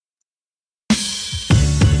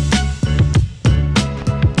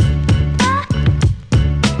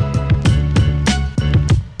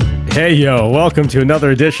Hey, yo, welcome to another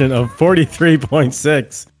edition of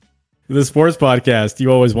 43.6, the sports podcast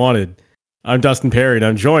you always wanted. I'm Dustin Perry, and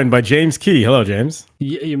I'm joined by James Key. Hello, James.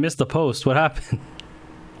 You missed the post. What happened?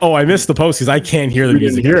 Oh, I missed the post because I can't hear the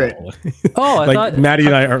music. Hear it. Oh, I thought Maddie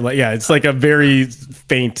and I are like, yeah, it's like a very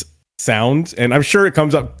faint sound, and I'm sure it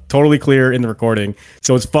comes up totally clear in the recording,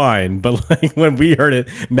 so it's fine. But like when we heard it,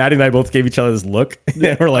 Maddie and I both gave each other this look,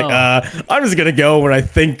 and we're like, I'm just gonna go where I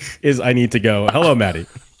think is I need to go. Hello, Maddie.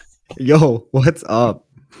 Yo, what's up?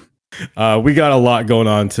 We got a lot going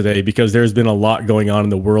on today because there's been a lot going on in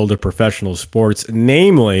the world of professional sports,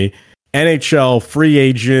 namely NHL free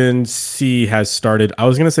agency has started. I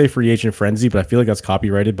was going to say free agent frenzy, but I feel like that's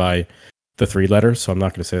copyrighted by the three letters, so I'm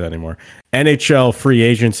not going to say that anymore. NHL free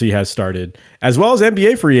agency has started, as well as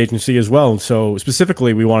NBA free agency as well. So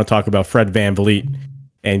specifically, we want to talk about Fred VanVleet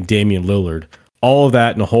and Damian Lillard. All of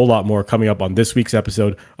that and a whole lot more coming up on this week's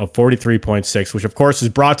episode of 43.6, which of course is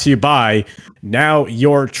brought to you by Now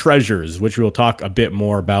Your Treasures, which we'll talk a bit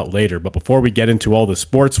more about later. But before we get into all the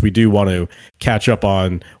sports, we do want to catch up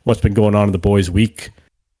on what's been going on in the boys' week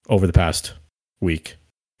over the past week.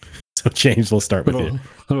 So James, we'll start with you. A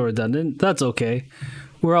little redundant. That's okay.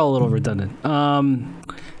 We're all a little redundant.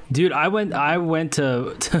 Dude, I went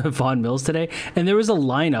to Vaughan Mills today, and there was a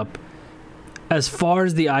lineup as far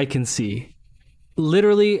as the eye can see.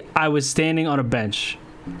 Literally, I was standing on a bench.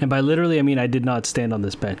 And by literally, I mean I did not stand on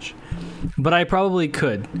this bench. But I probably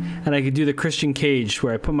could. And I could do the Christian Cage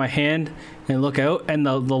where I put my hand and look out. And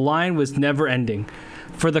the line was never ending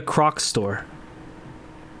for the Crocs store.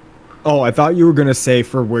 Oh, I thought you were going to say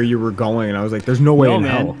for where you were going. And I was like, there's no way in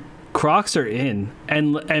hell. Crocs are in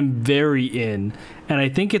and very in. And I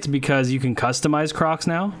think it's because you can customize Crocs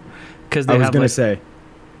now. Because I was going to say,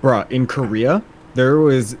 bruh, in Korea, there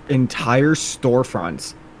was entire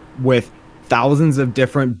storefronts with thousands of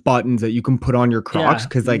different buttons that you can put on your Crocs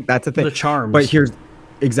because like that's a thing. The charms. But here's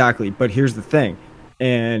the thing.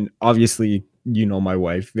 And obviously, you know my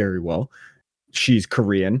wife very well. She's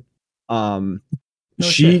Korean. And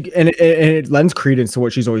it lends credence to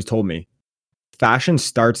what she's always told me. Fashion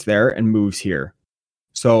starts there and moves here.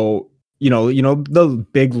 So, you know the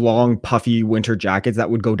big long puffy winter jackets that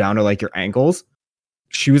would go down to like your ankles.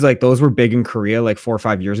 She was like, those were big in Korea like 4 or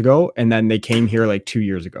 5 years ago. And then they came here like 2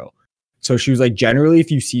 years ago. So she was like, generally,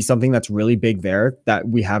 if you see something that's really big there that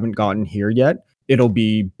we haven't gotten here yet, it'll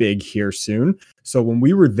be big here soon. So when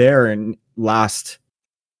we were there in last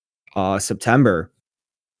September,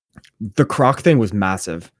 the Croc thing was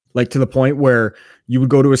massive. Like to the point where you would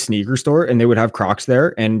go to a sneaker store and they would have Crocs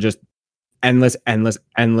there and just endless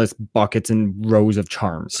buckets and rows of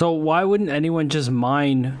charms. So why wouldn't anyone just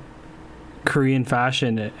mine Korean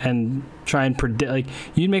fashion and try and predict? Like,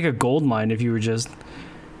 you'd make a gold mine if you were just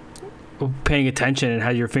paying attention and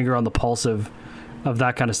had your finger on the pulse of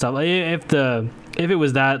that kind of stuff. Like, if it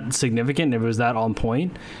was that significant, if it was that on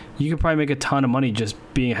point, you could probably make a ton of money just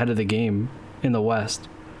being ahead of the game in the West.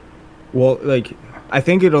 Well, like, I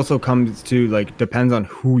think it also comes to like depends on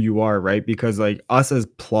who you are, right? Because like us as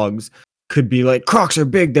plugs could be like, Crocs are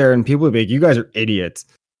big there, and people would be like, you guys are idiots.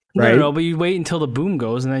 Right? No, but you wait until the boom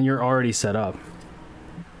goes and then you're already set up.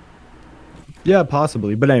 Yeah,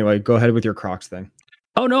 possibly. But anyway, go ahead with your Crocs thing.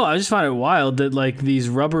 Oh no, I just find it wild that like these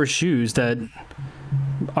rubber shoes that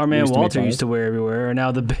our man Walter used to wear everywhere are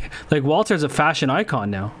now like Walter's a fashion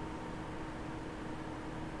icon now.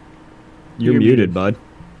 You're muted, bud.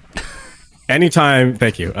 Anytime,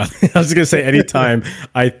 thank you. I was going to say anytime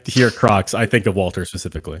I hear Crocs, I think of Walter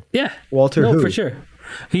specifically. Yeah. Walter who? For sure.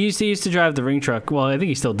 He used to drive the ring truck. Well, I think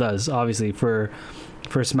he still does, obviously, for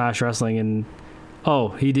Smash Wrestling. And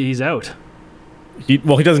he's out. He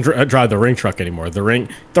doesn't drive the ring truck anymore. The ring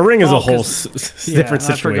is a whole different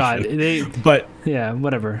situation. I forgot. But yeah,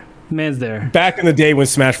 whatever. Man's there. Back in the day when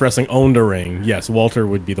Smash Wrestling owned a ring, yes, Walter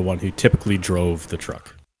would be the one who typically drove the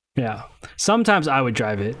truck. Yeah. Sometimes I would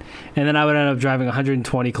drive it, and then I would end up driving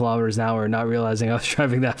 120 kilometers an hour, not realizing I was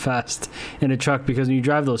driving that fast in a truck, because when you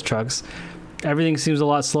drive those trucks, everything seems a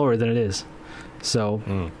lot slower than it is.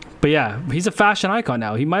 So, But yeah, he's a fashion icon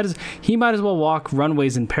now. He might as well walk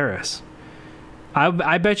runways in Paris.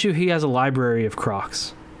 I bet you he has a library of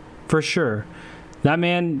Crocs, for sure. That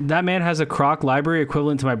man has a Croc library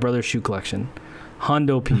equivalent to my brother's shoe collection,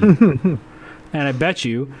 Hondo P. And I bet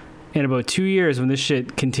you, in about 2 years, when this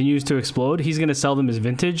shit continues to explode, he's gonna sell them as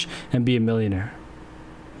vintage and be a millionaire.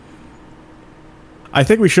 I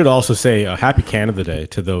think we should also say a happy Canada Day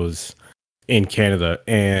to those in Canada.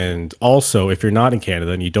 And also, if you're not in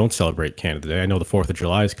Canada and you don't celebrate Canada Day, I know the 4th of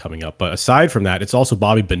July is coming up, but aside from that, it's also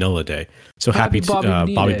Bobby Bonilla Day. So happy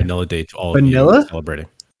Bobby Bonilla Day to all of you celebrating.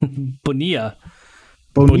 Bonilla.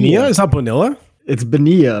 Bonilla? Is that Bonilla? It's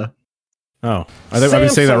Bonilla. Oh, I've been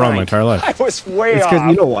saying that wrong my entire life. I was way It's off. because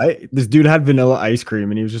you know what? This dude had vanilla ice cream,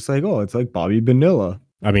 and he was just like, "Oh, it's like Bobby Vanilla."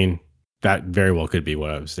 I mean, that very well could be what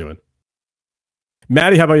I was doing.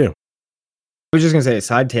 Maddie, how about you? I was just gonna say a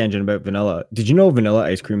side tangent about vanilla. Did you know vanilla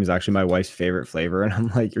ice cream is actually my wife's favorite flavor? And I'm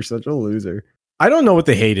like, you're such a loser. I don't know what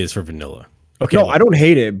the hate is for vanilla. Okay, No, look, I don't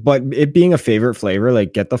hate it, but it being a favorite flavor,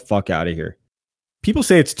 like, get the fuck out of here. people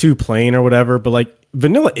say it's too plain or whatever, but like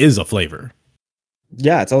vanilla is a flavor.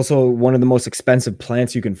 Yeah, it's also one of the most expensive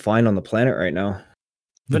plants you can find on the planet right now.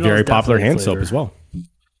 The Vanilla's very popular definitely a hand soap flavor. as well.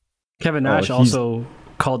 Kevin Nash also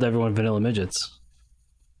called everyone vanilla midgets,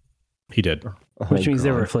 He did. which means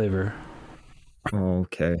they were a God. flavor.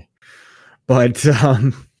 Okay. But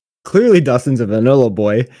clearly Dustin's a vanilla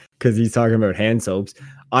boy because he's talking about hand soaps.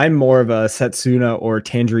 I'm more of a Setsuna or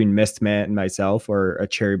Tangerine Mist man myself, or a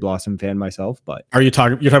Cherry Blossom fan myself, but You're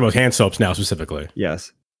talking about hand soaps now specifically.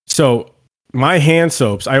 yes. So my hand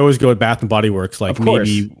soaps, I always go with Bath and Body Works like Of course.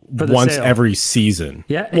 maybe For the once sale. every season.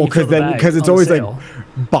 Yeah, and Well, you fill the bag because it's on always sale.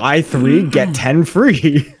 like buy 3 get 10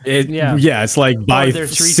 free. Yeah. It's like buy they're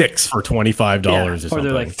 6 for $25 or or something.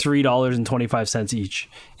 they're like $3.25 each,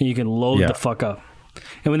 and you can load Yeah. the fuck up.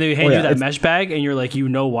 And when they hand yeah, you that it's- mesh bag, and you're like, you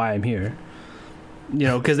know why I'm here, you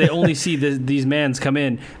know, because they only see these mans come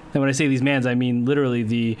in, and when I say these mans, I mean literally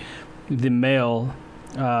the male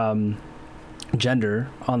gender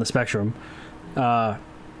on the spectrum.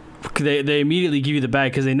 They immediately give you the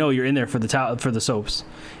bag because they know you're in there for the soaps,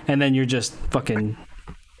 and then you're just fucking.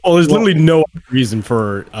 Well, there's literally no reason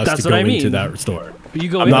for us That's to what go I into mean. that store. You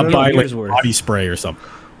go I'm in not and get buying like years worth. body spray or something.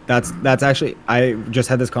 That's actually, I just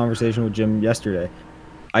had this conversation with Jim yesterday.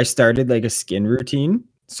 I started like a skin routine.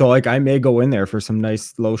 So like I may go in there for some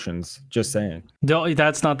nice lotions, just saying. Don't,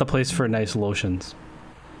 that's not the place for nice lotions.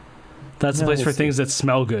 That's the Yeah, place we'll for see. things that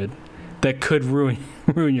smell good, that could ruin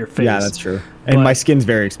your face. Yeah, that's true. And But- my skin's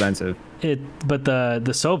very expensive. But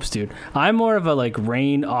the soaps, dude. I'm more of a like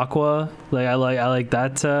Rain Aqua. Like I like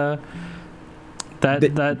that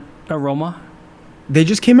that aroma. They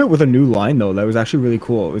just came out with a new line though. That was actually really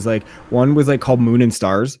cool. It was like one was like called Moon and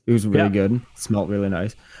Stars. It was really Yeah. good. It smelled really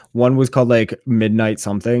nice. One was called like Midnight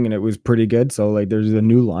something, and it was pretty good. So like there's a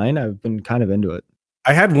new line. I've been kind of into it.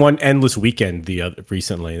 I had one endless weekend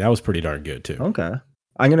recently. That was pretty darn good too. Okay.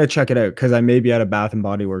 I'm gonna check it out because I may be at a Bath and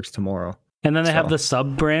Body Works tomorrow. And then they have So- the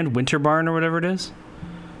sub brand Winter Barn or whatever it is.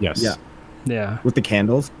 Yes. Yeah. Yeah. With the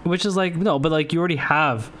candles. Which is like no, but like you already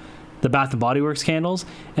have the Bath and Body Works candles,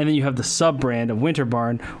 and then you have the sub brand of Winter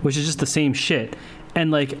Barn, which is just the same shit. And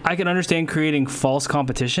like I can understand creating false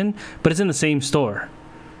competition, but it's in the same store.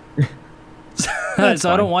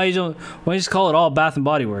 So I don't fine. why you just call it all Bath and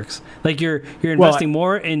Body Works? Like you're investing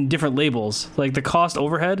more in different labels. Like the cost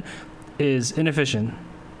overhead is inefficient.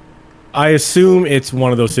 I assume it's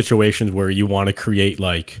one of those situations where you want to create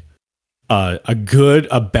like a good,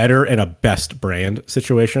 a better, and a best brand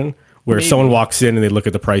situation where Maybe. someone walks in and they look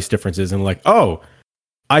at the price differences and like, oh,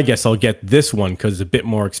 I guess I'll get this one because it's a bit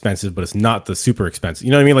more expensive, but it's not the super expensive.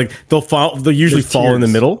 You know what I mean? Like they'll usually There's fall in the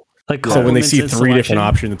tiers. middle. Like So when they see compliments and three different selection.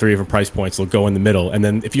 options and 3 different price points, they'll go in the middle. And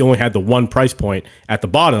then if you only had the one price point at the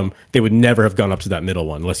bottom, they would never have gone up to that middle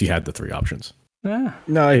one unless you had the 3 options. Yeah.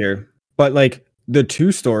 No, I hear. But like the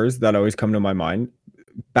 2 stores that always come to my mind,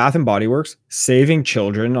 Bath and Body Works saving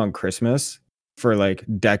children on Christmas for like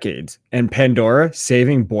decades, and Pandora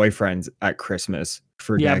saving boyfriends at Christmas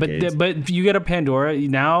for Yeah, decades. but you get a Pandora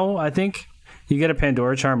now. I think you get a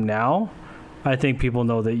Pandora charm now. I think people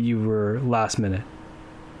know that you were last minute.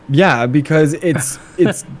 Yeah, because it's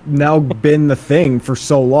now been the thing for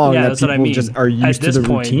so long Yeah, that that's people what I mean. just are used At this to the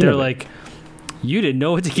point, routine. they're of it. like, "You didn't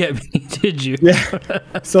know what to get me, did you?" Yeah.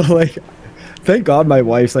 So like, thank God my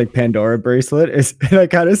wife's like Pandora bracelet is. And I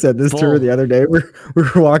kind of said this to her Full. the other day. We were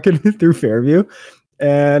walking through Fairview,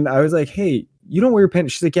 and I was like, "Hey, you don't wear your Pandora?"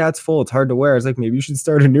 She's like, "Yeah, it's full. It's hard to wear." I was like, "Maybe you should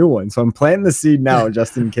start a new one." So I'm planting the seed now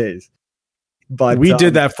just in case. But We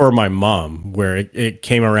did that for my mom, where it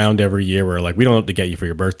came around every year where like, we don't know what to get you for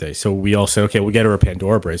your birthday. So we all said, okay, we'll get her a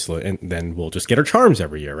Pandora bracelet and then we'll just get her charms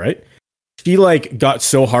every year, right? She like got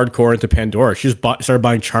so hardcore into Pandora. She just started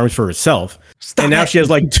buying charms for herself. And now she has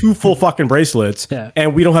like 2 full fucking bracelets Yeah.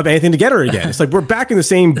 and we don't have anything to get her again. It's like, we're back in the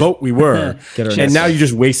same boat we were. Get her And next now one. you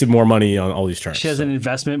just wasted more money on all these charms. She has an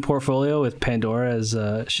investment portfolio with Pandora as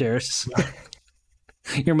shares.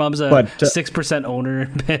 Your mom's a But, 6% owner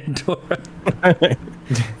in Pandora.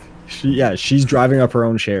 she's driving up her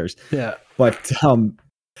own shares. Yeah. But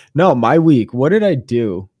no, my week. What did I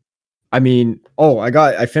do? I mean,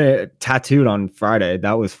 I finished tattooed on Friday.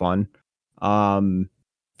 That was fun.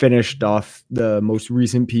 Finished off the most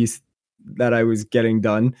recent piece that I was getting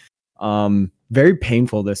done. Very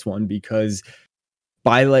painful, this one, because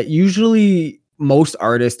by like usually most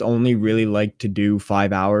artists only really like to do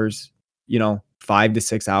 5 hours, 5 to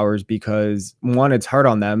 6 hours, because one, it's hard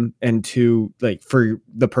on them, and two, like for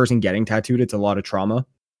the person getting tattooed, it's a lot of trauma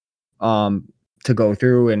to go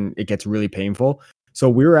through, and it gets really painful. So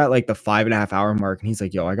we were at like the 5.5 hour mark, and he's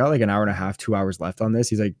like, yo, I got like an hour and a half, 2 hours left on this.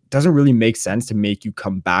 He's like, doesn't really make sense to make you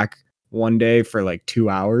come back one day for like 2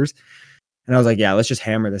 hours. And I was like, yeah, let's just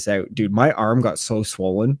hammer this out. Dude, my arm got so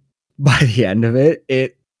swollen by the end of it.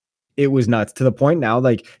 It was nuts, to the point now,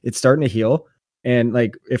 like it's starting to heal. And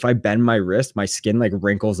like if I bend my wrist, my skin like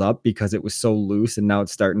wrinkles up because it was so loose, and now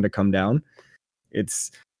it's starting to come down. It's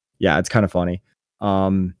kind of funny.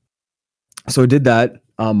 So I did that.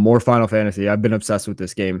 More Final Fantasy. I've been obsessed with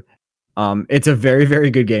this game. It's a very, very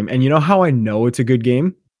good game. And you know how I know it's a good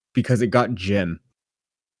game? Because it got Jim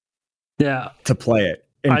to play it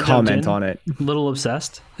and comment on it. Little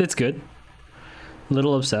obsessed. It's good.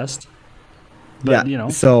 Little obsessed. But,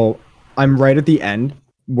 So I'm right at the end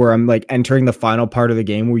where I'm like entering the final part of the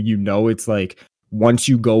game where it's like once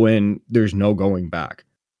you go in, there's no going back.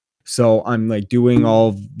 So I'm like doing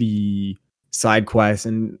all the side quests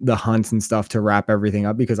and the hunts and stuff to wrap everything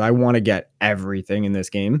up, because I want to get everything in this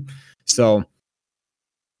game. So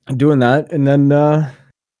I'm doing that. And then,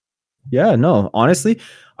 honestly,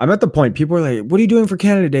 I'm at the point people are like, what are you doing for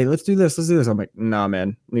Canada Day? Let's do this. I'm like, nah,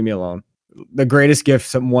 man, leave me alone. The greatest gift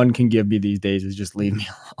someone can give me these days is just leave me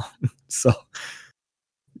alone. So,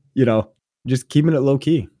 just keeping it low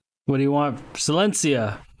key. What do you want?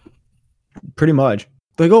 Silencia. Pretty much.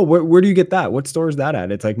 Like, oh, where do you get that? What store is that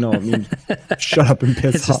at? It's like, no, I mean, shut up and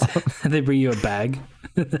piss off. They bring you a bag.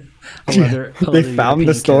 They found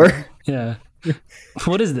the store. Camera. Yeah.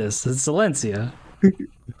 What is this? It's Silencia.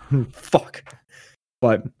 Fuck.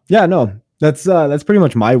 But yeah, no, that's pretty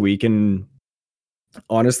much my week. And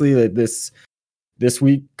honestly, like this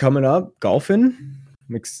week coming up, golfing,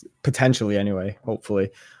 potentially anyway,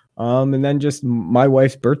 hopefully. And then just my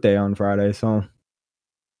wife's birthday on Friday, so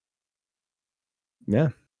yeah.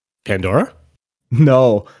 Pandora?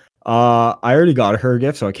 No. I already got her a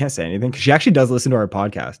gift, so I can't say anything, because she actually does listen to our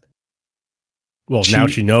podcast. Well, now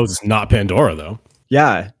she knows it's not Pandora, though.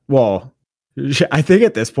 Yeah. Well, I think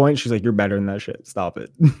at this point she's like, you're better than that shit. Stop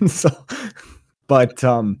it. So, but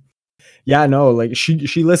yeah, no, like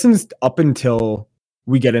she listens up until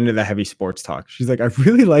we get into the heavy sports talk. She's like, I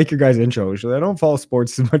really like your guys' intro. She's like, I don't follow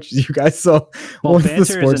sports as much as you guys. So,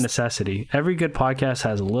 banter is a necessity. Every good podcast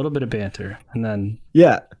has a little bit of banter, and then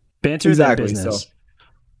banter exactly. Than business.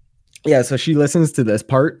 So she listens to this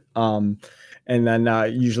part, and then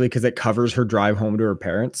usually because it covers her drive home to her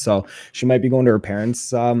parents. So she might be going to her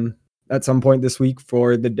parents at some point this week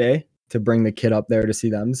for the day to bring the kid up there to see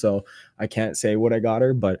them. So I can't say what I got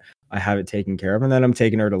her, but I have it taken care of. And then I'm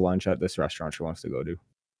taking her to lunch at this restaurant she wants to go to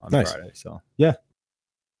on Friday. So yeah.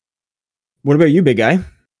 What about you, big guy?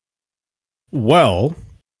 Well,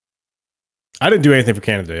 I didn't do anything for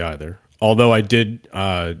Canada Day either. Although I did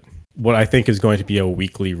what I think is going to be a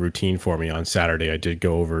weekly routine for me on Saturday. I did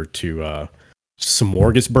go over to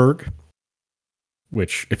Smorgasburg,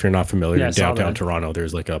 which, if you're not familiar, in downtown Toronto,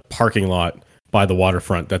 there's like a parking lot by the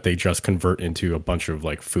waterfront that they just convert into a bunch of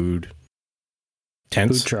like food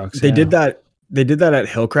tents. Food trucks. They did that at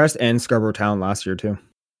Hillcrest and Scarborough Town last year too.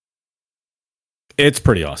 It's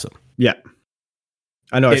pretty awesome. Yeah.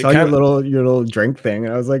 I know. I saw your little drink thing,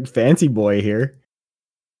 and I was like, fancy boy here.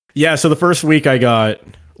 Yeah, so the first week I got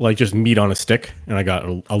like just meat on a stick, and I got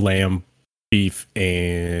a lamb, beef,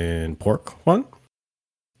 and pork one.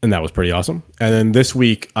 And that was pretty awesome. And then this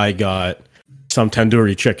week I got some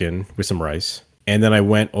tandoori chicken with some rice. And then I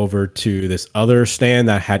went over to this other stand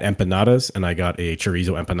that had empanadas, and I got a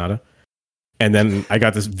chorizo empanada. And then I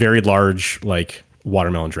got this very large like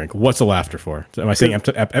watermelon drink. What's the laughter for? Am I saying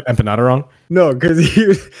empanada wrong? No, because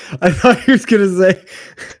I thought he was going to say,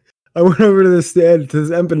 I went over to this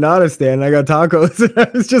empanada stand, and I got tacos. And I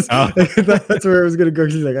was just, that's where it was going to go.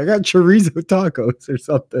 She's like, I got chorizo tacos or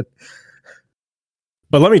something.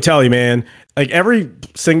 But let me tell you, man, like every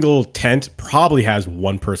single tent probably has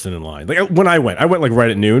one person in line. Like when I went like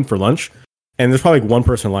right at noon for lunch, and there's probably like one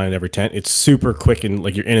person in line in every tent. It's super quick, and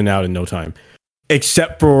like you're in and out in no time.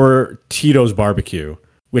 Except for Tito's Barbecue,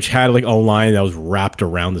 which had like a line that was wrapped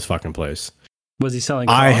around this fucking place. Was he selling?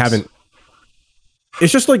 I haven't.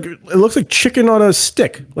 It's just like, it looks like chicken on a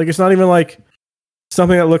stick. Like it's not even like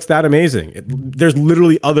something that looks that amazing. There's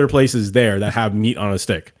literally other places there that have meat on a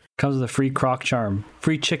stick. Comes with a free crock charm.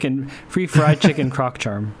 Free fried chicken crock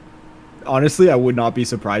charm. Honestly, I would not be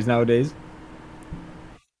surprised nowadays.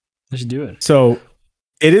 I should do it. So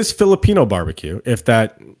it is Filipino barbecue, if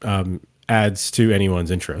that adds to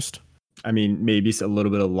anyone's interest. I mean, maybe a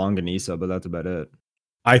little bit of longanisa, but that's about it.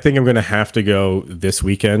 I think I'm going to have to go this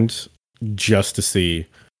weekend just to see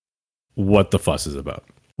what the fuss is about.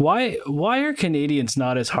 Why are Canadians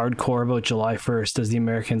not as hardcore about July 1st as the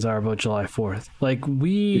Americans are about July 4th? Like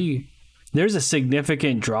there's a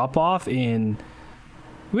significant drop off in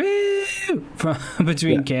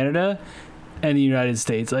between Canada and the United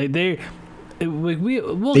States. Like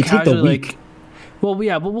we'll casually like. Well,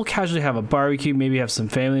 yeah, but we'll casually have a barbecue, maybe have some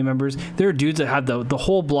family members. There are dudes that have the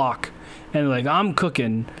whole block, and like, I'm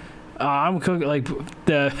cooking like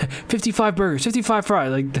the 55 burgers, 55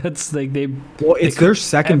 fries. Like that's like it's their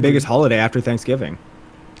second biggest holiday after Thanksgiving.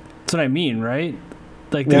 That's what I mean, right?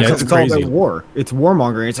 Like it's all about war. It's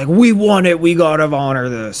warmongering. It's like, we won it. We gotta honor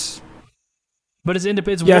this. But it's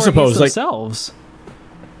independent. War against themselves.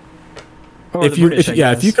 If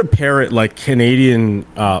you compare it like Canadian.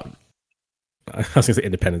 I was going to say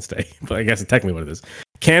Independence Day, but I guess it's technically what it is.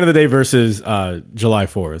 Canada Day versus July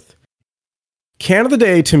 4th. Canada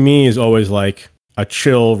Day to me is always like a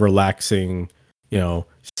chill, relaxing,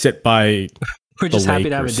 sit by We're just happy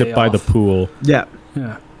to have a day sit by the pool. Yeah.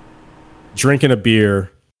 Drinking a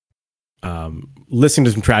beer, listening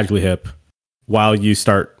to some Tragically Hip while you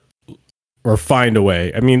start or find a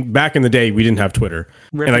way. I mean, back in the day, we didn't have Twitter.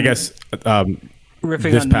 And I guess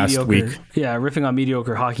this past week. Yeah, riffing on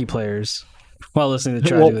mediocre hockey players. While listening to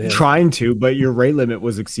Tragically Hip. Trying to, but your rate limit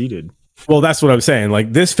was exceeded. Well, that's what I'm saying.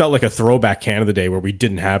 Like, this felt like a throwback Canada Day where we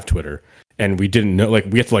didn't have Twitter and we didn't know. Like,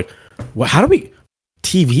 we had to well, how do we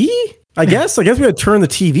TV? I guess we had to turn the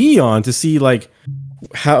TV on to see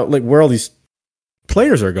how where all these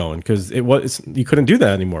players are going because you couldn't do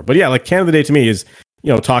that anymore. But yeah, like Canada Day to me is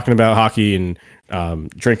talking about hockey and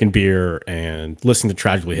drinking beer and listening to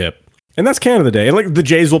Tragically Hip, and that's Canada Day. And like the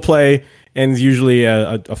Jays will play. And it's usually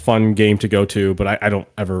a fun game to go to, but I don't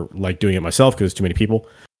ever like doing it myself because there's too many people.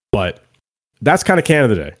 But that's kind of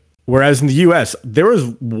Canada Day. Whereas in the U.S., there was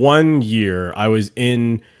one year I was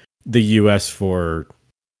in the U.S. for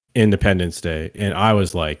Independence Day, and I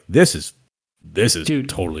was like, "This is Dude,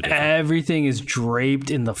 totally different." Everything is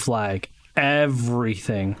draped in the flag.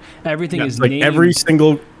 Everything is like named. every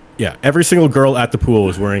single girl at the pool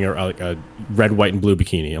was wearing a red, white, and blue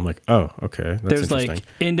bikini. I'm like, oh, okay. That's There's like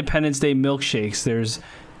Independence Day milkshakes. There's,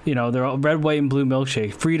 they're all red, white, and blue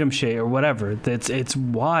milkshake, Freedom Shake, or whatever. It's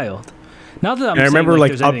wild. Not that I remember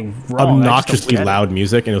there's anything wrong. Obnoxiously loud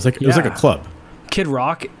music, and it was like a club. Kid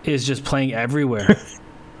Rock is just playing everywhere.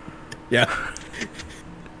 Yeah.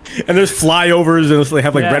 And there's flyovers, and they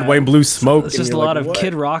have red, white, and blue smoke. It's just a lot of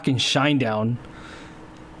Kid Rock and Shinedown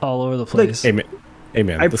all over the place. Hey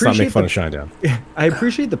man, let's not make fun of Shinedown. I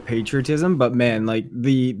appreciate the patriotism, but man, like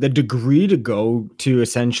the degree to go to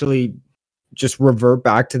essentially just revert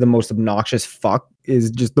back to the most obnoxious fuck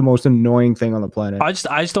is just the most annoying thing on the planet. I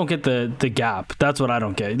just don't get the gap. That's what I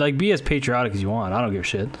don't get. Like, be as patriotic as you want. I don't give a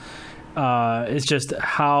shit. It's just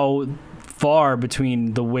how far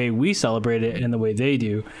between the way we celebrate it and the way they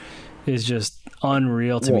do is just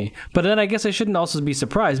unreal to me. But then I guess I shouldn't also be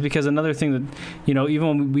surprised because another thing that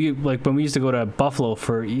even when we used to go to Buffalo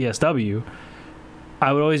for ESW,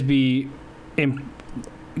 I would always be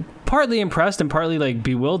partly impressed and partly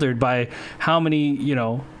bewildered by how many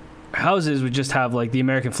houses would just have the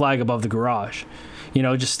American flag above the garage,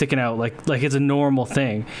 just sticking out like it's a normal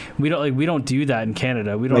thing. We don't do that in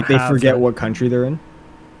Canada. We don't they forget what country they're in.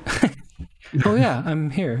 Oh yeah, I'm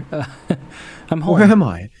here. I'm home. Where am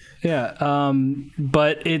I? Yeah,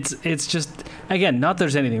 but it's just, again, not that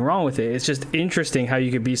there's anything wrong with it. It's just interesting how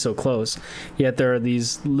you could be so close, yet there are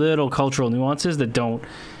these little cultural nuances that don't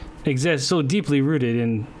exist, so deeply rooted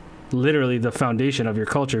in literally the foundation of your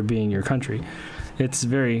culture being your country. It's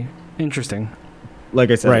very interesting.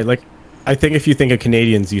 Like I said, right? Like, I think if you think of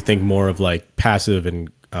Canadians, you think more of passive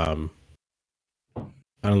and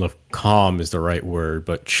I don't know if calm is the right word,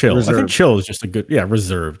 but chill. Reserved. I think chill is just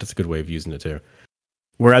reserved. That's a good way of using it too.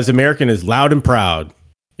 Whereas American is loud and proud,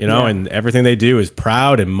 and everything they do is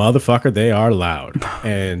proud and motherfucker, they are loud.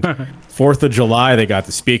 And 4th of July, they got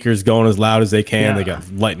the speakers going as loud as they can. Yeah. They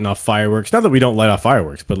got lighting off fireworks. Not that we don't light off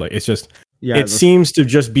fireworks, but it's just, it seems to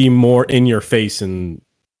just be more in your face and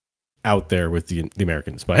out there with the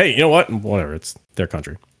Americans. But hey, you know what? Whatever. It's their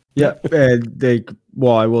country. Yeah.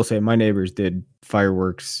 I will say my neighbors did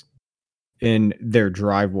fireworks in their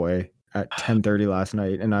driveway at 10:30 last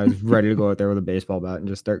night, and I was ready to go out there with a baseball bat and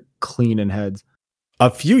just start cleaning heads. A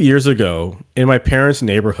few years ago, in my parents'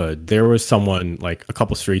 neighborhood, there was someone a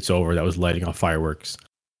couple streets over that was lighting off fireworks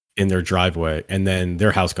in their driveway, and then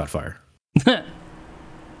their house caught fire.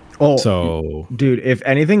 Oh, so dude, if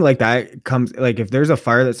anything like that comes, if there's a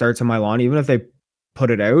fire that starts on my lawn, even if they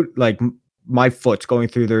put it out, my foot's going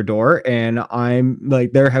through their door, and I'm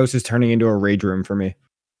their house is turning into a rage room for me.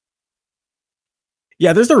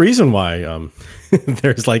 Yeah, there's the reason why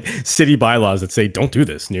there's like city bylaws that say don't do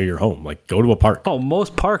this near your home. Like go to a park. Oh,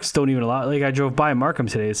 most parks don't even allow. Like I drove by Markham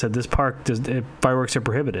today. It said this park fireworks are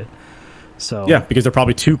prohibited. So yeah, because they're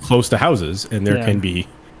probably too close to houses, and there can be,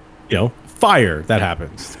 fire that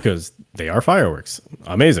happens because they are fireworks.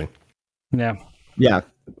 Amazing. Yeah. Yeah.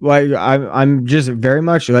 Well, I'm just very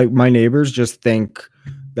much like my neighbors just think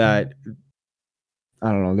that I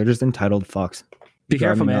don't know. They're just entitled fucks. Be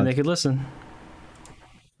careful, man. They could listen.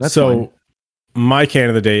 That's so. fine. My can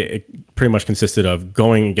of the day, it pretty much consisted of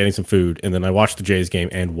going and getting some food, and then I watched the Jays game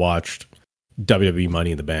and watched WWE Money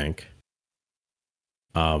in the Bank.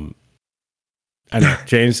 I know,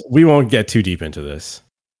 James, we won't get too deep into this.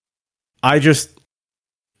 I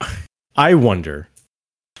wonder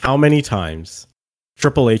how many times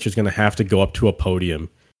Triple H is going to have to go up to a podium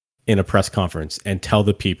in a press conference and tell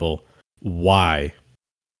the people why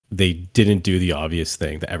they didn't do the obvious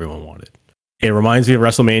thing that everyone wanted. It reminds me of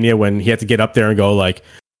WrestleMania when he had to get up there and go like,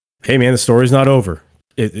 "Hey man, the story's not over.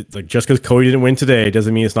 Like just because Cody didn't win today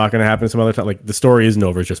doesn't mean it's not going to happen some other time. Like the story isn't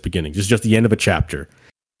over; it's just beginning. It's just the end of a chapter."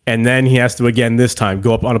 And then he has to again this time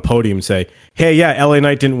go up on a podium and say, "Hey, yeah, LA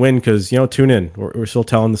Knight didn't win because tune in. We're still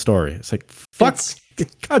telling the story." It's like, fuck,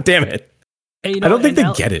 god damn it! I don't think they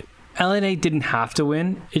get it. LA Knight didn't have to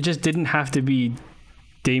win. It just didn't have to be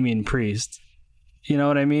Damian Priest. You know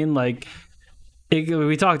what I mean? Like.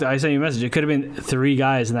 We talked. I sent you a message. It could have been 3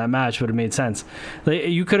 guys in that match. Would have made sense. Like,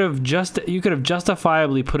 you could have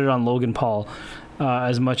justifiably put it on Logan Paul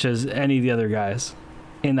as much as any of the other guys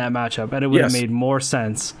in that matchup, and it would have made more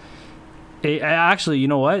sense. Actually, you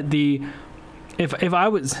know what? If I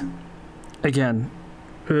was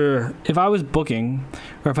booking,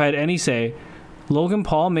 or if I had any say, Logan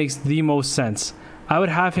Paul makes the most sense. I would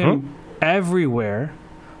have him everywhere,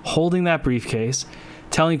 holding that briefcase.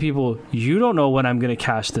 Telling people, you don't know when I'm going to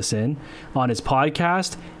cash this in, on his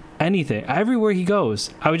podcast, anything, everywhere he goes.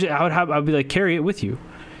 I'd be like, carry it with you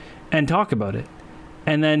and talk about it.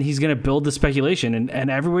 And then he's going to build the speculation,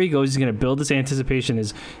 and everywhere he goes, he's going to build this anticipation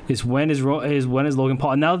is when is Logan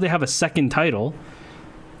Paul. And now that they have a second title,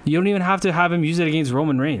 you don't even have to have him use it against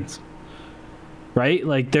Roman Reigns. Right?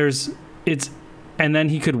 Like and then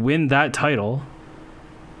he could win that title.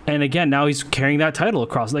 And again, now he's carrying that title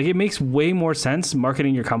across. Like, it makes way more sense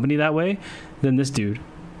marketing your company that way than this dude.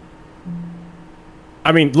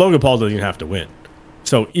 I mean, Logan Paul doesn't even have to win.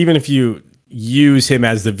 So even if you use him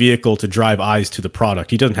as the vehicle to drive eyes to the product,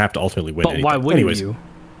 he doesn't have to ultimately win. But why wouldn't you?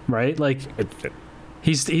 Right? Like,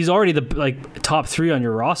 he's already the top 3 on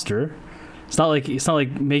your roster. It's not like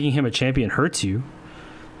making him a champion hurts you.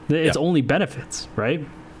 It's only benefits, right?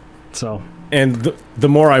 So. And the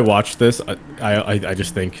more I watch this, I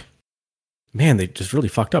just think, man, they just really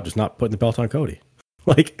fucked up just not putting the belt on Cody.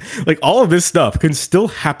 Like all of this stuff can still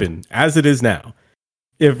happen as it is now.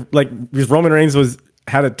 If because Roman Reigns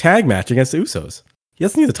had a tag match against the Usos, he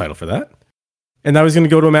doesn't need the title for that. And now he's going to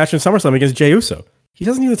go to a match in SummerSlam against Jey Uso. He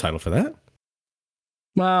doesn't need the title for that.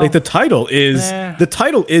 Well, the title is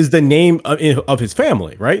the name of his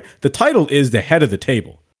family, right? The title is the head of the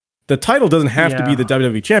table. The title doesn't have to be the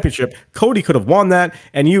WWE Championship. Cody could have won that,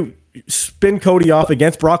 and you spin Cody off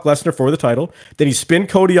against Brock Lesnar for the title. Then you spin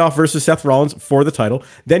Cody off versus Seth Rollins for the title.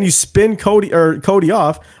 Then you spin Cody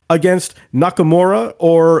off against Nakamura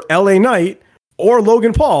or LA Knight or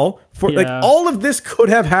Logan Paul. All of this could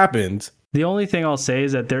have happened. The only thing I'll say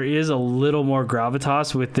is that there is a little more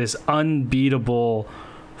gravitas with this unbeatable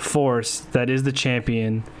force that is the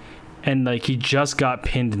champion, and he just got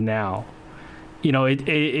pinned now.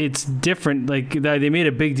 It's different. Like, they made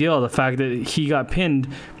a big deal of the fact that he got pinned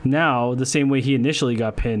now the same way he initially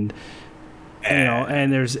got pinned.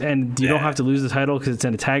 And you don't have to lose the title because it's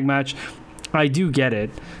in a tag match. I do get it.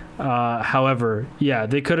 However,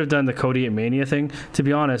 they could have done the Cody at Mania thing. To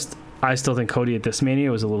be honest, I still think Cody at this Mania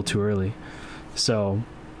was a little too early. So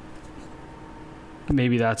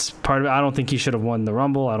maybe that's part of it. I don't think he should have won the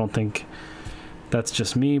Rumble. I don't think that's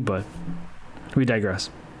just me, but we digress.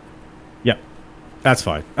 Yeah. That's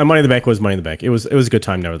fine. And Money in the Bank was Money in the Bank. It was a good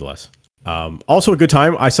time, nevertheless. Also a good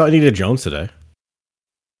time. I saw Anita Jones today,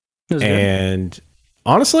 and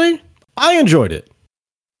honestly, I enjoyed it.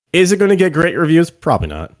 Is it going to get great reviews? Probably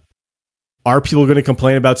not. Are people going to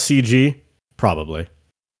complain about CG? Probably.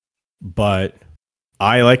 But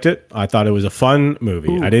I liked it. I thought it was a fun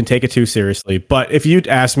movie. Ooh. I didn't take it too seriously. But if you'd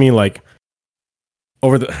asked me, I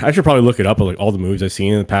should probably look it up, all the movies I've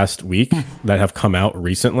seen in the past week that have come out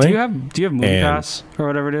recently. Do you have Movie Pass or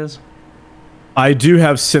whatever it is? I do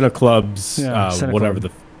have Cineclub's, whatever the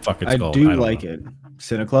fuck it's called. I do like it.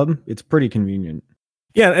 Cineclub, it's pretty convenient.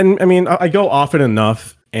 Yeah, and I mean, I go often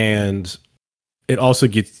enough, and it also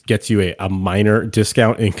gets you a minor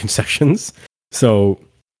discount in concessions. So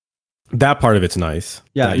that part of it's nice.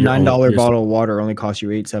 Yeah, $9 bottle of water only costs you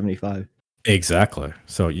 $8.75. Exactly.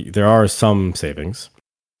 So there are some savings.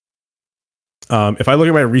 If I look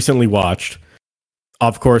at my recently watched,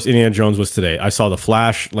 of course, Indiana Jones was today. I saw The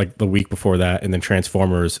Flash like the week before that, and then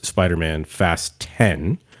Transformers, Spider-Man, Fast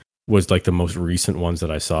 10 was like the most recent ones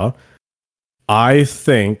that I saw. I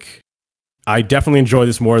think I definitely enjoy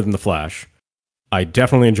this more than The Flash. I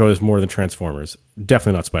definitely enjoy this more than Transformers.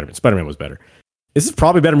 Definitely not Spider-Man. Spider-Man was better. This is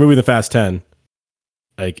probably a better movie than Fast 10.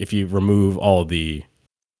 Like, if you remove all the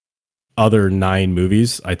other 9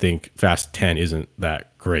 movies, I think Fast 10 isn't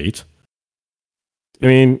that great. I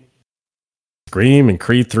mean, Scream and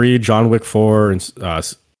Creed 3, John Wick 4, and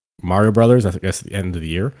Mario Brothers, I guess at the end of the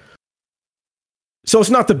year. So it's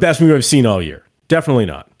not the best movie I've seen all year. Definitely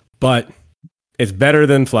not. But it's better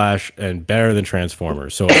than Flash and better than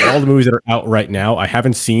Transformers. So all the movies that are out right now, I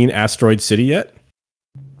haven't seen Asteroid City yet.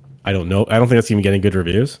 I don't know. I don't think that's even getting good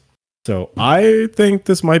reviews. So I think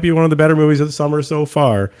this might be one of the better movies of the summer so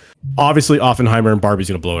far. Obviously, Oppenheimer and Barbie's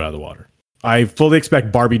going to blow it out of the water. I fully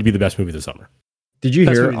expect Barbie to be the best movie of the summer. Did you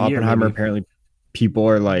hear Oppenheimer? Apparently, people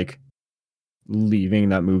are like leaving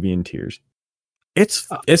that movie in tears. It's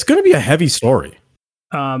going to be a heavy story.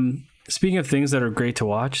 Speaking of things that are great to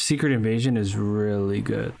watch, Secret Invasion is really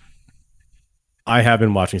good. I have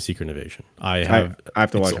been watching Secret Invasion. I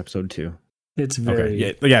have to watch episode 2. It's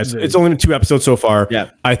very okay. Yeah. It's only been 2 episodes so far. Yeah,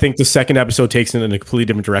 I think the second episode takes it in a completely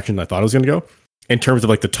different direction than I thought it was going to go in terms of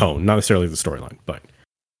like the tone, not necessarily the storyline, but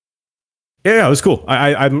yeah, it was cool.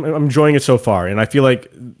 I'm enjoying it so far, and I feel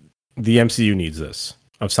like the MCU needs this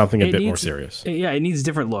of something a bit more serious. Yeah, it needs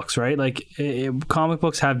different looks, right? Like comic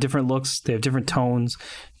books have different looks, they have different tones,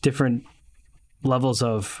 different levels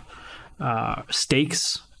of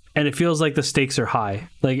stakes, and it feels like the stakes are high.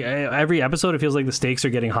 Like every episode, it feels like the stakes are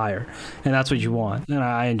getting higher, and that's what you want, and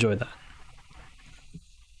I enjoy that.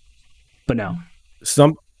 But now,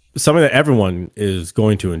 something that everyone is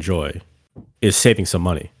going to enjoy is saving some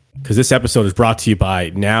money, because this episode is brought to you by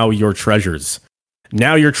Now Your Treasures.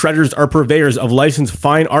 Now Your Treasures are purveyors of licensed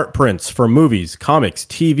fine art prints for movies, comics,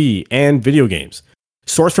 TV, and video games.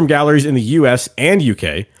 Sourced from galleries in the US and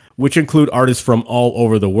UK, which include artists from all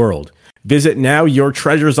over the world. Visit Now Your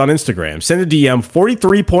Treasures on Instagram. Send a DM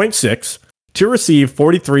 43.6 to receive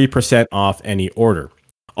 43% off any order.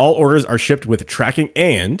 All orders are shipped with tracking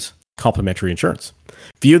and complimentary insurance.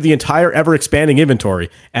 View the entire ever-expanding inventory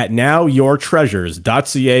at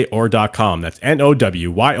nowyourtreasures.ca or .com. That's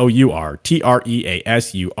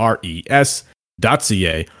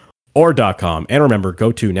nowyourtreasures.ca or .com. And remember,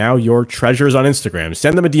 go to Now Your Treasures on Instagram.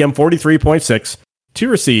 Send them a DM 43.6 to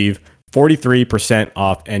receive 43%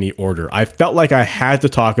 off any order. I felt like I had to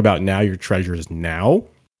talk about Now Your Treasures now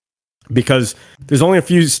because there's only a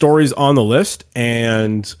few stories on the list,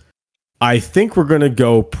 and I think we're going to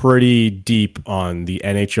go pretty deep on the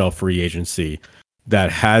NHL free agency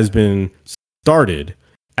that has been started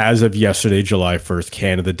as of yesterday, July 1st,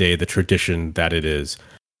 Canada Day, the tradition that it is.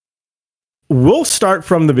 We'll start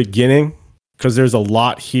from the beginning because there's a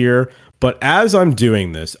lot here. But as I'm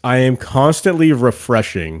doing this, I am constantly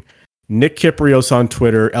refreshing Nick Kyprios on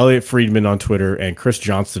Twitter, Elliot Friedman on Twitter, and Chris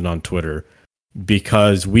Johnston on Twitter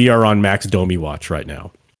because we are on Max Domi watch right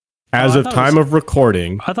now. As of time of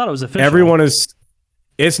recording, I thought it was official. Everyone is.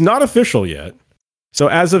 It's not official yet. So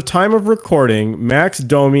as of time of recording, Max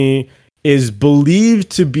Domi is believed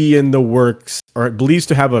to be in the works, or believes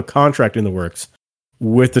to have a contract in the works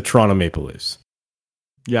with the Toronto Maple Leafs.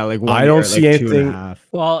 Yeah, like I don't see anything.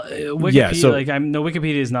 Well, Wikipedia,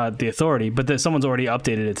 Wikipedia is not the authority, but someone's already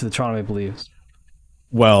updated it to the Toronto Maple Leafs.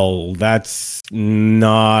 Well, that's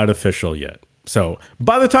not official yet. So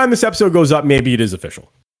by the time this episode goes up, maybe it is official.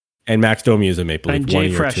 And Max Domi is a Maple Leaf,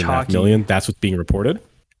 1 year, $2.5 million. That's what's being reported.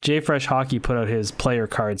 JFresh Hockey put out his player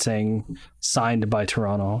card saying signed by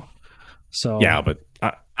Toronto. So yeah, but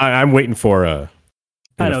I'm waiting for an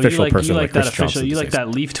official person like Chris Johnston. You like that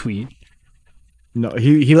Leaf tweet? No,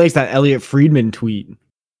 he likes that Elliot Friedman tweet.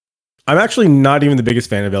 I'm actually not even the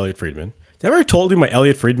biggest fan of Elliot Friedman. Did I ever told you my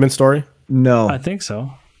Elliot Friedman story? No, I think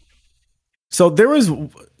so. So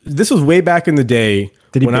this was way back in the day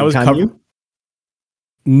when I was covering.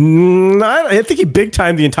 I think he big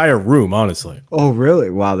timed the entire room, honestly. Oh,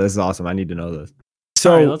 really? Wow, this is awesome. I need to know this.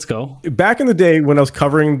 So all right, let's go. Back in the day when I was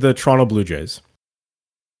covering the Toronto Blue Jays,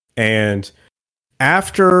 and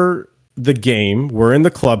after the game, we're in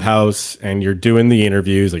the clubhouse and you're doing the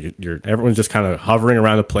interviews, like everyone's just kind of hovering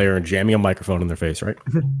around the player and jamming a microphone in their face, right?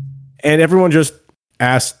 And everyone just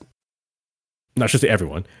asked, not just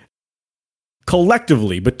everyone,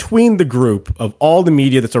 collectively between the group of all the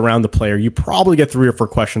media that's around the player, you probably get 3 or 4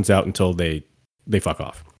 questions out until they fuck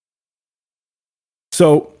off.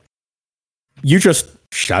 So you just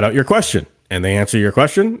shout out your question and they answer your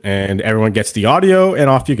question and everyone gets the audio and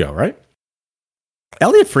off you go, right?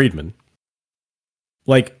 Elliot Friedman,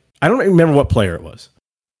 like, I don't remember what player it was,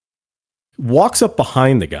 walks up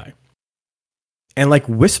behind the guy and like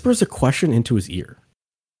whispers a question into his ear.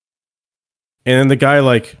 And then the guy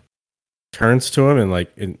like turns to him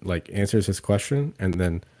and answers his question. And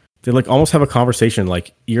then they like almost have a conversation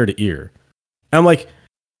like ear to ear. And I'm like,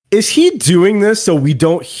 is he doing this so we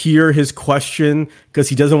don't hear his question because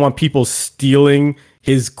he doesn't want people stealing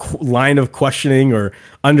his line of questioning or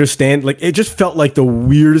understand? Like, it just felt like the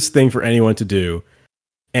weirdest thing for anyone to do.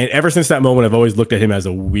 And ever since that moment, I've always looked at him as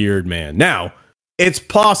a weird man. Now, it's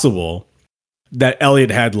possible that Elliot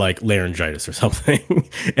had like laryngitis or something,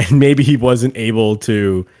 and maybe he wasn't able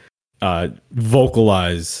to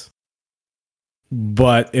vocalize.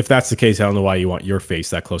 But if that's the case, I don't know why you want your face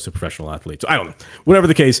that close to professional athletes. So I don't know. Whatever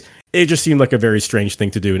the case, it just seemed like a very strange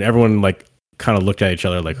thing to do. And everyone like kind of looked at each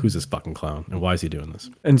other like, who's this fucking clown? And why is he doing this?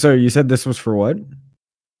 And so you said this was for what?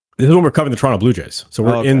 This is when we're covering the Toronto Blue Jays. So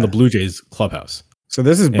we're in the Blue Jays clubhouse. So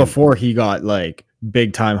this is before he got like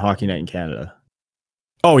big time hockey night in Canada.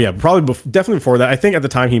 Oh yeah, probably definitely before that. I think at the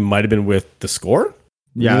time he might have been with The Score.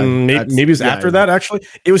 Yeah, maybe it was after that. Actually,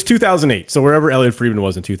 it was 2008. So wherever Elliot Friedman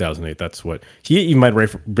was in 2008, that's what he might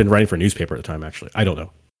have been writing for a newspaper at the time. Actually, I don't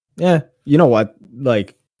know. Yeah, you know what?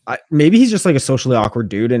 Like, maybe he's just like a socially awkward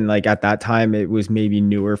dude, and like at that time, it was maybe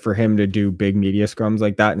newer for him to do big media scrums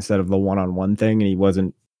like that instead of the one-on-one thing, and he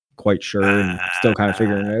wasn't quite sure and still kind of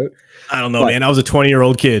figuring it out. I don't know, man. I was a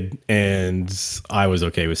 20-year-old kid, and I was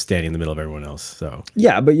okay with standing in the middle of everyone else. So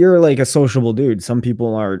yeah, but you're like a sociable dude. Some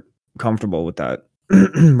people aren't comfortable with that.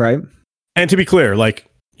 Right. And to be clear, like,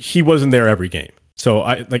 he wasn't there every game. So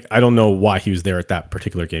I don't know why he was there at that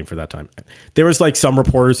particular game for that time. There was like some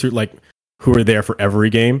reporters who were there for every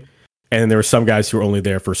game. And there were some guys who were only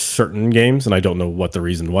there for certain games. And I don't know what the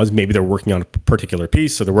reason was. Maybe they're working on a particular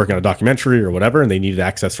piece. So they're working on a documentary or whatever. And they needed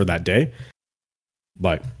access for that day.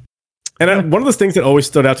 But, and one of those things that always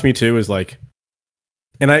stood out to me too is like,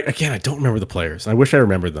 and I don't remember the players. I wish I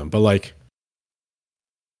remembered them, but like,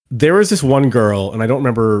 there was this one girl, and I don't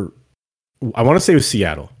remember, I want to say it was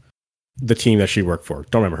Seattle, the team that she worked for.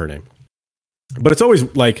 Don't remember her name. But it's always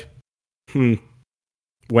like,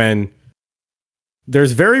 when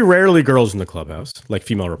there's very rarely girls in the clubhouse, like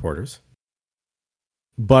female reporters.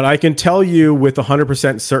 But I can tell you with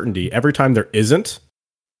 100% certainty, every time there isn't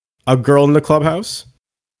a girl in the clubhouse,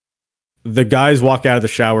 the guys walk out of the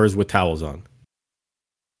showers with towels on.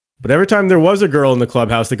 But every time there was a girl in the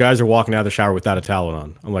clubhouse, the guys are walking out of the shower without a towel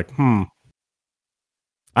on. I'm like,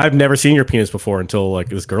 I've never seen your penis before until like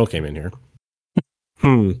this girl came in here.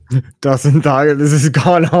 Dustin Tiger, this has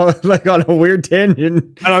gone on like on a weird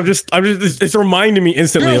tangent. And I'm just, it's reminding me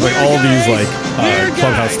instantly of like all these like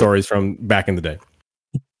clubhouse stories from back in the day.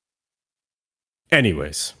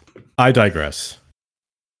 Anyways, I digress.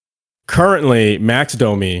 Currently, Max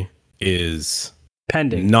Domi is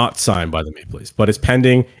pending, not signed by the Maple Leafs, but it's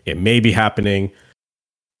pending. It may be happening.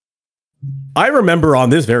 I remember on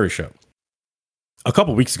this very show a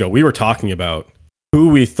couple weeks ago, we were talking about who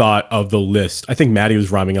we thought of the list. I think Maddie was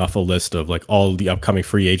rhyming off a list of like all the upcoming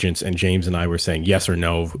free agents, and James and I were saying yes or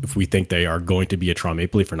no if we think they are going to be a Toronto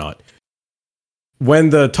Maple Leaf or not. When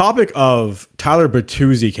the topic of Tyler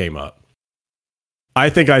Bertuzzi came up, I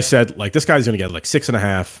think I said like this guy's going to get like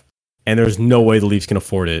 6.5, and there's no way the Leafs can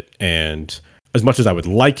afford it. And as much as I would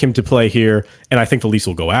like him to play here, and I think the Leafs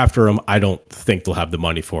will go after him, I don't think they'll have the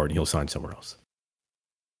money for it, and he'll sign somewhere else.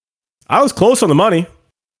 I was close on the money,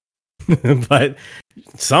 but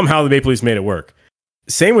somehow the Maple Leafs made it work.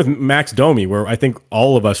 Same with Max Domi, where I think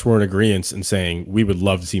all of us were in agreement in saying we would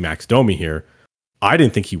love to see Max Domi here. I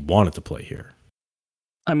didn't think he wanted to play here.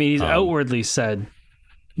 I mean, he's outwardly said,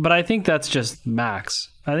 but I think that's just Max.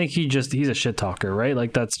 I think he's a shit talker, right?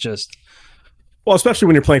 Like that's just... Well, especially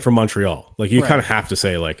when you're playing for Montreal. Like, you kind of have to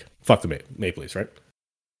say, like, fuck the Maple Leafs, right?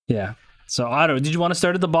 Yeah. So, I don't know. Did you want to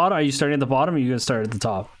start at the bottom? Are you starting at the bottom, or are you going to start at the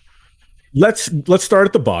top? Let's start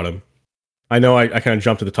at the bottom. I know I kind of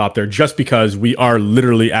jumped to the top there just because we are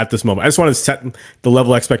literally at this moment. I just want to set the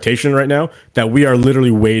level of expectation right now that we are literally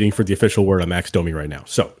waiting for the official word on Max Domi right now.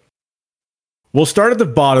 So, we'll start at the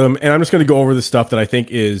bottom, and I'm just going to go over the stuff that I think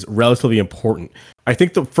is relatively important. I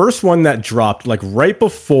think the first one that dropped, like, right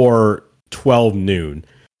before 12 noon,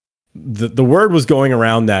 the word was going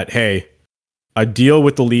around that, hey, a deal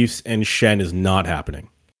with the Leafs and Shen is not happening.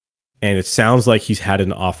 And it sounds like he's had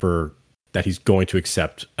an offer that he's going to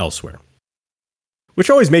accept elsewhere. which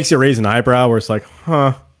always makes you raise an eyebrow where it's like,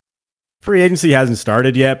 huh, free agency hasn't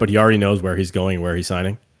started yet, but he already knows where he's going, where he's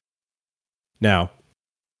signing. Now,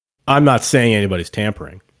 I'm not saying anybody's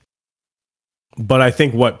tampering, but I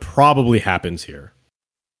think what probably happens here,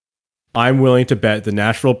 I'm willing to bet the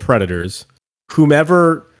Nashville Predators,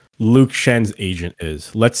 whomever Luke Schen's agent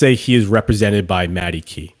is, let's say he is represented by Matty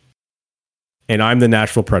Key, and I'm the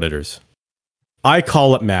Nashville Predators. I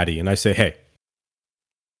call up Matty and I say, hey,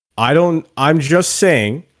 I'm just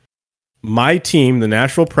saying my team, the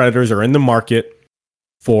Nashville Predators, are in the market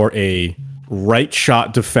for a right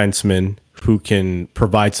shot defenseman who can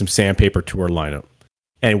provide some sandpaper to our lineup.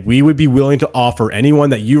 And we would be willing to offer anyone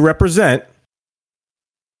that you represent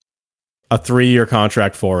a 3-year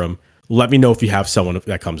contract for him. Let me know if you have someone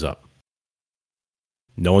that comes up.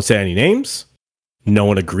 No one said any names. No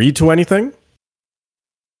one agreed to anything.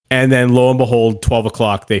 And then lo and behold, 12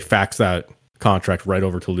 o'clock, they faxed that contract right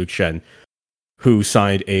over to Luke Schenn, who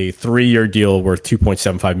signed a 3-year deal worth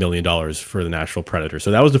 $2.75 million for the Nashville Predators.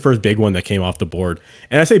 So that was the first big one that came off the board.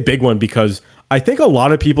 And I say big one because I think a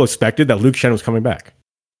lot of people expected that Luke Schenn was coming back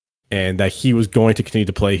and that he was going to continue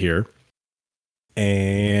to play here.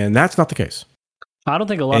 And that's not the case. I don't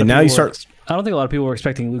think a lot of people were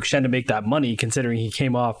expecting Luke Schenn to make that money, considering he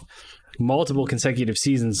came off multiple consecutive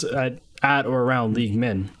seasons at or around league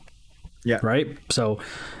min. Yeah. Right. So,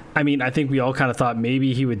 I mean, I think we all kind of thought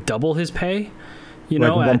maybe he would double his pay. You like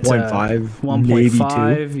know, 1.5,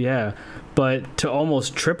 1.5, yeah. But to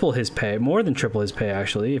almost triple his pay, more than triple his pay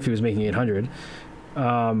actually, if he was making 800,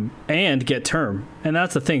 and get term. And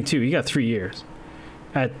that's the thing too. He got 3 years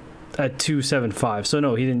at 275. So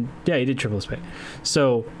no, he didn't. Yeah, he did triple his pay.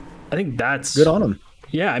 So I think that's good on him.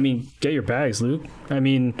 Yeah, I mean, get your bags, Luke. I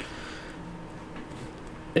mean,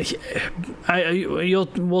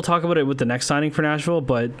 we'll talk about it with the next signing for Nashville,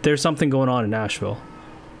 but there's something going on in Nashville.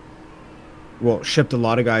 Well, shipped a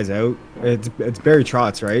lot of guys out. It's Barry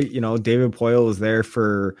Trotz, right? You know, David Poile is there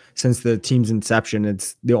since the team's inception.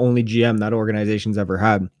 It's the only GM that organization's ever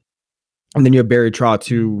had. And then you have Barry Trotz,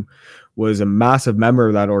 who was a massive member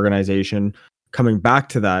of that organization, coming back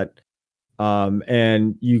to that.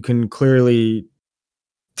 And you can clearly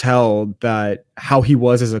tell that how he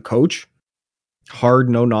was as a coach, hard,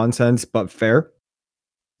 no nonsense, but fair.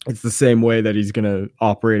 It's the same way that he's going to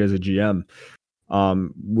operate as a GM,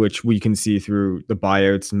 which we can see through the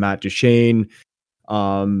buyouts, Matt Duchene.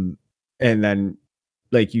 And then,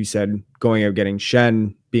 like you said, going out, getting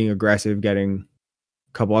Schenn, being aggressive, getting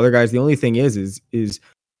a couple other guys. The only thing is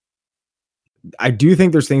I do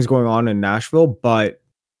think there's things going on in Nashville, but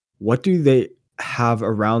what do they have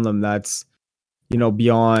around them that's, you know,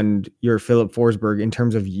 beyond your Philip Forsberg in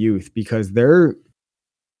terms of youth? Because they're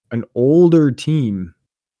an older team.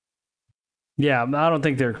 Yeah, I don't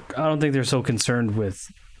think they're so concerned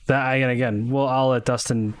with that. And again, I'll let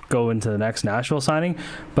Dustin go into the next Nashville signing,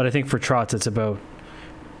 but I think for Trotz, it's about,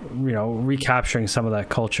 you know, recapturing some of that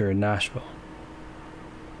culture in Nashville.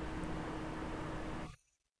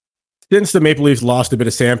 Since the Maple Leafs lost a bit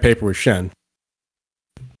of sandpaper with Schenn,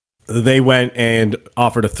 they went and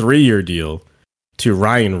offered a 3-year deal to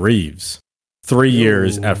Ryan Reaves. 3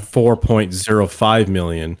 years at $4.05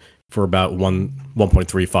 million for about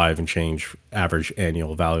 1.35 and change average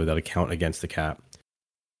annual value that account against the cap.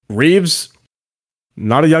 Reaves,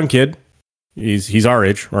 not a young kid. He's our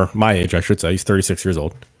age, or my age, I should say. He's 36 years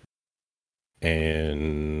old.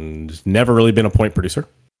 And never really been a point producer.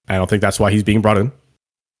 I don't think that's why he's being brought in.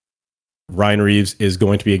 Ryan Reaves is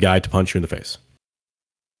going to be a guy to punch you in the face.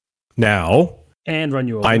 Now, and run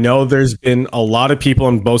you over. I know there's been a lot of people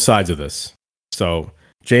on both sides of this. So,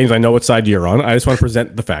 James, I know what side you're on. I just want to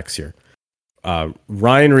present the facts here.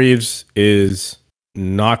 Ryan Reaves is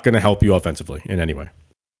not going to help you offensively in any way.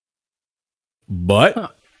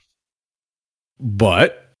 But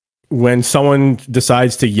when someone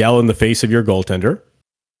decides to yell in the face of your goaltender,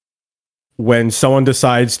 when someone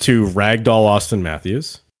decides to ragdoll Austin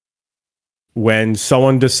Matthews, when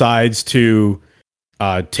someone decides to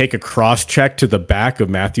take a cross check to the back of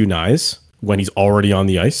Matthew Nyes when he's already on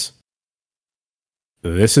the ice,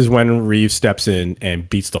 this is when Reeves steps in and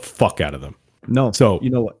beats the fuck out of them. No, so you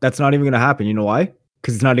know what? That's not even going to happen. You know why?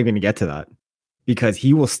 Because it's not even going to get to that. Because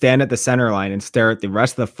he will stand at the center line and stare at the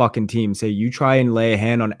rest of the fucking team. Say, you try and lay a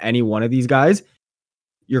hand on any one of these guys,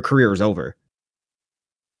 your career is over.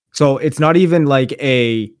 So it's not even like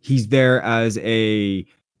he's there as a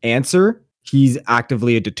answer. He's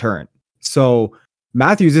actively a deterrent. So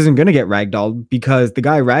Matthews isn't going to get ragdolled because the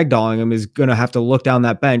guy ragdolling him is going to have to look down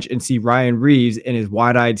that bench and see Ryan Reaves in his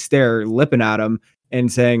wide-eyed stare lipping at him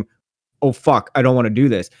and saying, oh, fuck, I don't want to do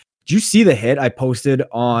this. Did you see the hit I posted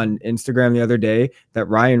on Instagram the other day that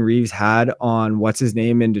Ryan Reaves had on what's his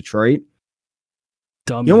name in Detroit?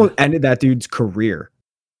 Dummy. He almost ended that dude's career.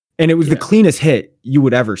 And it was the cleanest hit you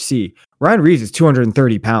would ever see. Ryan Reaves is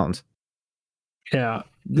 230 pounds. Yeah.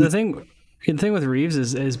 The thing with Reaves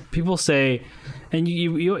is people say, and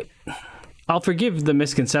you I'll forgive the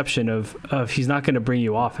misconception of he's not going to bring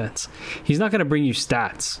you offense. He's not going to bring you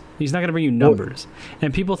stats. He's not going to bring you numbers.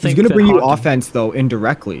 And people think he's going to bring you offense, though,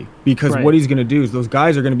 indirectly, because Right. what he's going to do is those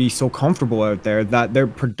guys are going to be so comfortable out there that their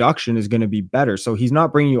production is going to be better. So he's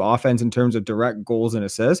not bringing you offense in terms of direct goals and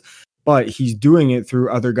assists, but he's doing it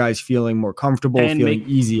through other guys feeling more comfortable, And feeling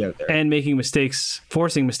easy out there. and making mistakes,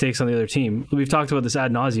 forcing mistakes on the other team. We've talked about this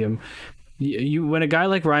ad nauseum. You when a guy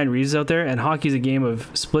like Ryan Reaves is out there, and hockey's a game of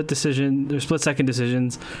split second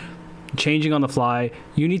decisions, changing on the fly.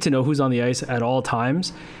 You need to know who's on the ice at all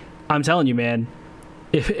times. I'm telling you, man.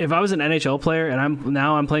 If I was an NHL player and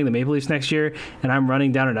I'm playing the Maple Leafs next year and I'm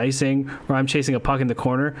running down an icing or I'm chasing a puck in the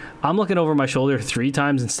corner, I'm looking over my shoulder 3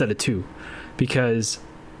 times instead of 2, because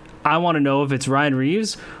I want to know if it's Ryan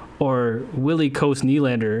Reaves or Willie Coast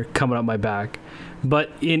Nylander coming up my back. But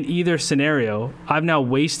in either scenario, I've now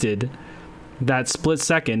wasted that split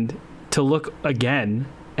second to look again,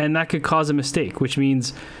 and that could cause a mistake, which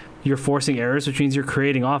means you're forcing errors, which means you're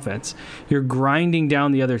creating offense. You're grinding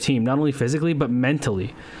down the other team, not only physically, but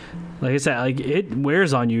mentally. Like I said, like it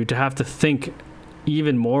wears on you to have to think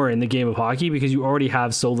even more in the game of hockey because you already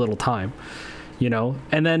have so little time, you know?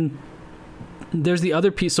 And then there's the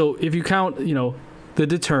other piece. So if you count, you know, the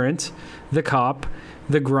deterrent, the cop,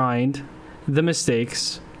 the grind, the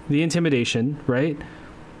mistakes, the intimidation, right?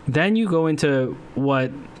 Then you go into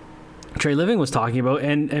what Trey Living was talking about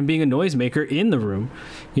and being a noisemaker in the room.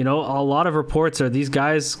 You know, a lot of reports are these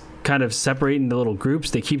guys kind of separate into little groups.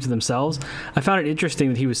 They keep to themselves. I found it interesting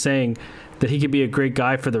that he was saying that he could be a great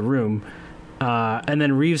guy for the room. And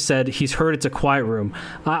then Reaves said he's heard it's a quiet room.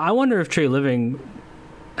 I wonder if Trey Living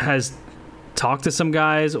has talked to some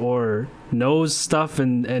guys or knows stuff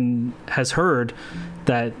and has heard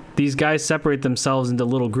that these guys separate themselves into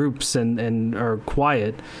little groups and are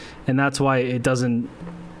quiet, and that's why it doesn't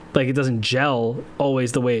gel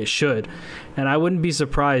always the way it should. And I wouldn't be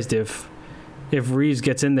surprised if Reaves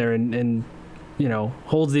gets in there and you know,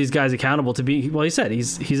 holds these guys accountable to be, well, he said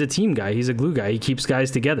he's a team guy, he's a glue guy, he keeps guys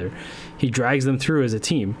together, he drags them through as a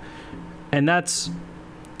team. And that's,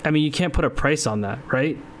 I mean, you can't put a price on that,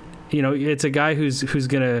 right? You know, it's a guy who's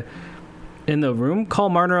gonna, in the room, call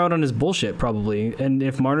Marner out on his bullshit probably. And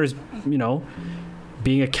if Marner's, you know,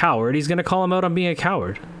 being a coward, he's gonna call him out on being a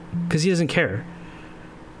coward because he doesn't care,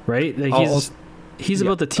 right? Like he's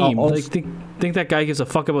about the team. Like think that guy gives a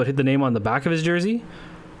fuck about the name on the back of his jersey?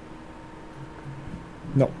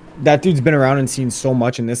 No, that dude's been around and seen so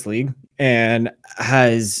much in this league and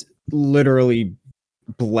has literally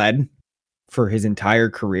bled for his entire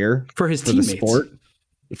career, for his teammates, the sport,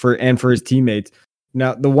 for his teammates.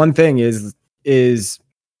 Now, the one thing is,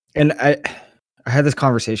 and I had this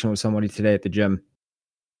conversation with somebody today at the gym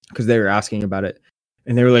because they were asking about it,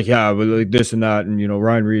 and they were like, "Yeah, but like this and that, and you know,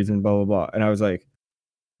 Ryan Reaves and blah blah blah." And I was like,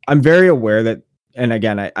 I'm very aware that, and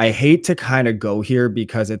again, I hate to kind of go here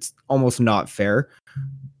because it's almost not fair,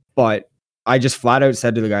 but I just flat out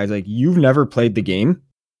said to the guys, like, you've never played the game.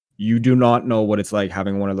 You do not know what it's like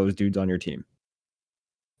having one of those dudes on your team.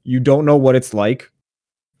 You don't know what it's like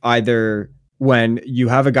either when you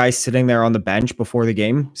have a guy sitting there on the bench before the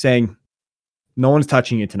game saying, no one's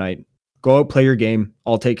touching you tonight. Go out, play your game.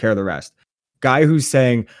 I'll take care of the rest. Guy who's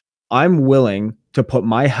saying, I'm willing to put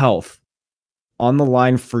my health on the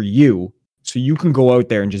line for you so you can go out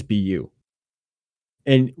there and just be you.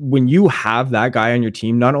 And when you have that guy on your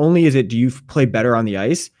team, not only do you play better on the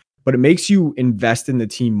ice, but it makes you invest in the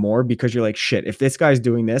team more because you're like, shit, if this guy's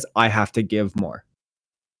doing this, I have to give more.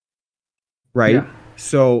 Right? Yeah.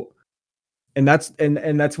 So, and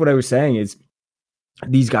that's what I was saying is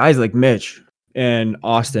these guys like Mitch and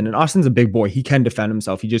Austin's a big boy. He can defend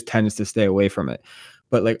himself. He just tends to stay away from it.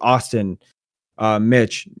 But like Austin,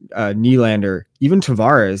 Mitch, Nylander, even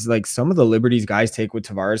Tavares, like some of the liberties guys take with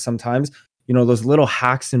Tavares sometimes, you know, those little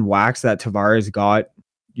hacks and whacks that Tavares got,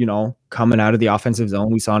 you know, coming out of the offensive zone.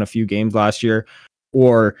 We saw in a few games last year,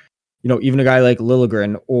 or, you know, even a guy like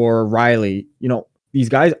Liljegren or Riley, you know, these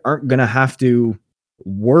guys aren't going to have to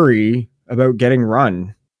worry about getting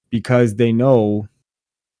run because they know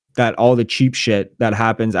that all the cheap shit that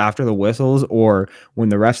happens after the whistles or when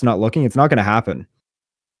the ref's not looking, it's not going to happen.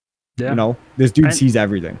 Yeah. You know, this dude sees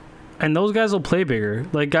everything. And those guys will play bigger.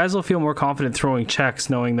 Like, guys will feel more confident throwing checks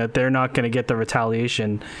knowing that they're not going to get the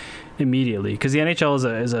retaliation immediately. Because the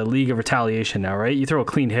NHL is a league of retaliation now, right? You throw a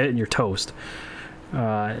clean hit and you're toast.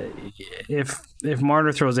 If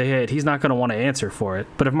Marner throws a hit, he's not going to want to answer for it.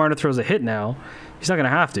 But if Marner throws a hit now, he's not going to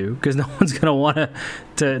have to, because no one's going to want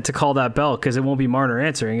to call that bell, because it won't be Marner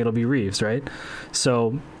answering, it'll be Reaves, right?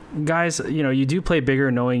 So, guys, you do play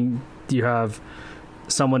bigger knowing you have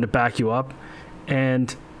someone to back you up,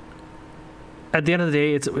 and at the end of the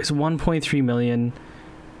day, it's 1.3 million.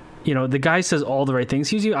 The guy says all the right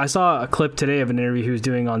things. I saw a clip today of an interview he was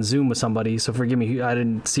doing on Zoom with somebody, so forgive me, I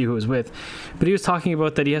didn't see who it was with, but he was talking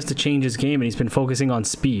about that he has to change his game and he's been focusing on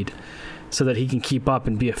speed so that he can keep up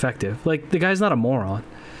and be effective. Like, the guy's not a moron.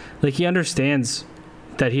 Like, he understands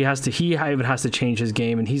that he even has to change his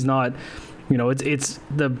game, and he's not, it's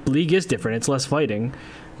the league is different. It's less fighting,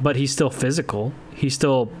 but he's still physical. He's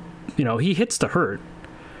still, he hits to hurt,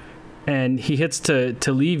 and he hits to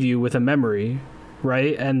leave you with a memory.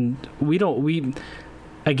 Right, and we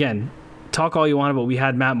again, talk all you want about we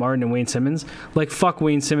had Matt Martin and Wayne Simmons. Like, fuck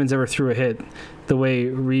Wayne Simmons ever threw a hit the way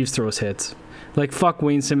Reaves throws hits. Like, fuck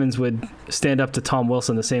Wayne Simmons would stand up to Tom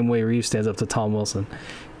Wilson the same way Reaves stands up to Tom Wilson.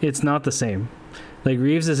 It's not the same. Like,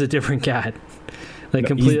 Reaves is a different cat. Like,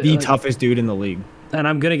 he's the toughest dude in the league. And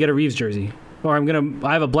I'm gonna get a Reaves jersey, or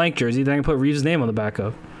I have a blank jersey that I can put Reaves' name on the back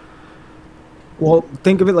of. Well,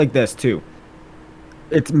 think of it like this too.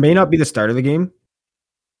 It may not be the start of the game,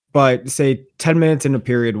 but say 10 minutes into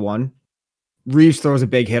period one, Reaves throws a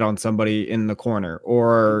big hit on somebody in the corner,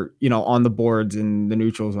 or, on the boards in the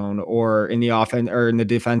neutral zone, or in the offense or in the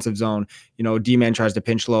defensive zone. D-man tries to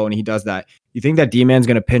pinch low and he does that. You think that D-man's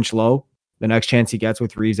going to pinch low the next chance he gets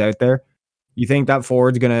with Reaves out there? You think that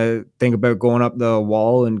forward's going to think about going up the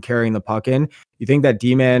wall and carrying the puck in? You think that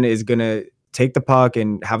D-man is going to take the puck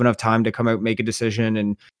and have enough time to come out, make a decision,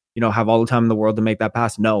 and, have all the time in the world to make that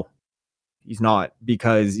pass? No. He's not,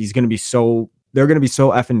 because they're going to be so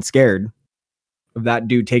effing scared of that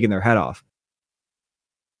dude taking their head off.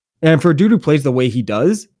 And for a dude who plays the way he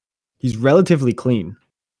does, he's relatively clean.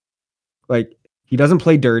 Like, he doesn't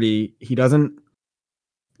play dirty. He doesn't,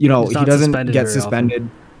 he doesn't get suspended.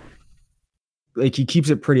 Like, he keeps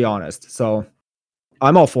it pretty honest. So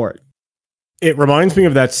I'm all for it. It reminds me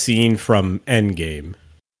of that scene from Endgame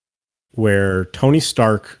where Tony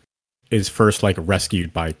Stark is first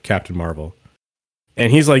rescued by Captain Marvel,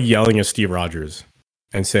 and he's yelling at Steve Rogers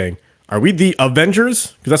and saying, "Are we the Avengers?"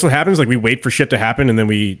 Because that's what happens. We wait for shit to happen and then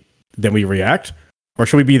we react, or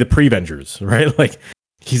should we be the Prevengers? Right?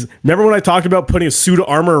 Remember when I talked about putting a suit of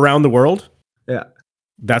armor around the world? Yeah,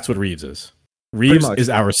 that's what Reaves is. Reaves is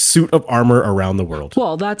our suit of armor around the world.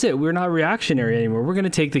 Well, that's it. We're not reactionary anymore. We're going to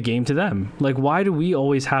take the game to them. Why do we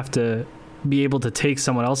always have to be able to take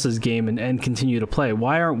someone else's game and continue to play?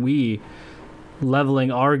 Why aren't we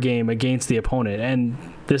leveling our game against the opponent? And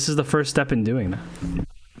this is the first step in doing that.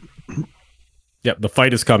 Yep, the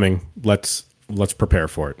fight is coming. Let's prepare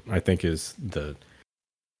for it, I think, is the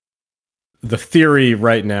theory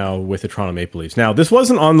right now with the Toronto Maple Leafs. Now, this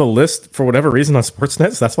wasn't on the list for whatever reason on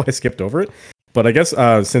Sportsnet, so that's why I skipped over it. But I guess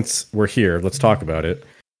since we're here, let's talk about it.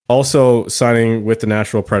 Also signing with the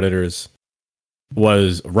Nashville Predators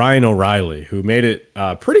was Ryan O'Reilly, who made it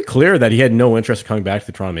pretty clear that he had no interest in coming back to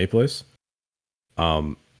the Toronto Maple Leafs.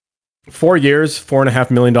 4 years, $4.5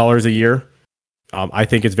 million a year. I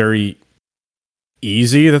think it's very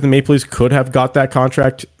easy that the Maple Leafs could have got that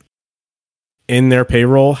contract in their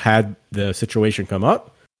payroll had the situation come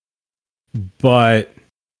up. But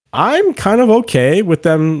I'm kind of okay with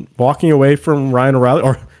them walking away from Ryan O'Reilly,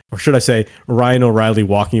 or should I say Ryan O'Reilly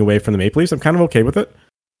walking away from the Maple Leafs. I'm kind of okay with it.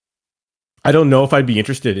 I don't know if I'd be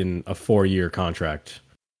interested in a 4-year contract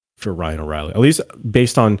for Ryan O'Reilly, at least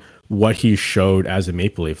based on what he showed as a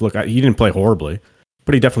Maple Leaf. Look, he didn't play horribly,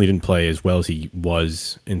 but he definitely didn't play as well as he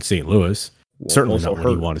was in St. Louis. Well, certainly not when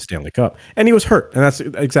he won a Stanley Cup. And he was hurt. And that's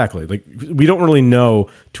exactly, we don't really know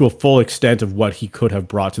to a full extent of what he could have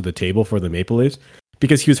brought to the table for the Maple Leafs,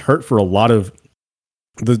 because he was hurt for a lot of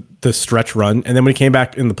the stretch run. And then when he came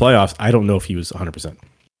back in the playoffs, I don't know if he was 100%.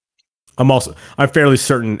 I'm fairly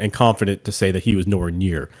certain and confident to say that he was nowhere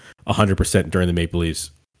near 100% during the Maple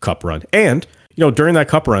Leafs Cup run. And, during that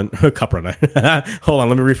Cup run, hold on,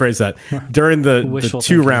 let me rephrase that. During the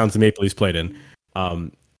 2 rounds the Maple Leafs played in,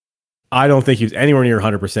 I don't think he was anywhere near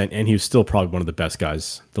 100%, and he was still probably one of the best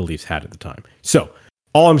guys the Leafs had at the time. So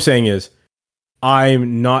all I'm saying is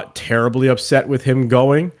I'm not terribly upset with him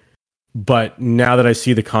going, but now that I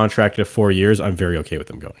see the contract of 4 years, I'm very okay with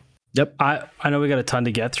him going. Yep. I know we got a ton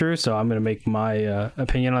to get through, so I'm going to make my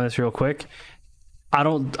opinion on this real quick. I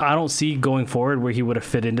don't see going forward where he would have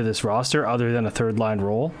fit into this roster other than a third line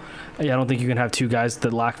role. I don't think you can have 2 guys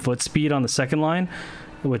that lack foot speed on the second line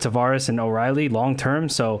with Tavares and O'Reilly long term.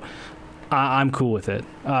 So I'm cool with it.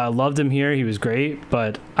 Loved him here. He was great,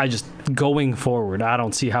 but I just going forward, I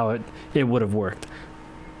don't see how it would have worked.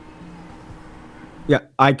 Yeah,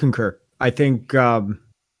 I concur. I think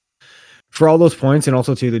for all those points, and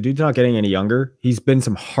also too, the dude's not getting any younger. He's been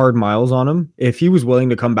some hard miles on him. If he was willing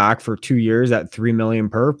to come back for 2 years at $3 million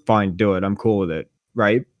per, fine, do it. I'm cool with it,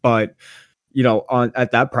 right? But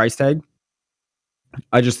at that price tag,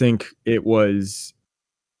 I just think it was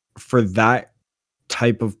for that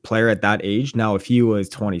type of player at that age. Now, if he was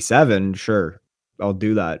 27, sure, I'll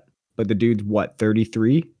do that. But the dude's what,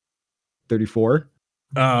 33, 34?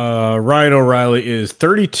 Ryan O'Reilly is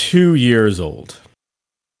 32 years old.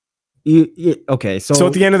 Okay, so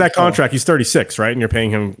at the end of that contract, he's 36, right? And you're paying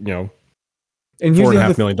him, and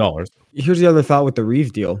 $4.5 million. Here's the other thought with the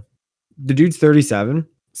Reaves deal. The dude's 37.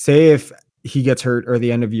 Say if he gets hurt or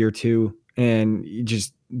the end of year 2 and it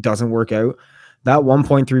just doesn't work out, that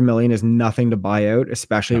 1.3 million is nothing to buy out,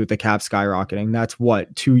 especially with the cap skyrocketing. That's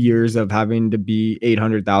what, 2 years of having to be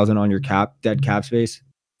 800,000 on your dead cap space.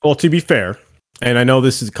 Well, to be fair, and I know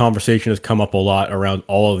this conversation has come up a lot around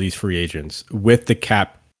all of these free agents with the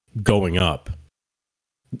cap going up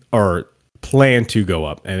or plan to go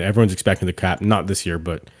up, and everyone's expecting the cap not this year,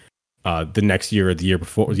 but the next year or the year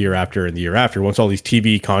before, the year after, and the year after. Once all these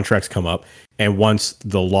TV contracts come up, and once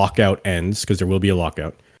the lockout ends, because there will be a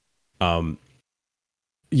lockout.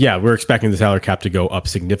 We're expecting the salary cap to go up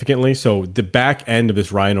significantly. So the back end of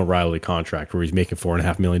this Ryan O'Reilly contract, where he's making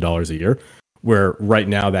 $4.5 million a year, where right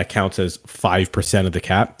now that counts as 5% of the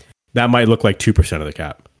cap, that might look like 2% of the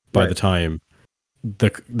cap by the time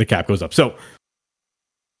the cap goes up. So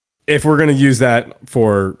if we're going to use that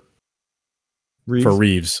for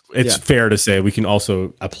Reaves, it's fair to say we can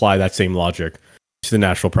also apply that same logic to the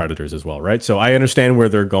Nashville Predators as well, right? So I understand where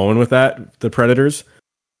they're going with that, the Predators.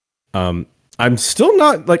 I'm still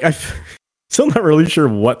not still not really sure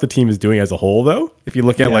what the team is doing as a whole, though. If you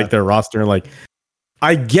look at their roster, and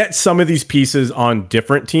I get some of these pieces on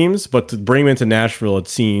different teams, but to bring them into Nashville, it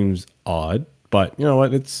seems odd. But you know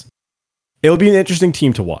what? It'll be an interesting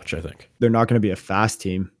team to watch, I think. They're not going to be a fast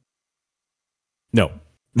team. No,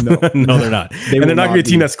 no, they're not. And they're not going to be a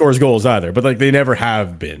team that scores goals either. But they never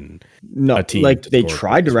have been. No, a team they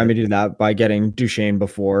tried to remedy that by getting Duchesne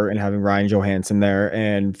before and having Ryan Johansson there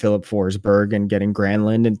and Philip Forsberg and getting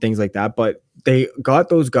Granlund and things like that. But they got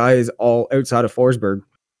those guys all outside of Forsberg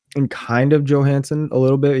and kind of Johansson a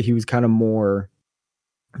little bit. He was kind of more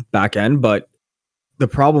back end. But the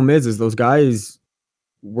problem is those guys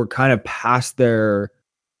were kind of past their,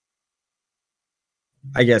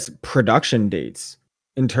 I guess, production dates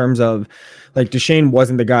in terms of Duchesne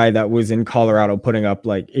wasn't the guy that was in Colorado putting up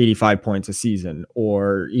 85 points a season,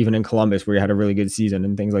 or even in Columbus where he had a really good season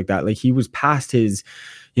and things like that. He was past his,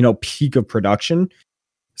 peak of production.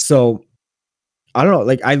 So I don't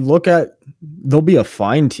know. I look at, they'll be a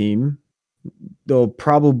fine team. They'll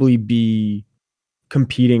probably be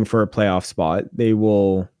competing for a playoff spot. They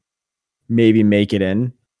will maybe make it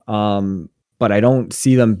in. But I don't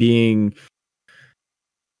see them being,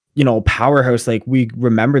 powerhouse like we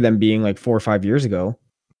remember them being 4 or 5 years ago.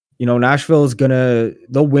 Nashville is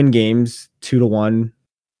they'll win games 2-1,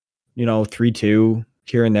 3-2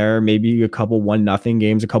 here and there, maybe a couple 1-0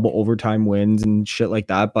 games, a couple overtime wins and shit like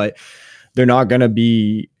that. But they're not going to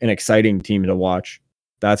be an exciting team to watch.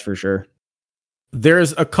 That's for sure.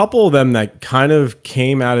 There's a couple of them that kind of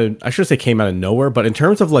came out of nowhere, but in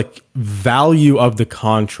terms of value of the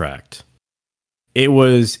contract, it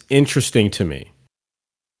was interesting to me.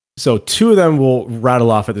 So 2 of them will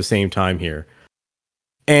rattle off at the same time here.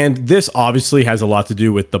 And this obviously has a lot to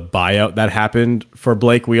do with the buyout that happened for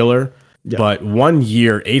Blake Wheeler. Yeah. But 1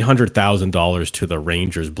 year, $800,000 to the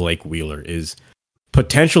Rangers, Blake Wheeler, is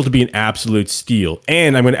potential to be an absolute steal.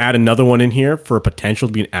 And I'm going to add another one in here for potential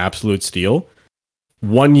to be an absolute steal.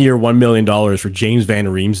 1 year, $1 million for James Van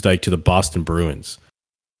Riemsdyk to the Boston Bruins.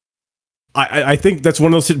 I think that's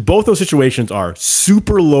one of those. Both those situations are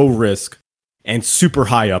super low risk and super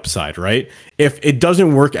high upside, right? If it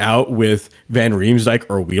doesn't work out with Van Riemsdyk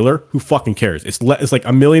or Wheeler, who fucking cares? It's like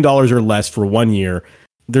 $1 million or less for 1 year.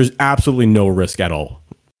 There's absolutely no risk at all.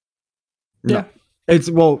 Yeah, that's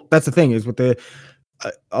the thing is with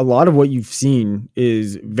a lot of what you've seen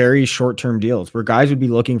is very short-term deals where guys would be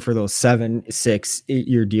looking for those 7, 6, 8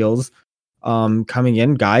 year deals coming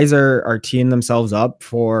in. Guys are teeing themselves up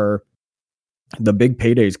for the big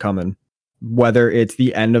paydays coming, whether it's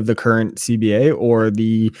the end of the current CBA or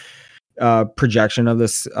the projection of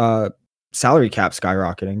this salary cap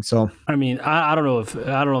skyrocketing. So I mean, I don't know if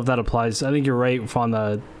that applies. I think you're right on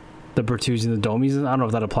the Bertuzzi and the Domies. I don't know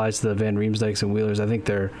if that applies to the Van Riemsdykes and Wheelers. I think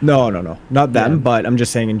they're no, not them. But I'm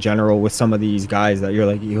just saying in general with some of these guys that you're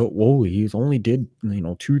like, whoa, he's only did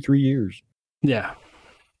 2-3 years. Yeah.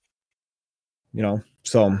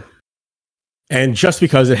 So. And just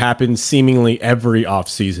because it happens seemingly every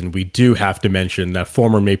offseason, we do have to mention that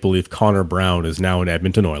former Maple Leaf Connor Brown is now an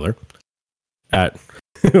Edmonton Oiler at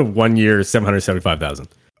 1 year, $775,000.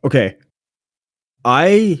 Okay.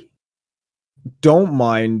 I don't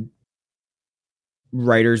mind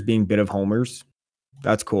writers being bit of homers.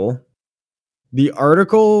 That's cool. The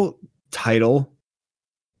article title,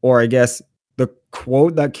 or I guess the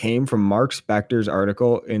quote that came from Mark Spector's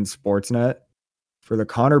article in Sportsnet for the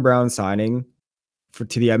Connor Brown signing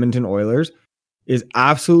to the Edmonton Oilers is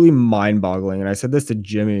absolutely mind-boggling. And I said this to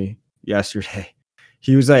Jimmy yesterday.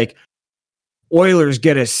 He was like, Oilers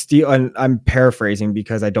get a steal, and I'm paraphrasing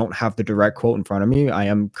because I don't have the direct quote in front of me. I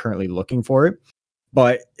am currently looking for it.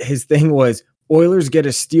 But his thing was, Oilers get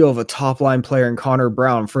a steal of a top-line player in Connor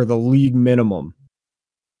Brown for the league minimum.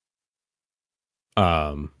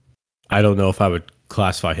 I don't know if I would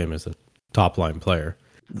classify him as a top-line player.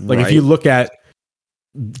 Like, if you look at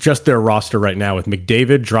just their roster right now with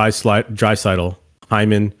McDavid, Draisaitl,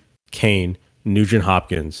 Hyman, Kane, Nugent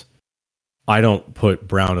Hopkins, I don't put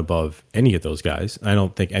Brown above any of those guys. I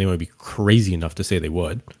don't think anyone would be crazy enough to say they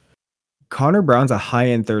would. Connor Brown's a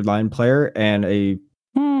high-end third-line player and a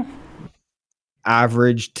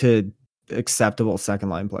average to acceptable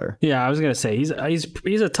second-line player. Yeah, I was gonna say he's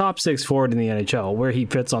a top 6 forward in the NHL. Where he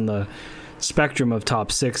fits on the spectrum of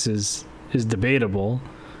top 6 is debatable.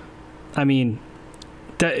 I mean,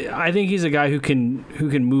 I think he's a guy who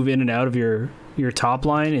can move in and out of your top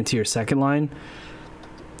line into your second line.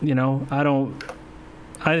 I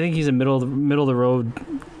think he's a middle of the road,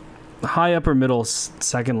 high upper middle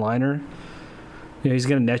second liner. He's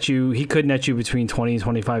gonna net you. He could net you between 20 and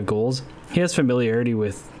 25 goals. He has familiarity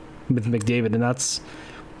with McDavid, and that's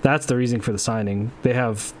the reason for the signing. They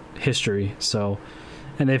have history,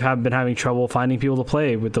 and they've been having trouble finding people to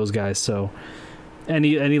play with those guys. So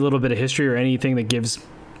any little bit of history or anything that gives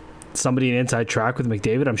somebody an inside track with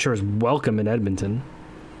McDavid, I'm sure is welcome in Edmonton.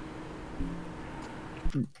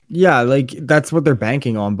 Yeah, like that's what they're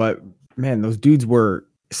banking on. But man, those dudes were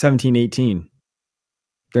 17, 18.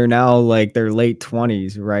 They're now like their late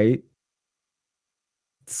 20s, right?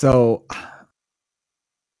 So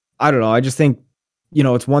I don't know. I just think,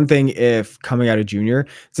 it's one thing if coming out of junior.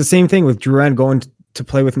 It's the same thing with Drouin going to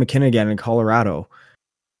play with McKinnon again in Colorado.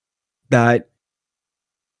 That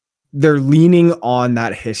they're leaning on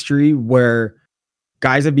that history where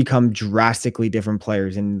guys have become drastically different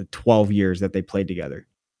players in the 12 years that they played together.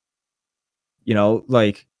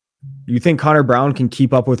 Like, you think Connor Brown can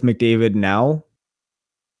keep up with McDavid now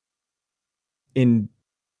in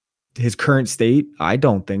his current state? I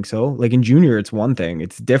don't think so. Like in junior, it's one thing.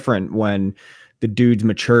 It's different when the dude's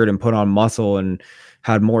matured and put on muscle and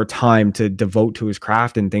had more time to devote to his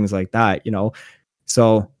craft and things like that,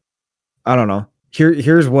 So I don't know.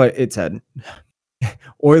 Here's what it said.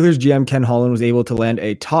 Oilers GM Ken Holland was able to land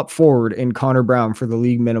a top forward in Connor Brown for the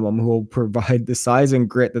league minimum, who will provide the size and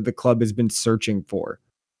grit that the club has been searching for.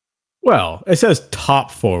 Well, it says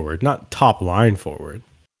top forward, not top line forward.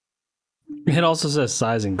 It also says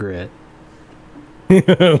size and grit.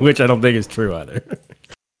 Which I don't think is true either.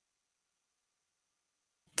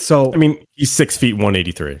 So, I mean, he's 6 feet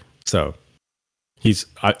 183. So he's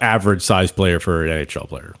an average size player for an NHL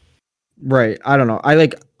player. Right. I don't know.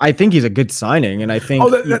 I think he's a good signing, and I think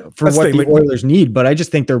for what the thing, Oilers need, but I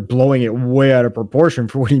just think they're blowing it way out of proportion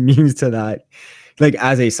for what he means to that. Like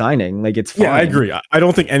as a signing, like it's fine. Yeah, I agree. I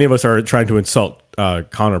don't think any of us are trying to insult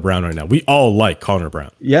Connor Brown right now. We all like Connor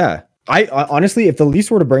Brown. Yeah. I honestly, if the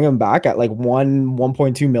Leafs were to bring him back at like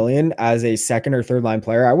 1.2 million as a second or third line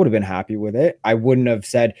player, I would have been happy with it. I wouldn't have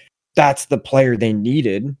said that's the player they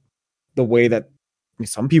needed the way that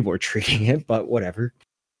some people are treating it, but whatever.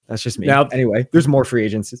 That's just me. Now, anyway, there's more free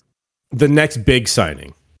agents. The next big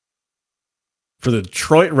signing for the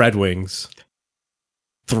Detroit Red Wings,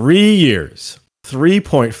 3 years,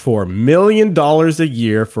 $3.4 million a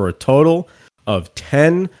year for a total of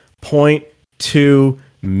 $10.2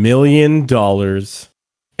 million.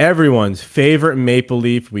 Everyone's favorite Maple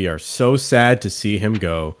Leaf. We are so sad to see him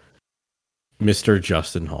go, Mr.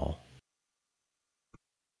 Justin Hall.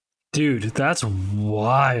 Dude, that's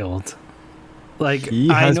wild. Like, he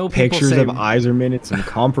has pictures of Yzerman in some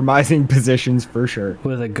compromising positions for sure.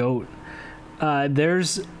 With a goat. I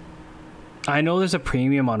know there's a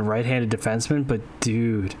premium on right-handed defensemen, but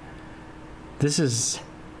dude, this is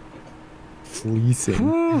fleecing.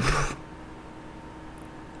 Whew.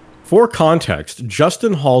 For context,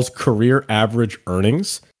 Justin Hall's career average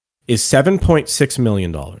earnings is $7.6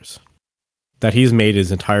 million that he's made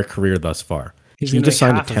his entire career thus far. He just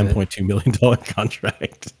signed a $10.2 million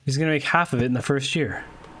contract. He's going to make half of it in the first year.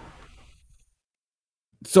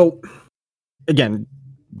 So, again,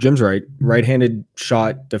 Jim's right. Right-handed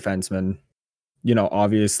shot defenseman.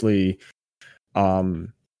 Obviously,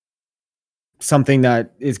 something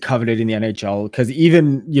that is coveted in the NHL, because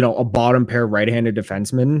even, a bottom pair right-handed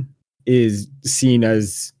defenseman is seen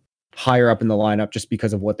as higher up in the lineup just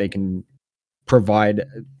because of what they can provide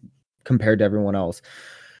compared to everyone else.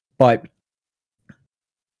 But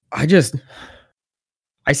I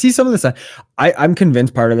see some of this. I'm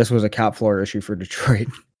convinced part of this was a cap floor issue for Detroit.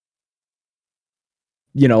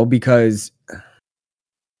 Because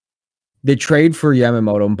they trade for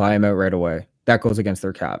Yamamoto and buy him out right away. That goes against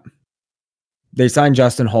their cap. They signed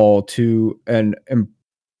Justin Hall to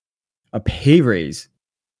a pay raise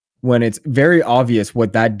when it's very obvious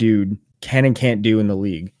what that dude can and can't do in the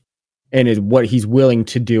league, and is what he's willing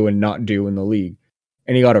to do and not do in the league.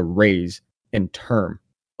 And he got a raise in term,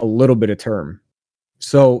 a little bit of term.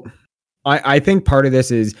 So I think part of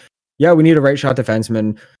this is, yeah, we need a right shot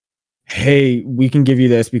defenseman. Hey, we can give you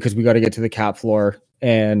this because we got to get to the cap floor.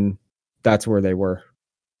 And that's where they were.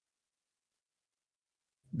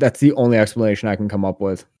 That's the only explanation I can come up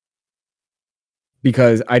with.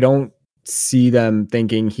 Because I don't see them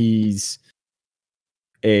thinking he's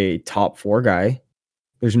a top 4 guy.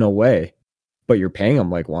 There's no way. But you're paying him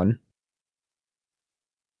like one.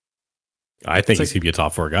 I think he's going to be a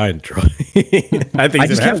top 4 guy in Detroit. I think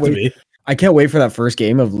he's going to have to be. I can't wait for that first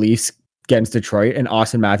game of Leafs against Detroit and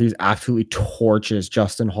Austin Matthews absolutely torches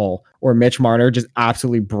Justin Hall, or Mitch Marner just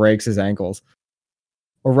absolutely breaks his ankles,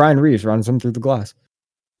 or Ryan Reeves runs him through the glass.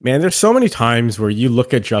 Man, there's so many times where you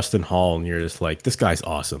look at Justin Hall and you're just like, this guy's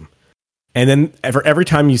awesome. And then every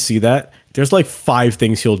time you see that, there's like 5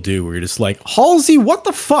 things he'll do where you're just like, Halsey, what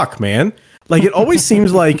the fuck, man? Like, it always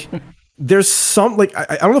seems like there's some, like,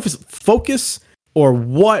 I don't know if it's focus or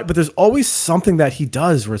what, but there's always something that he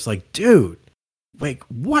does where it's like, dude, like,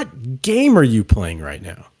 what game are you playing right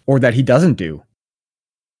now? Or that he doesn't do.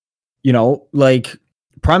 Like,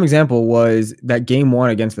 prime example was that game 1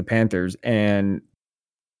 against the Panthers, and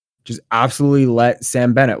just absolutely let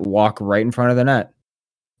Sam Bennett walk right in front of the net,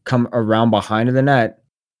 come around behind of the net,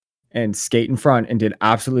 and skate in front, and did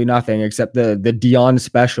absolutely nothing except the Dion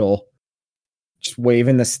special, just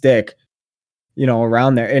waving the stick,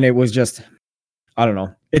 around there. And it was just, I don't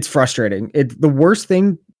know. It's frustrating. The worst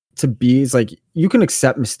thing to be is, like, you can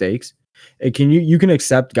accept mistakes. You can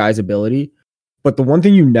accept guys' ability, but the one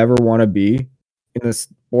thing you never want to be in this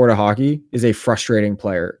sport of hockey is a frustrating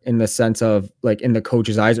player, in the sense of, like, in the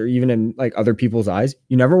coach's eyes, or even in, like, other people's eyes.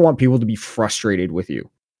 You never want people to be frustrated with you.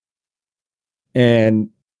 And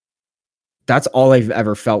that's all I've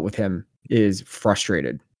ever felt with him, is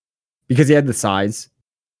frustrated, because he had the size,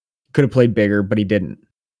 could have played bigger, but he didn't.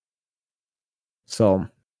 So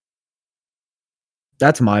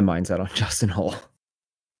that's my mindset on Justin Hall.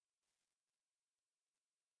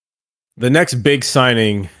 The next big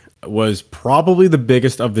signing was probably the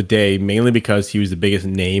biggest of the day, mainly because he was the biggest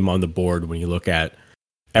name on the board when you look at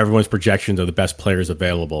everyone's projections of the best players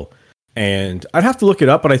available. And I'd have to look it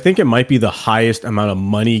up, but I think it might be the highest amount of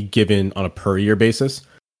money given on a per year basis.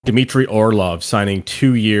 Dmitry Orlov signing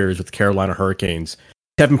 2 years with Carolina Hurricanes,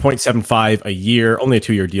 $7.75 a year, only a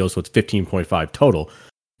 2-year deal, so it's $15.5 total.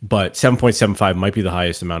 But 7.75 might be the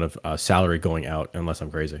highest amount of salary going out, unless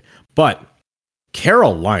I'm crazy. But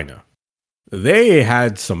Carolina, they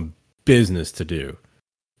had some business to do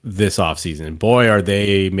this offseason. And boy, are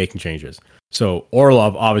they making changes. So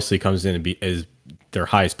Orlov obviously comes in and is their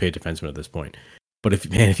highest paid defenseman at this point. But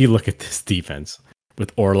if you look at this defense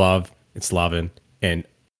with Orlov and Slavin and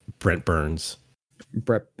Brent Burns.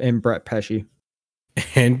 Brett Pesce.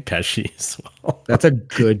 And Pesce as well. That's a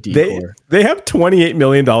good decor. They have $28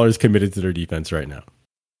 million committed to their defense right now.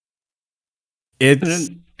 It's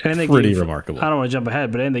pretty remarkable. I don't want to jump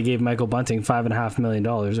ahead, but then they gave Michael Bunting $5.5 million,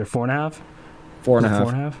 or $4.5.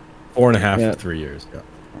 4.5. 4.5 for 3 years.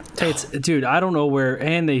 Yeah. Dude, I don't know where,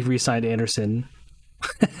 and they re-signed Anderson.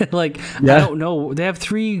 I don't know. They have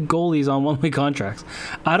 3 goalies on one-way contracts.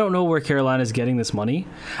 I don't know where Carolina's getting this money.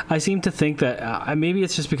 I seem to think that maybe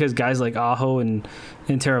it's just because guys like Aho and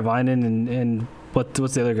Teravainen and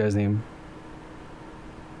what's the other guy's name?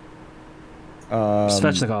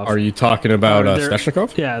 Svechnikov. Are you talking about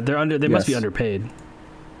Svechnikov? Yeah, they must be underpaid.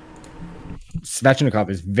 Svechnikov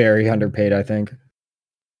is very underpaid, I think.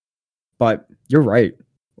 But you're right.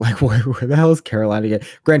 Like, where the hell is Carolina get?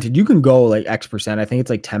 Granted, you can go like X percent. I think it's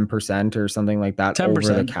like 10% or something like that 10%. Over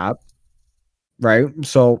the cap. Right?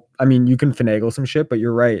 So, I mean, you can finagle some shit, but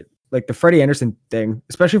you're right. like the Freddie Anderson thing,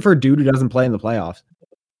 especially for a dude who doesn't play in the playoffs.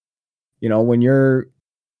 You know, when you're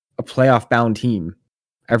a playoff bound team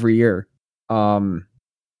every year.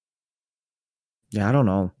 Yeah, I don't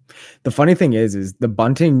know. The funny thing is the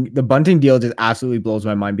bunting deal just absolutely blows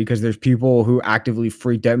my mind because there's people who actively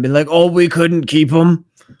freaked out and be like, "Oh, we couldn't keep him."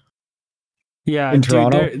 Yeah, in dude,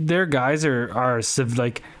 Toronto. their guys are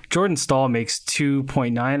like Jordan Staal makes 2.9,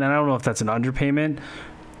 and I don't know if that's an underpayment.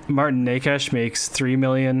 Martin Nakash makes $3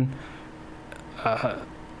 million.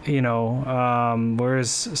 Where's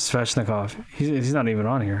Svechnikov? He's not even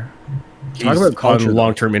on here. He's on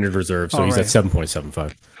long-term injured reserve, so he's at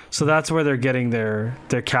 7.75. So that's where they're getting their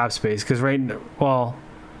cap space because they're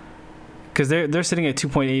sitting at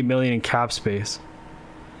 2.8 million in cap space.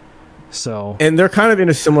 So and they're kind of in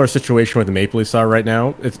a similar situation where the Maple Leafs are right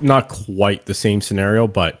now. It's not quite the same scenario,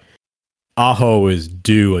 but Aho is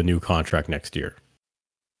due a new contract next year,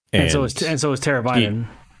 and so is Teravainen,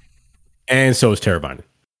 and so is Teravainen.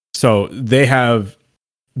 So they have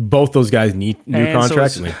both those guys need new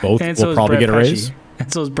contracts, and they both will probably get a raise.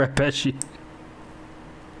 And so is Brett Pesce.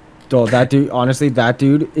 Dude, that dude, honestly,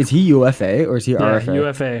 is he UFA or is he RFA?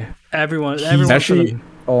 UFA. Everyone. Actually,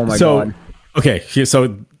 oh my god. Okay,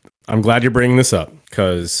 so I'm glad you're bringing this up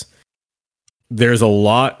because there's a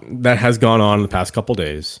lot that has gone on in the past couple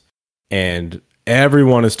days, and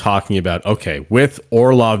everyone is talking about, okay, with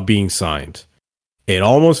Orlov being signed, it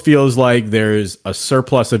almost feels like there's a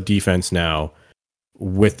surplus of defense now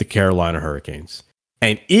with the Carolina Hurricanes.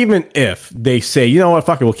 And even if they say, you know what,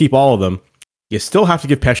 fuck it, we'll keep all of them, you still have to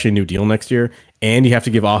give Pesce a new deal next year, and you have to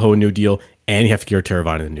give Aho a new deal, and you have to give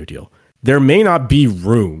Teravainen a new deal. There may not be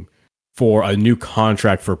room for a new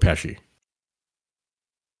contract for Pesce.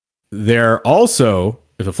 There also,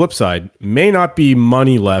 as a flip side, may not be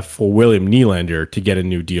money left for William Nylander to get a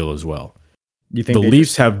new deal as well. You think the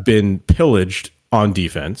Leafs have been pillaged on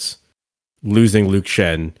defense, losing Luke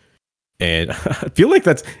Shen, and I feel like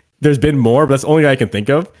there's been more, but that's the only guy I can think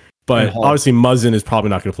of. But obviously, Muzzin is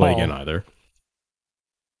probably not going to play again either.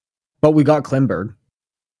 But we got Klimberg.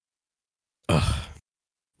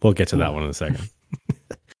 We'll get to that one in a second.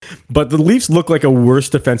 But the Leafs look like a worse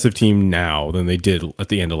defensive team now than they did at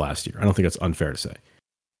the end of last year. I don't think that's unfair to say.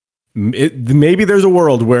 Maybe there's a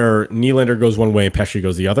world where Nylander goes one way and Pesce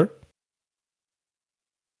goes the other.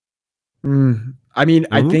 I mean,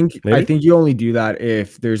 I think you only do that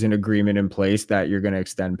if there's an agreement in place that you're going to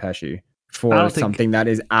extend Pesce for something that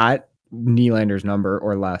is at Nylander's number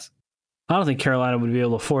or less. I don't think Carolina would be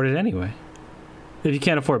able to afford it anyway. If you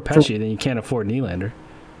can't afford Pesce, then you can't afford Nylander.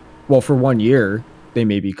 Well, for 1 year, they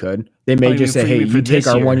maybe could. They may just say, hey, you take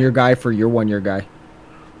our 1 year guy for your 1 year guy.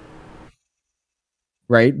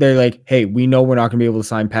 Right? They're like, hey, we know we're not going to be able to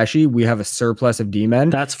sign Pesce. We have a surplus of D-men.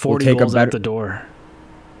 That's 40 goals out the door.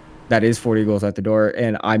 That is 40 goals at the door,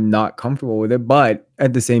 and I'm not comfortable with it. But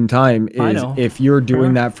at the same time, if you're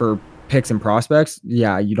doing that for picks and prospects,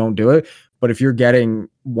 yeah, you don't do it. But if you're getting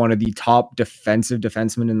one of the top defensive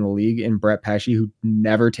defensemen in the league in Brett Pesce, who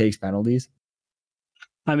never takes penalties,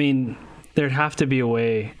 I mean, there'd have to be a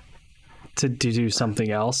way to do something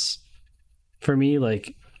else for me.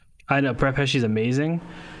 Like, I know Brett Pesce is amazing.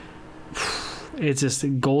 It's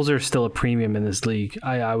just goals are still a premium in this league.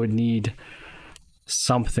 I would need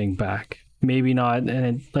something back. Maybe not,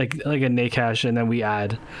 and like a Nakash, and then we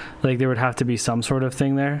add. Like, there would have to be some sort of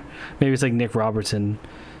thing there. Maybe it's like Nick Robertson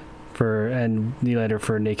and Nylander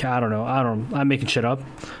for Nick. I don't know. I'm making shit up,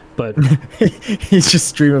 but he's just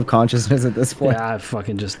stream of consciousness at this point. Yeah, I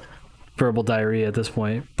fucking just verbal diarrhea at this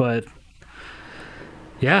point. But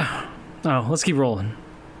yeah, let's keep rolling.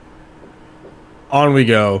 On we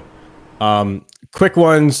go. Quick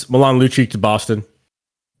ones. Milan Lucic to Boston.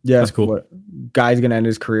 Yeah, that's cool. Guy's gonna end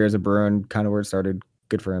his career as a Bruin, kind of where it started.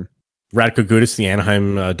 Good for him. Radko Gudas, the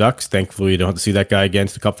Anaheim Ducks. Thankfully, you don't have to see that guy again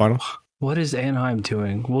to the Cup final. What is Anaheim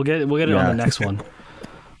doing? We'll get it on the next one.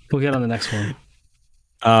 We'll get on the next one.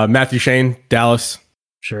 Matthew Shane, Dallas.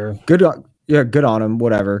 Sure. Good. Yeah, good on him.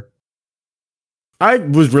 Whatever. I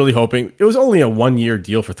was really hoping it was only a 1 year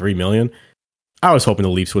deal for $3 million. I was hoping the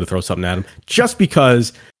Leafs would have thrown something at him just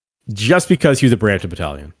because he was a Brampton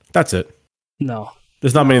Battalion. That's it. No.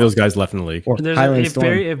 There's not many of those guys left in the league.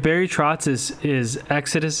 If Barry Trotz is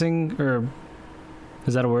exodusing, or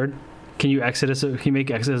is that a word? Can you exodus? Can you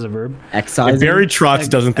make exodus a verb? Excising? If Barry Trotz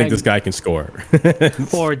doesn't think this guy can score,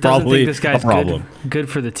 or doesn't think this guy's good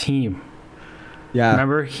for the team. Yeah.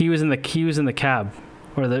 Remember, he was in the cab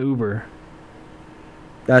or the Uber.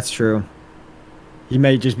 That's true. He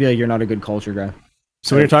may just be like, you're not a good culture guy.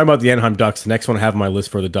 So when you're talking about the Anaheim Ducks, the next one I have on my list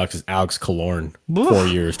for the Ducks is Alex Killorn. 4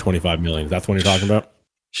 years, $25 million. That's what you're talking about?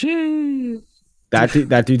 Shit.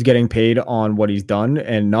 That dude's getting paid on what he's done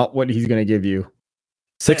and not what he's going to give you.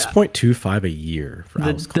 6.25 a year for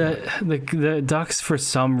Alex the Ducks, for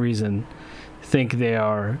some reason, think they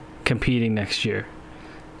are competing next year.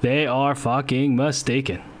 They are fucking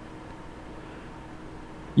mistaken.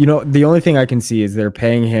 You know, the only thing I can see is they're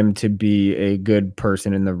paying him to be a good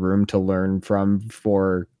person in the room to learn from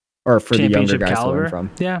for the younger guys to learn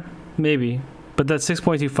from. Yeah, maybe. But that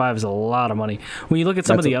 6.25 is a lot of money. When you look at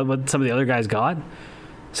what some of the other guys got,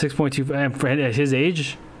 6.2 for at his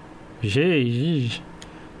age. Sheesh.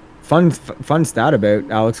 Fun stat about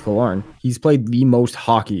Alex Killorn. He's played the most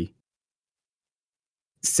hockey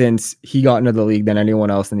since he got into the league than anyone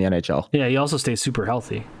else in the NHL. Yeah, he also stays super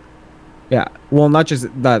healthy. Yeah. Well, not just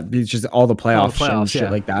that, it's just all the playoffs and shit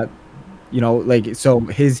like that. You know, like, so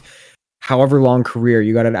his however long career,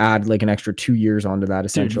 you got to add like an extra 2 years onto that,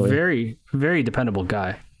 essentially. Dude, very, very dependable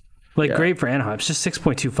guy. Like, great for Anaheim. It's just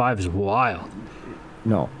 6.25 is wild.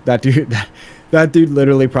 No, that dude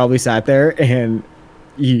literally probably sat there and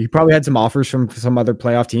he probably had some offers from some other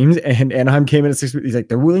playoff teams, and Anaheim came in at 6. He's like,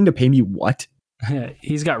 they're willing to pay me what? Yeah,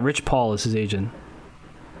 he's got Rich Paul as his agent.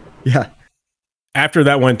 Yeah. After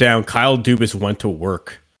that went down, Kyle Dubas went to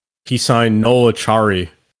work. He signed Noel Acciari,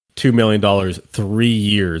 $2 million, 3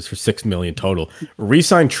 years for $6 million total.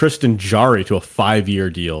 Re-signed Tristan Jarry to a 5-year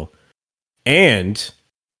deal, and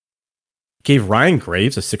gave Ryan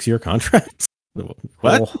Graves a 6-year contract.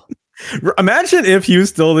 What? Oh. Imagine if he was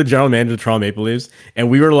still the general manager of the Toronto Maple Leafs, and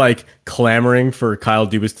we were like clamoring for Kyle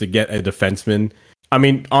Dubas to get a defenseman. I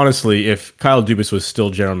mean, honestly, if Kyle Dubas was still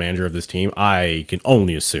general manager of this team, I can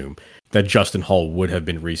only assume that Justin Hull would have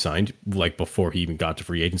been re-signed like before he even got to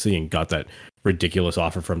free agency and got that ridiculous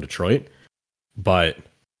offer from Detroit. But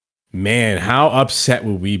man, how upset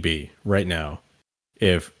would we be right now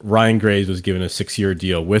if Ryan Graves was given a 6-year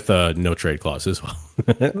deal with a no trade clause as well?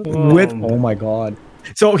 Oh my God.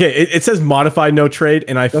 So, okay, it says modified no trade,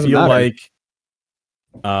 and I feel like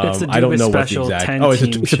I don't know what the exact.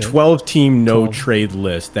 It's a 12-team no trade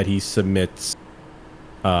list that he submits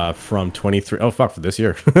from 23. Oh, fuck, for this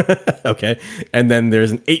year. Okay. And then there's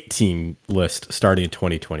an 8-team list starting in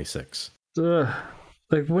 2026.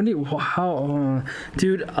 Like, when do you, how,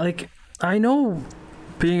 dude, like, I know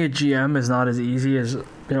being a GM is not as easy as, you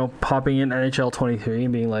know, popping in NHL 23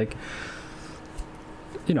 and being like,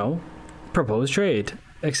 you know, propose trade,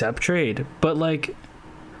 accept trade. But like,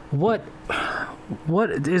 what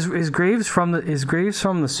is Graves from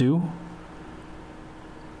the Sioux?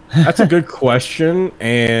 That's a good question,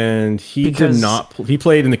 and he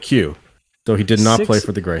played in the Q, so he did not play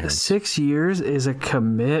for the Greyhounds. 6 years is a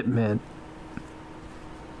commitment.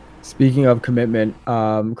 Speaking of commitment,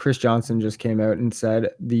 Chris Johnson just came out and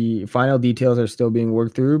said the final details are still being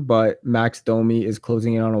worked through, but Max Domi is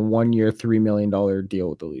closing in on a 1-year, $3 million deal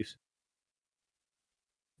with the Leafs.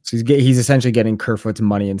 So he's essentially getting Kerfoot's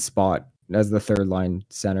money in spot as the third line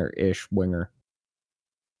center-ish winger.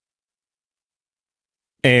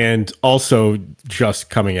 And also just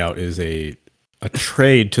coming out is a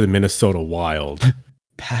trade to the Minnesota Wild,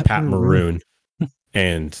 Pat Maroon,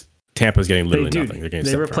 and Tampa's getting literally nothing.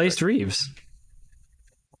 They replaced Reeves.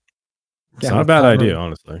 It's not a bad idea,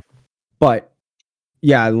 honestly. But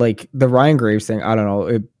yeah, like the Ryan Graves thing, I don't know.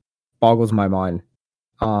 It boggles my mind.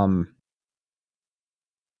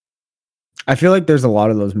 I feel like there's a lot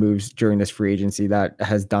of those moves during this free agency that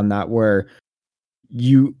has done that, where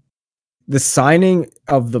the signing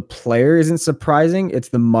of the player isn't surprising. It's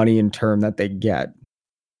the money and term that they get.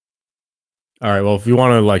 All right. Well, if you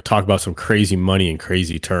want to like talk about some crazy money and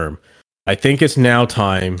crazy term, I think it's now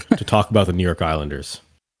time to talk about the New York Islanders.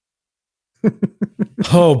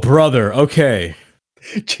 Oh, brother. Okay.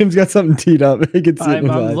 Jim's got something teed up.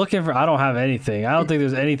 I'm looking for. I don't have anything. I don't think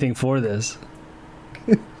there's anything for this.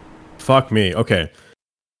 Fuck me. Okay.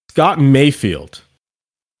 Scott Mayfield.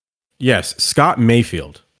 Yes, Scott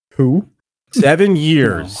Mayfield. Who? 7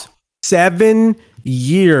 years. No. 7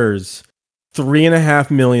 years. $3.5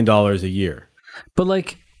 million a year. But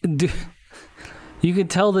like, you can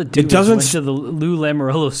tell that dude went to the Lou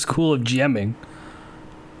Lamoriello School of GMing.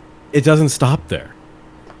 It doesn't stop there.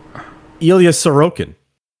 Ilya Sorokin.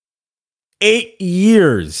 8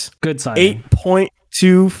 years. Good signing.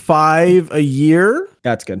 8.25 a year.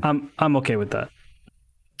 That's good. I'm okay with that.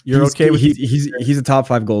 You're okay with he's a top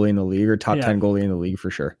 5 goalie in the league, or top 10 goalie in the league for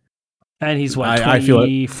sure. And he's what,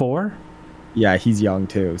 24? Yeah, he's young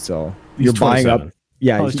too. So you're buying up.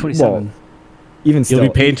 Yeah, he's 27. Well, even still,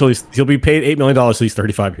 he'll be paid he'll be paid $8 million until he's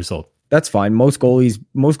 35 years old. That's fine. Most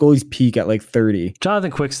goalies peak at like 30. Jonathan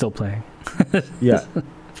Quick's still playing. Yeah,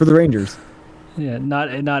 for the Rangers. Yeah, not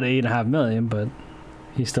 $8.5 million, but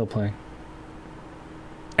he's still playing.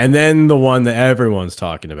 And then the one that everyone's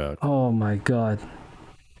talking about. Oh my God.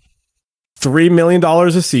 $3 million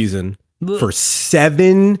a season for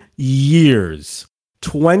 7 years.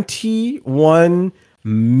 $21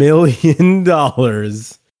 million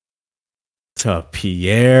to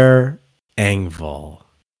Pierre Engvall.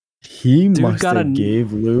 He must have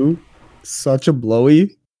gave Lou such a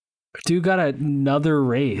blowy. Dude got another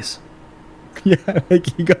raise. Yeah, like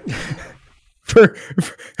he got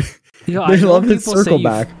they love his circle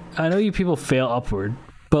back. I know you people fail upward,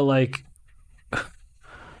 but like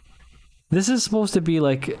this is supposed to be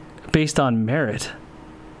like based on merit.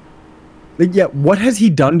 Like, yeah, what has he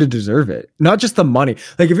done to deserve it? Not just the money.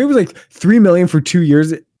 Like, if it was like $3 million for 2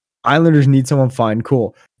 years, Islanders need someone fine,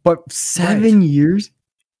 cool. But 7 years?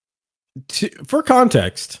 For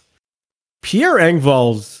context, Pierre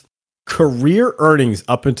Engvall's career earnings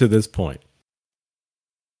up until this point,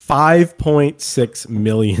 $5.6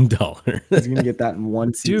 million. He's gonna get that in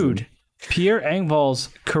one season. Dude, Pierre Engvall's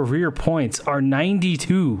career points are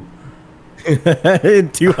 92. In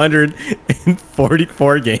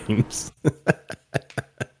 244 games.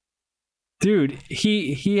 Dude,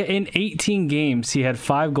 he in 18 games he had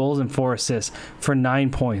 5 goals and 4 assists for 9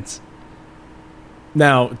 points.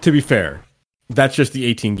 Now, to be fair, that's just the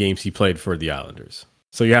 18 games he played for the Islanders.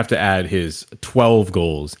 So you have to add his 12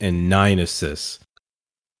 goals and 9 assists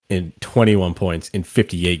and 21 points in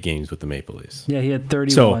 58 games with the Maple Leafs. Yeah, he had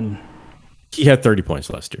 31. So he had 30 points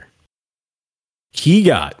last year. He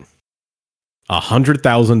got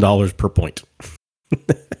 $100,000 per point.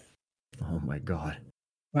 Oh my God.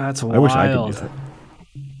 That's wild. I wish I could do that.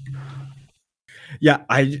 Yeah,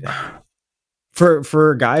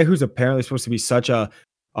 for a guy who's apparently supposed to be such a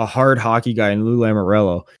hard hockey guy in Lou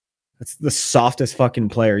Lamoriello, that's the softest fucking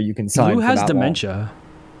player you can sign. Lou has dementia. Long.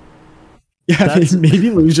 Yeah, maybe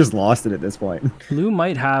Lou's just lost it at this point. Lou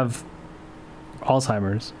might have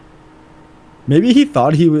Alzheimer's. Maybe he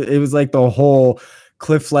thought it was like the whole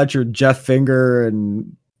Cliff Fletcher, Jeff Finger,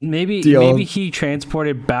 and maybe he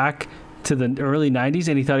transported back to the early 90s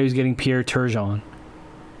and he thought he was getting Pierre Turgeon.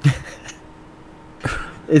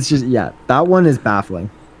 It's just, yeah, that one is baffling.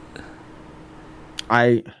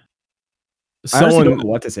 I honestly don't know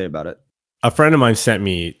what to say about it. A friend of mine sent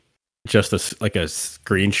me just a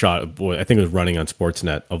screenshot of what I think it was running on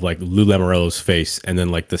Sportsnet of like Lou Lamoriello's face and then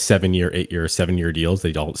like the 7-year deals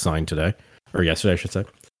they all signed today or yesterday, I should say.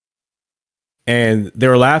 And they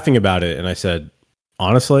were laughing about it, and I said,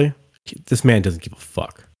 honestly, this man doesn't give a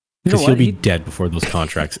fuck. Because he'll be dead before those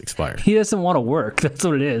contracts expire. He doesn't want to work. That's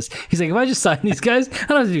what it is. He's like, if I just sign these guys, I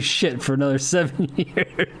don't have to do shit for another 7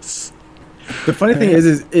 years. The funny thing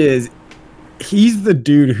is he's the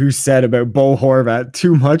dude who said about Bo Horvat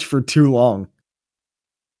too much for too long.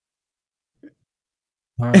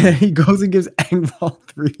 Right. And he goes and gives Engvall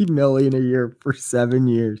 $3 million a year for 7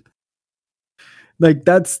 years. Like,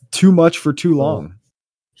 that's too much for too long.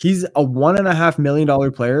 He's a $1.5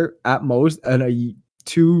 million player at most, and a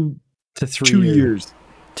 2 to 3 years.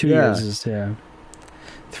 2 years is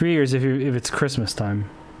 3 years if it's Christmas time.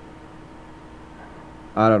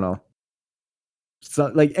 I don't know.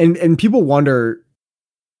 So like, and people wonder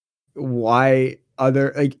why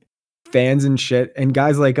other like fans and shit and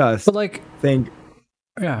guys like us, but like think,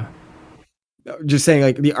 yeah, just saying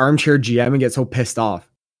like the armchair GM and get so pissed off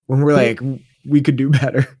when we're like, we could do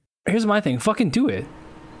better. Here's my thing: fucking do it.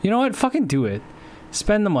 You know what? Fucking do it.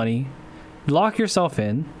 Spend the money. Lock yourself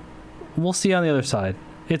in. We'll see on the other side.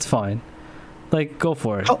 It's fine. Like, go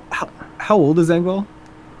for it. How old is Engvall?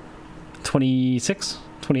 26,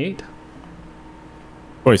 28.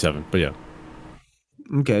 27, but yeah.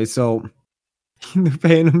 Okay, so they're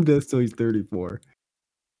paying him this till he's 34.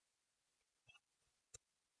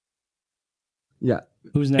 Yeah.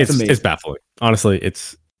 Who's next? It's baffling. Honestly,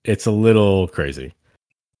 it's a little crazy.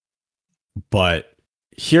 But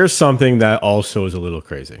here's something that also is a little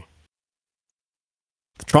crazy.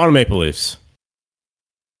 The Toronto Maple Leafs,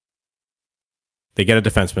 they get a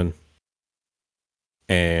defenseman,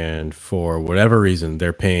 and for whatever reason,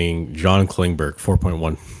 they're paying John Klingberg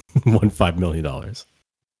 $4.15 million.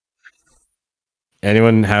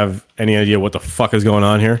 Anyone have any idea what the fuck is going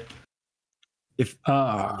on here? If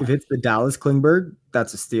it's the Dallas Klingberg,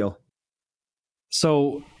 that's a steal.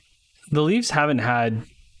 So the Leafs haven't had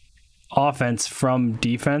offense from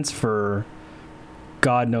defense for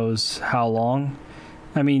God knows how long.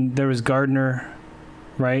 I mean, there was Gardner,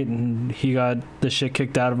 right? And he got the shit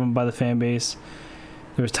kicked out of him by the fan base.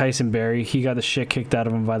 There was Tyson Barrie. He got the shit kicked out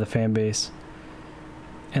of him by the fan base.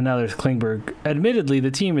 And now there's Klingberg. Admittedly,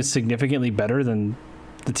 the team is significantly better than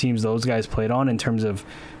the teams those guys played on in terms of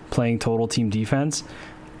playing total team defense.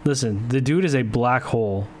 Listen, the dude is a black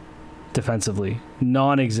hole defensively.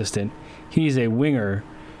 Non-existent. He's a winger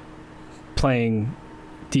playing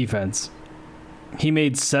defense. He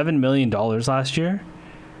made $7 million last year.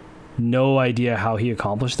 No idea how he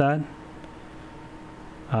accomplished that.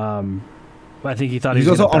 I think he thought he's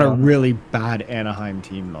he was also on a on really bad Anaheim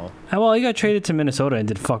team, though. Well, he got traded to Minnesota and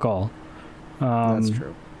did fuck all. That's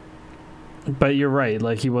true. But you're right.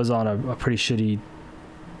 Like, he was on a pretty shitty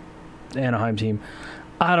Anaheim team.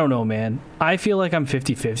 I don't know, man. I feel like I'm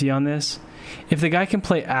 50-50 on this. If the guy can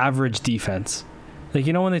play average defense, like,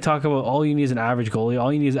 you know when they talk about all you need is an average goalie,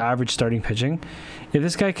 all you need is average starting pitching. If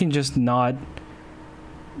this guy can just not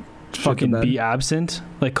fucking be absent,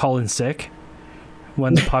 like call in sick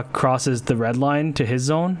when the puck crosses the red line to his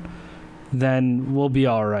zone, then we'll be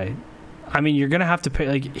all right. I mean, you're gonna have to pay.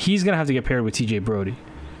 Like, he's gonna have to get paired with TJ Brody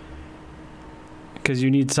because you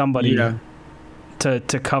need somebody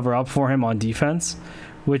to cover up for him on defense,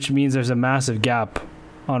 which means there's a massive gap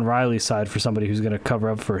on Riley's side for somebody who's gonna cover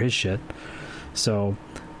up for his shit. So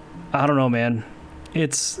I don't know, man.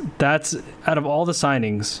 That's out of all the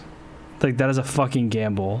signings, like, that is a fucking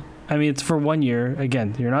gamble. I mean, it's for 1 year.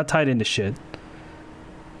 Again, you're not tied into shit.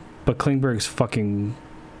 But Klingberg's fucking.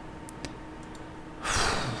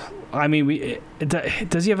 I mean,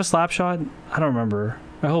 does he have a slap shot? I don't remember.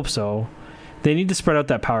 I hope so. They need to spread out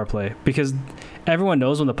that power play because everyone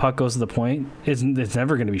knows when the puck goes to the point, it's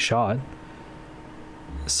never going to be shot.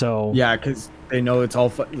 So yeah, because they know it's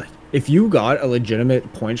all like, if you got a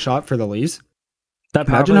legitimate point shot for the Leafs, that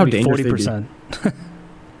power play would be 40%.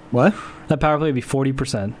 What? That power play would be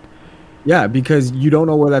 40%. Yeah, because you don't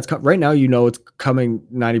know where that's right now. You know it's coming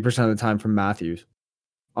 90% of the time from Matthews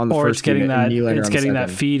on the first game, it's getting that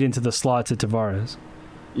feed into the slot to Tavares.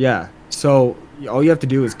 Yeah, so all you have to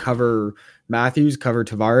do is cover Matthews, cover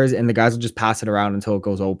Tavares, and the guys will just pass it around until it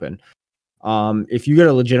goes open. If you get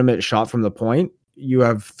a legitimate shot from the point, you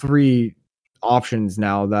have 3 options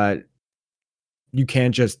now that you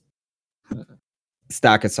can't just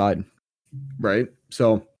stack aside, right?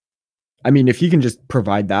 So, I mean, if you can just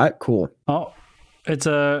provide that, cool. It's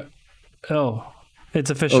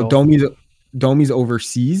official. Domi's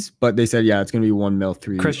overseas, but they said, yeah, it's going to be $1 million,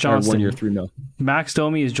 3 Chris Johnston, 1 year, $3 million. Max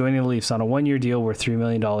Domi is joining the Leafs on a 1 year deal worth $3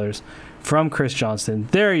 million from Chris Johnston.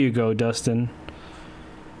 There you go, Dustin.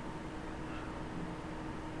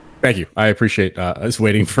 Thank you. I appreciate us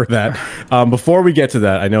waiting for that. Before we get to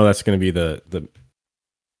that, I know that's going to be the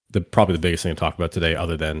probably the biggest thing to talk about today,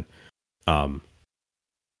 other than Ben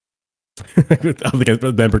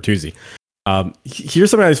Bertuzzi.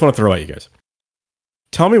 Here's something I just want to throw at you guys.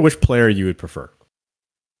 Tell me which player you would prefer.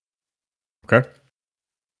 Okay.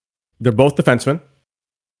 They're both defensemen.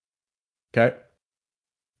 Okay.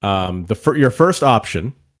 Your first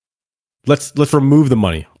option. Let's remove the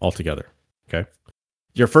money altogether. Okay.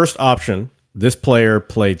 Your first option. This player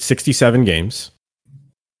played 67 games.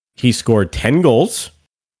 He scored 10 goals,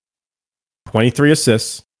 23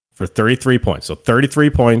 assists for 33 points. So 33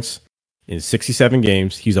 points in 67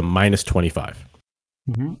 games. He's a minus 25.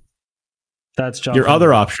 Mm-hmm. That's John. Your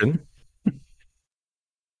other option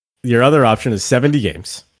is 70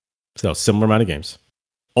 games. So similar amount of games.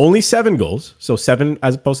 Only 7 goals. So 7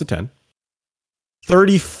 as opposed to 10.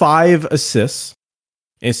 35 assists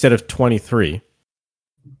instead of 23.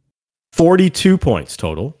 42 points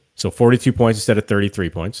total. So 42 points instead of 33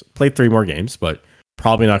 points. Played 3 more games, but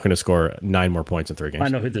probably not going to score 9 more points in 3 games. I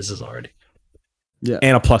know who this is already. Yeah.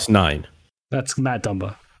 And a +9. That's Matt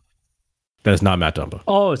Dumba. That is not Matt Dumba.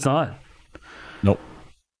 Oh, it's not? Nope.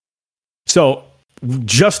 So,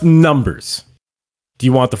 just numbers. Do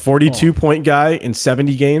you want the 42-point guy in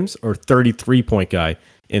 70 games or 33-point guy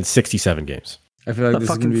in 67 games? I feel like this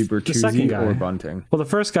is going to be Bertuzzi or Bunting. Well, the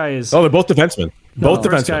first guy is... Oh, they're both defensemen. The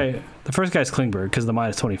first guy is Klingberg because of the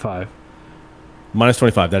minus 25. Minus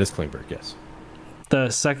 25, that is Klingberg, yes. The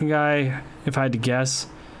second guy, if I had to guess,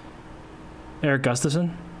 Eric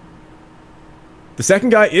Gustafsson. The second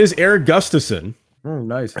guy is Eric Gustafsson. Oh,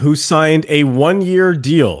 nice. Who signed a 1-year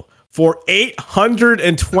deal for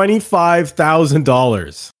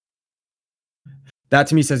 $825,000. That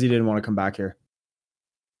to me says he didn't want to come back here.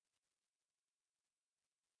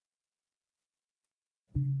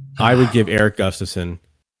 I would give Eric Gustafsson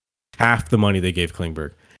half the money they gave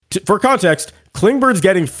Klingberg. For context, Klingberg's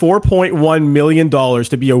getting $4.1 million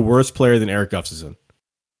to be a worse player than Eric Gustafsson.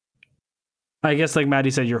 I guess, like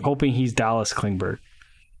Maddie said, you're hoping he's Dallas Klingberg.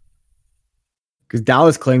 Because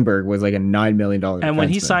Dallas Klingberg was like a $9 million. And when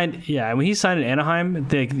he signed in Anaheim,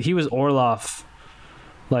 he was Orlov,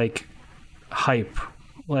 like, hype.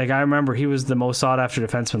 Like, I remember he was the most sought after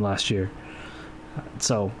defenseman last year.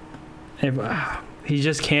 So, he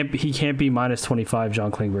just can't. He can't be minus 25,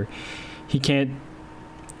 John Klingberg. He can't.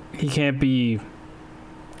 he can't be.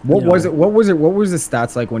 What was it? What was the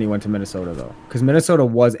stats like when he went to Minnesota though? Because Minnesota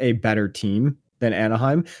was a better team than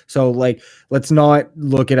Anaheim. So like, let's not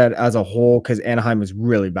look at it as a whole because Anaheim is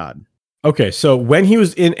really bad. Okay, so when he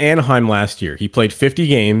was in Anaheim last year, he played 50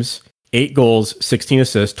 games, 8 goals, 16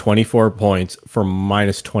 assists, 24 points for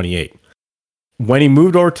minus 28. When he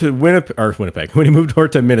moved over to Winnipeg, when he moved over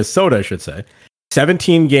to Minnesota, I should say,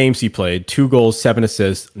 17 games he played, 2 goals, 7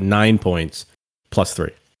 assists, 9 points, plus 3.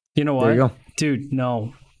 You know what? There you go. Dude,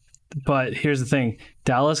 no. But here's the thing.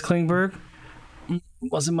 Dallas Klingberg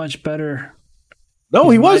wasn't much better. No,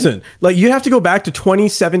 he wasn't. Like, you have to go back to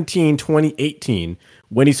 2017, 2018,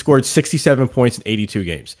 when he scored 67 points in 82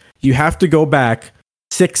 games. You have to go back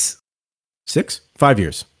 5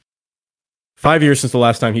 years. 5 years since the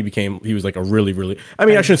last time he was like a really, really, I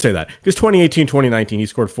mean, I shouldn't say that, because 2018, 2019, he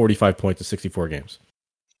scored 45 points in 64 games.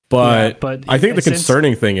 But I think the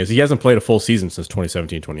concerning thing is he hasn't played a full season since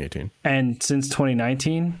 2017, 2018. And since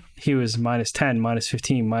 2019, he was minus 10, minus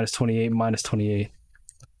 15, minus 28, minus 28.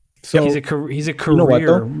 So he's a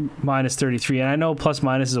career minus 33. And I know plus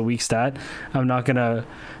minus is a weak stat. I'm not going to,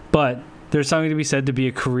 but there's something to be said to be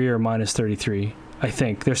a career minus 33. I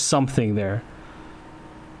think there's something there.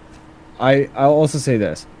 I'll also say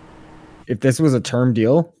this. If this was a term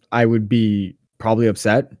deal, I would be probably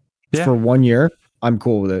upset. Yeah. For 1 year, I'm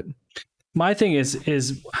cool with it. My thing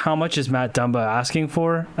is how much is Matt Dumba asking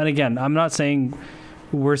for? And again, I'm not saying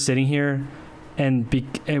we're sitting here and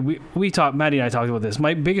we talked, Maddie and I talked about this.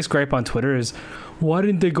 My biggest gripe on Twitter is, why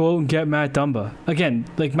didn't they go out and get Matt Dumba? Again,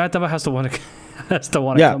 like Matt Dumba has to want to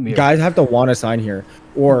come here. Guys have to want to sign here.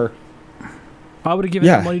 Or I would have given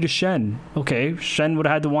that money to Shen. Okay, Shen would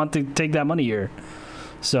have had to want to take that money here.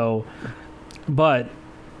 So, but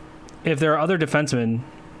if there are other defensemen,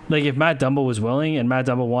 like if Matt Dumba was willing and Matt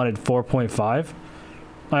Dumba wanted 4.5,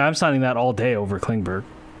 I'm signing that all day over Klingberg.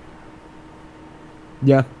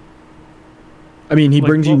 Yeah. I mean, he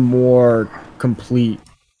brings you more complete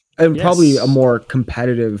and probably a more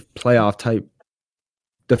competitive playoff type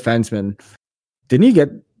defenseman. Didn't he get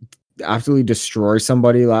absolutely destroy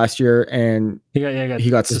somebody last year and he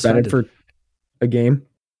got suspended for a game?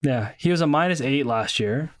 Yeah, he was a minus 8 last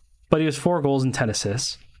year, but he was 4 goals and 10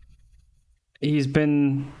 assists. He's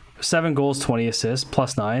been 7 goals, 20 assists,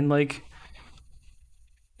 plus 9. Like,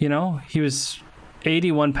 you know, he was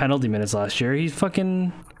 81 penalty minutes last year. He's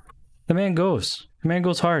fucking, the man goes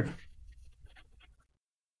hard.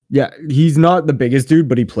 Yeah, he's not the biggest dude,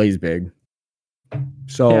 but he plays big.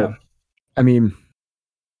 So, I mean,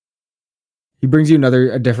 he brings you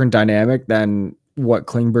a different dynamic than what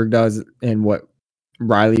Klingberg does and what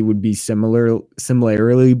Riley would be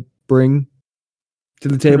similarly bring to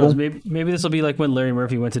the table. Maybe this will be like when Larry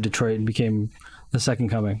Murphy went to Detroit and became the second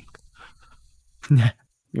coming. And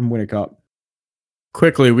win a cup.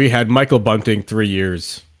 Quickly, we had Michael Bunting 3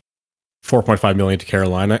 years, $4.5 million to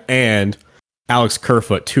Carolina, and Alex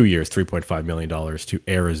Kerfoot 2 years, $3.5 million to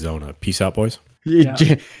Arizona. Peace out, boys. Yeah.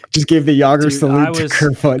 Just gave the Yager salute to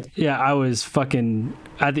Kerfoot. Yeah, I was fucking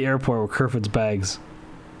at the airport with Kerfoot's bags.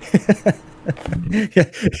 Yeah,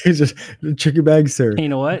 he's just check your bags, sir. And you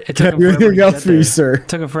know what? It took him forever to get there. You, sir. It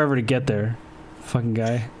took him forever to get there. Fucking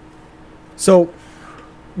guy. So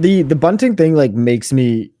the Bunting thing like makes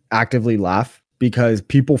me actively laugh because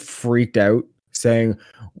people freaked out saying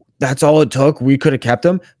that's all it took. We could have kept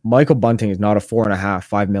him. Michael Bunting is not a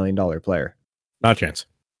 $4.5 million player. Not a chance.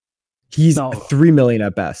 He's $3 million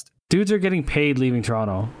at best. Dudes are getting paid leaving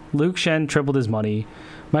Toronto. Luke Shen tripled his money.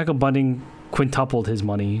 Michael Bunting quintupled his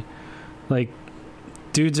money. Like,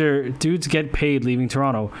 dudes get paid leaving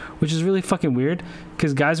Toronto, which is really fucking weird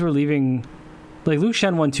because guys were leaving. Like Luke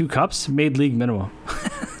Shen won 2 cups, made league minimum.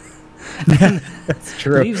 That's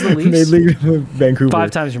true. Leaves the Leafs, made league with Vancouver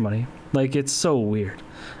 5 times your money. Like, it's so weird.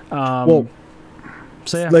 So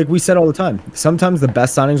yeah. Like we said all the time, sometimes the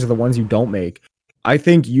best signings are the ones you don't make. I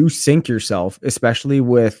think you sink yourself, especially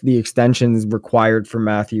with the extensions required for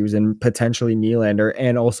Matthews and potentially Nylander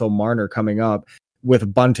and also Marner coming up,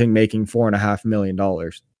 with Bunting making $4.5 million.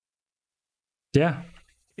 Yeah.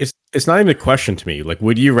 It's not even a question to me. Like,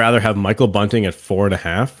 would you rather have Michael Bunting at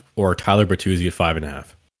 4.5 or Tyler Bertuzzi at 5.5?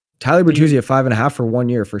 Tyler Bertuzzi at 5.5 for 1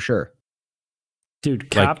 year for sure.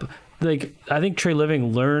 Dude, Cap, like I think Trey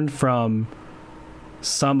Living learned from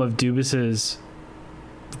some of Dubas's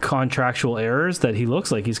contractual errors that he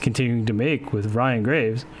looks like he's continuing to make with Ryan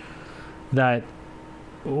Graves, that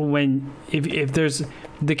when if there's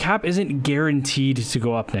the cap isn't guaranteed to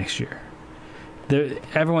go up next year.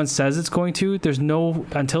 Everyone says it's going to. There's no,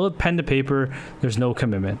 until it's pen to paper, there's no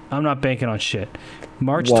commitment. I'm not banking on shit.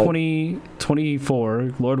 March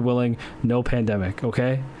 2024, Lord willing, no pandemic,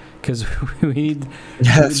 okay? because we need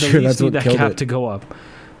that's the true. Leafs That's need what that killed cap it. to go up.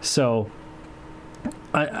 So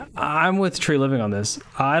I'm with Trey Living on this.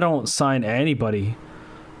 I don't sign anybody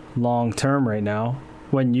long term right now.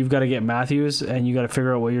 When you've got to get Matthews and you got to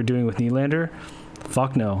figure out what you're doing with Nylander,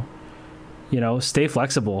 fuck no. Stay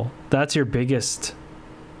flexible. That's your biggest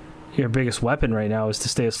weapon right now, is to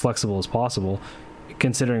stay as flexible as possible,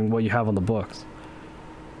 considering what you have on the books.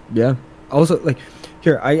 Yeah. Also, like,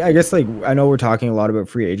 here, I guess, like, I know we're talking a lot about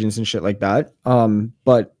free agents and shit like that.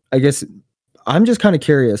 But I guess I'm just kind of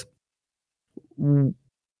curious.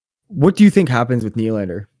 What do you think happens with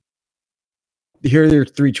Nylander? Here are your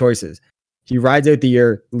three choices. He rides out the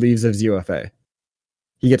year, leaves as UFA.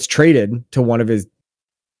 He gets traded to one of his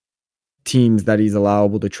teams that he's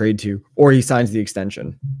allowable to trade to, or he signs the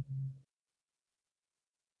extension.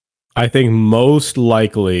 I think most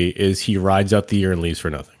likely is he rides out the year and leaves for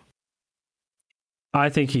nothing. I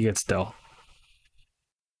think he gets still.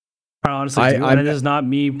 I honestly do. And it is not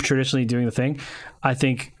me traditionally doing the thing. I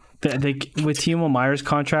think that with Timo Meier's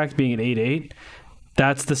contract being at 8-8,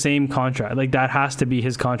 that's the same contract. Like, that has to be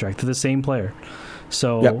his contract to the same player.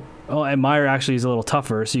 So, yep. And Meier actually is a little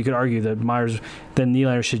tougher. So you could argue that then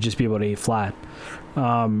Nylander should just be about 8 flat,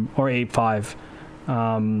 or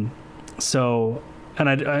 8.5. So, and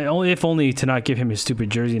I only, if only to not give him his stupid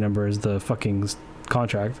jersey number as the fucking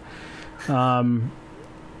contract,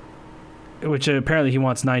 which apparently he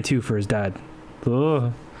wants 9.2 for his dad.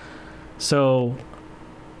 Ugh. So,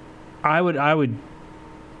 I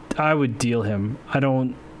would deal him.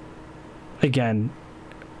 Again,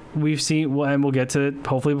 we've seen, and we'll get to it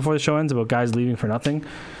hopefully before the show ends, about guys leaving for nothing.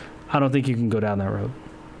 I don't think you can go down that road,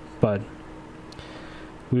 but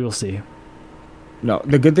we will see. No,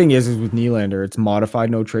 the good thing is with Nylander, it's modified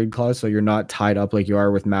no trade clause, so you're not tied up like you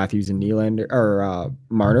are with Matthews and Nylander or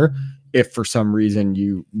Marner. If for some reason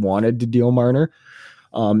you wanted to deal Marner,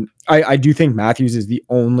 I do think Matthews is the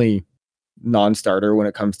only non-starter when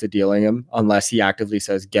it comes to dealing him, unless he actively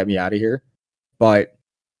says, get me out of here. But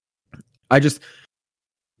I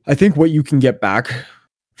think what you can get back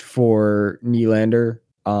for Nylander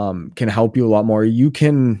can help you a lot more. You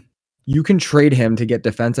can trade him to get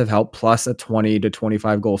defensive help plus a 20 to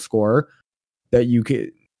 25 goal scorer that you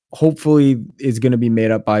could hopefully is going to be made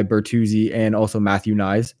up by Bertuzzi and also Matthew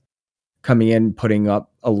Nyes coming in, putting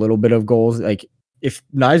up a little bit of goals. Like, if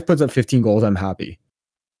Nyes puts up 15 goals, I'm happy.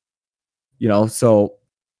 So,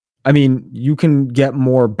 I mean, you can get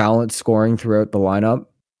more balanced scoring throughout the lineup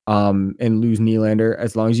and lose Nylander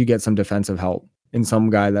as long as you get some defensive help and some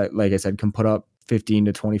guy that, like I said, can put up 15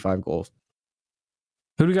 to 25 goals.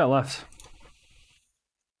 Who do we got left?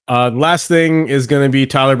 Last thing is going to be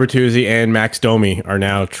Tyler Bertuzzi and Max Domi are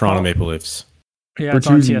now Toronto Maple Leafs. Yeah, it's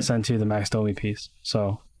on TSN too, the Max Domi piece.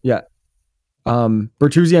 So yeah,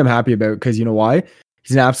 Bertuzzi I'm happy about because you know why?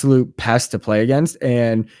 He's an absolute pest to play against,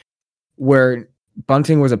 and where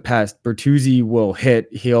Bunting was a pest, Bertuzzi will hit.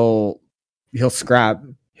 He'll scrap.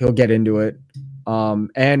 He'll get into it,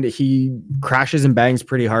 and he crashes and bangs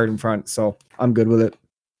pretty hard in front. So I'm good with it,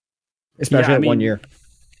 especially at 1 year.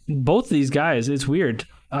 Both of these guys, it's weird.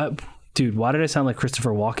 Dude, why did I sound like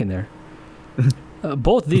Christopher Walken there?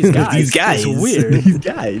 Both these guys. It's weird. These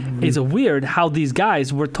guys. It's weird how these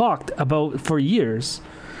guys were talked about for years.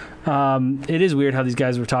 It is weird how these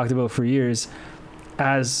guys were talked about for years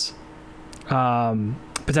as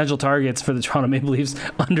potential targets for the Toronto Maple Leafs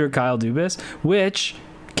under Kyle Dubas, which,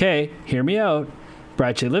 okay, hear me out.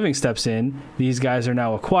 Brad Shea Living steps in. These guys are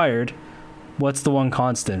now acquired. What's the one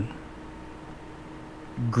constant?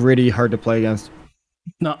 Gritty, hard to play against.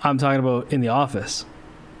 No, I'm talking about in the office.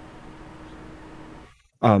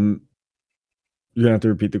 You're gonna have to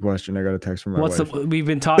repeat the question. I got a text from my wife. We've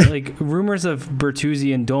been taught, like, rumors of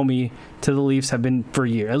Bertuzzi and Domi to the Leafs have been for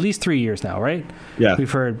at least 3 years now, right? Yeah.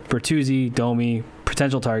 We've heard Bertuzzi, Domi,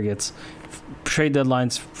 potential targets, trade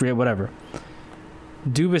deadlines, whatever.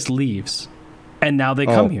 Dubas leaves, and now they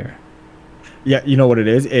come here. Yeah, you know what it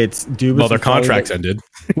is? It's Dubas. Well, their contracts ended.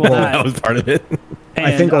 Well, that was part of it.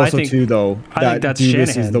 I think too, though, that that's Dubas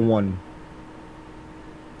Shanahan. is the one.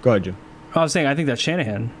 Go ahead, Jim. I was saying, I think that's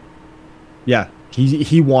Shanahan. Yeah,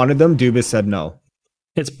 he wanted them. Dubas said no.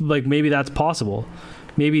 It's like, maybe that's possible.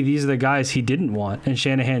 Maybe these are the guys he didn't want, and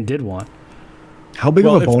Shanahan did want. How big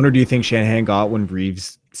of a boner do you think Shanahan got when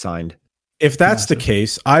Reaves signed? If that's the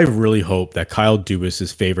case, I really hope that Kyle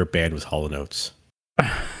Dubas' favorite band was Hall & Oates.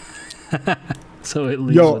 So it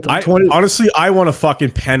leaves honestly, I want to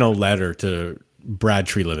fucking pen a letter to Brad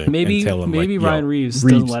Tree Living. Maybe and tell him, Ryan Reaves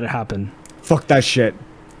doesn't let it happen. Fuck that shit.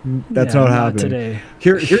 That's not happening today.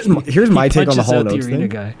 Here's my take on the Hall & Oates thing.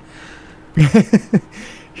 Guy.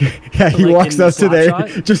 Yeah, he Like walks in up to there,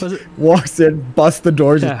 Slapshot? just Was it- walks in, busts the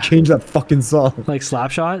doors, Yeah. and change that fucking song. Like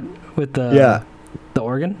Slapshot with Yeah. the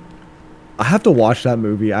organ. I have to watch that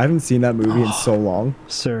movie. I haven't seen that movie in so long.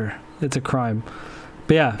 Sir, it's a crime.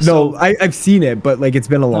 But yeah. No, So, I've seen it, but like it's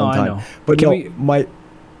been a long I time. know. But Can no, we- my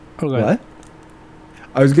oh, go ahead. what?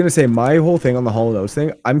 I was gonna say my whole thing on the Hall & Oates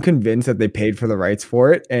thing. I'm convinced that they paid for the rights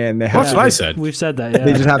for it, and they have That's to, what I said. We've said that. Yeah.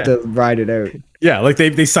 they just have to ride it out. Yeah, like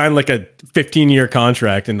they signed like a 15-year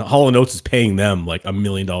contract, and Hall & Oates is paying them like $1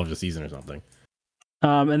 million a season or something.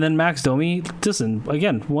 And then Max Domi, listen,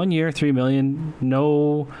 again, 1 year, $3 million,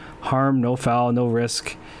 no harm, no foul, no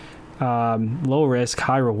risk, low risk,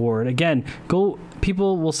 high reward. Again,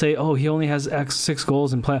 people will say, oh, he only has 6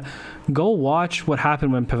 goals in play. Go watch what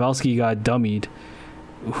happened when Pavelski got dummied,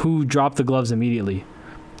 who dropped the gloves immediately.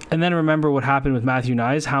 And then remember what happened with Matthew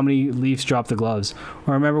Nyes, how many Leafs dropped the gloves.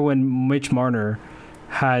 Or remember when Mitch Marner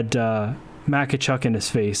had Matt Tkachuk in his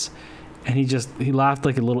face, and he laughed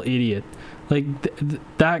like a little idiot. Like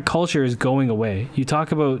that culture is going away. You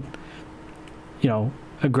talk about,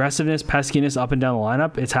 aggressiveness, peskiness up and down the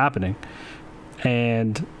lineup. It's happening,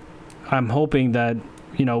 and I'm hoping that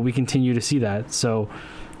we continue to see that. So,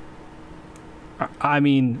 I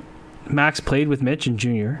mean, Max played with Mitch in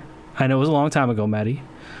junior. I know it was a long time ago, Maddie,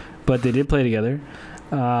 but they did play together.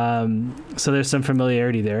 So there's some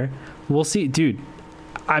familiarity there. We'll see, dude.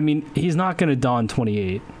 I mean, he's not going to don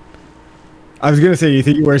 28. I was gonna say, you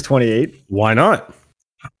think he wears 28? Why not?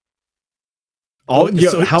 How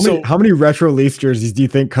many retro Leafs jerseys do you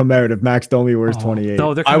think come out if Max Domi wears 28?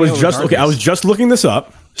 No, they're I coming was out just regardless. I was just looking this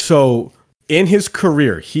up. So in his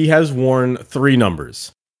career, he has worn 3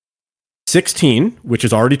 numbers: 16, which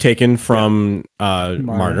is already taken from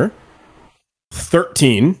Marner;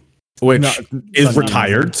 13, which is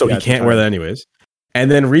retired, so he can't wear that anyways.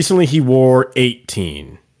 And then recently he wore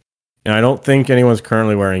 18, and I don't think anyone's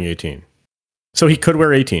currently wearing 18. So he could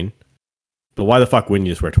wear 18, but why the fuck wouldn't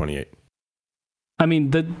you just wear 28? I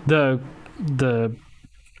mean, the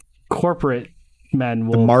corporate men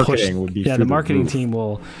will The marketing would be the through the marketing roof. team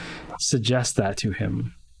will suggest that to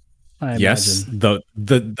him. I Yes, imagine.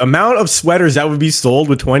 the amount of sweaters that would be sold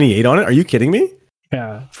with 28 on it. Are you kidding me?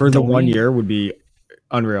 Yeah, For the Domi? 1 year would be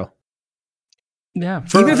unreal. Yeah,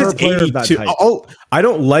 For- Even if for a it's player of that 82, type. I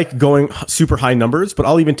don't like going super high numbers, but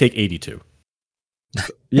I'll even take 82.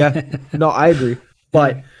 Yeah, no, I agree.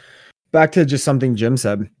 But back to just something Jim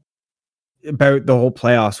said about the whole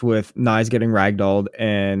playoffs with Nyes getting ragdolled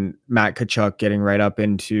and Matt Tkachuk getting right up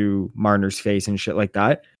into Marner's face and shit like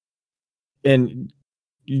that. And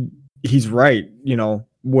he's right,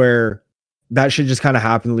 where that should just kind of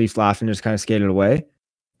happen. The Leafs laughed and just kind of skated away.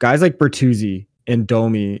 Guys like Bertuzzi and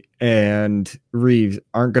Domi and Reeves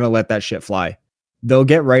aren't going to let that shit fly. They'll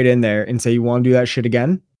get right in there and say, you want to do that shit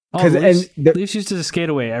again? Leafs used to skate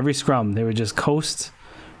away every scrum. They would just coast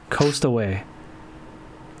away.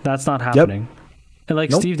 That's not happening. And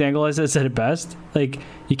like Steve Dangle has said it best, like,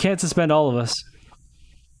 you can't suspend all of us.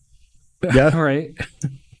 Yeah. Right.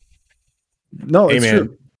 No, it's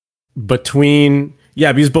true.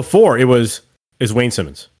 Because before is Wayne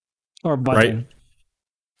Simmons, Or Bunting.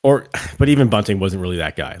 right? But even Bunting wasn't really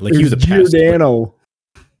that guy. Like, he was a pest. Giordano.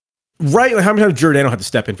 Right? Like, how many times Giordano had to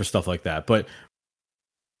step in for stuff like that? But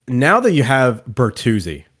now that you have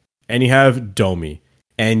Bertuzzi and you have Domi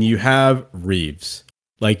and you have Reeves,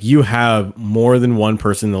 like, you have more than one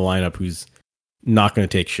person in the lineup who's not going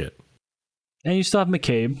to take shit. And you still have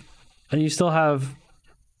McCabe, and you still have,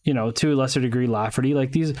 to a lesser degree, Lafferty.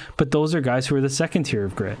 Like these, but those are guys who are the second tier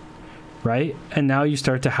of grit, right? And now you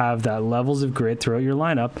start to have that levels of grit throughout your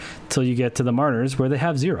lineup till you get to the Marners where they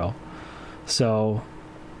have 0. So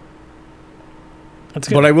that's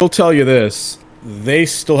good. But I will tell you this: they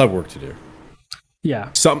still have work to do.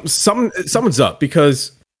 Yeah, Someone's up,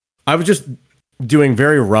 because I was just doing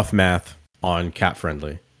very rough math on Cap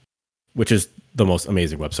Friendly, which is the most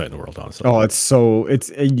amazing website in the world, honestly. Oh, it's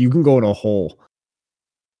you can go in a hole.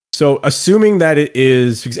 So assuming that it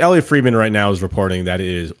is, because Elliot Friedman right now is reporting that it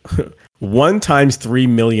is 1 times 3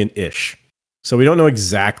 million ish. So we don't know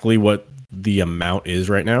exactly what the amount is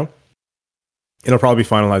right now. It'll probably be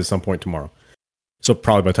finalized at some point tomorrow. So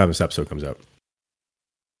probably by the time this episode comes out.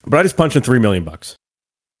 But I just punched in $3 million.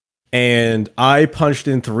 And I punched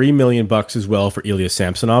in $3 million as well for Ilya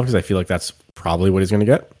Samsonov, because I feel like that's probably what he's going to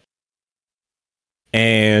get.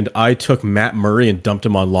 And I took Matt Murray and dumped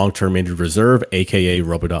him on long-term injured reserve, aka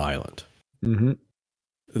Roboda Island. Mm-hmm.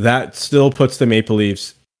 That still puts the Maple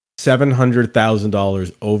Leafs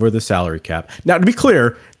 $700,000 over the salary cap. Now, to be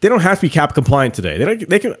clear, they don't have to be cap compliant today.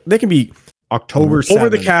 They can be October 7th. over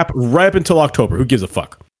the cap right up until October. Who gives a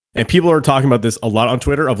fuck? And people are talking about this a lot on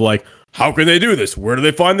Twitter of like, How can they do this? Where do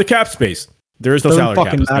they find the cap space? There is no Doesn't salary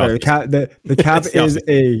fucking cap. matter. The cap is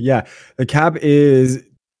the cap is,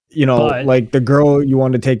 you know, But like the girl you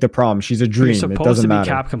want to take to prom. She's a You're dream. It supposed doesn't to be matter.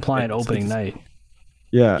 cap compliant opening night,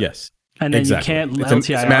 Yeah. Yes. and then Exactly. you can't It's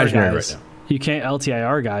LTIR imaginary guys. right now. You can't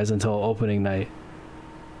LTIR guys until opening night.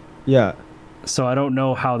 Yeah. So I don't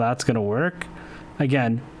know how that's gonna work.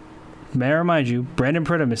 Again, may I remind you, Brandon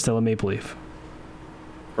Pridham is still a Maple Leaf.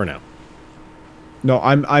 For now. No,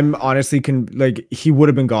 I'm honestly he would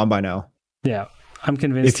have been gone by now. Yeah, I'm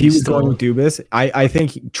convinced If he he's was still. going with Dubas, I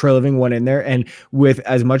think Treliving went in there, and with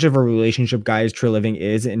as much of a relationship guy as Treliving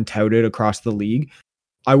is and touted across the league,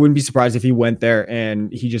 I wouldn't be surprised if he went there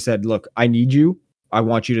and he just said, look, I need you. I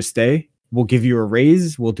want you to stay. We'll give you a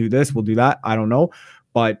raise. We'll do this. We'll do that. I don't know.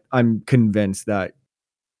 But I'm convinced that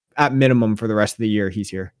at minimum for the rest of the year, he's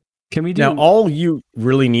here. Can we do Now, all you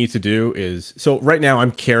really need to do is, so right now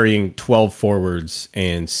I'm carrying 12 forwards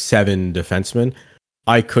and 7 defensemen.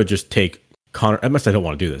 I could just take Connor, unless I don't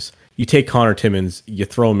want to do this. You take Connor Timmins, you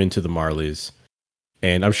throw him into the Marlies,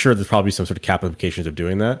 and I'm sure there's probably some sort of cap implications of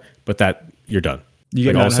doing that, but that you're done. You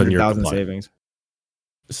get Like, all of a sudden 900,000 compliant. savings.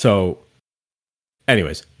 So,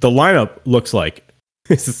 anyways, the lineup looks like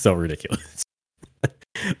this is so ridiculous.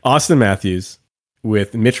 Austin Matthews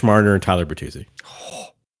with Mitch Marner and Tyler Bertuzzi.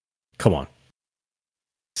 Come on.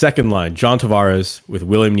 Second line, John Tavares with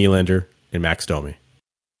William Nylander and Max Domi.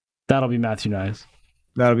 that'll be Matthew Nyes.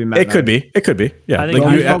 That'll be Matt. It could be. It could be. Yeah. I think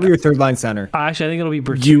He's probably your third line center. Actually, I think it'll be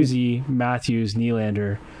Bertuzzi, Matthews,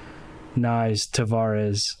 Nylander, Nyes,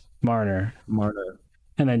 Tavares, Marner,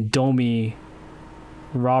 and then Domi,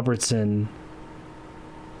 Robertson.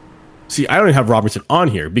 See, I don't even have Robertson on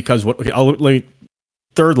here because let me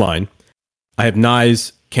third line. I have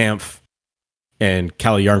Nyes, Kampf, and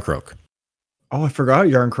Kalle Yarncroke. Oh, I forgot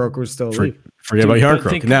Yarncroke was still elite. Forget about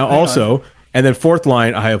Yarncroke. Now also, and then fourth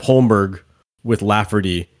line, I have Holmberg with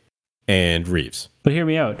Lafferty and Reeves. But hear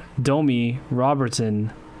me out. Domi,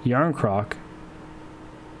 Robertson, Yarncroc,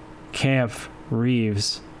 Kampf,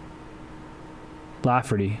 Reeves,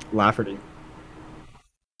 Lafferty.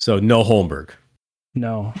 So no Holmberg.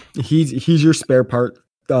 No. He's your spare part.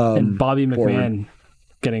 And Bobby McMahon forward.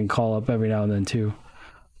 getting call up every now and then too.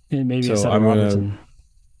 And maybe So instead I'm of gonna- Robertson.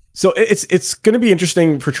 So it's going to be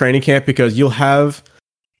interesting for training camp because you'll have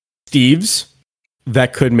Steves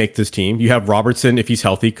that could make this team. You have Robertson, if he's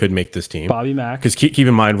healthy, could make this team. Bobby Mack. Because keep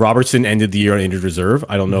in mind, Robertson ended the year on injured reserve.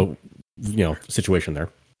 I don't know, situation there.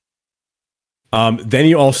 Then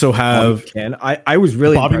you also have I was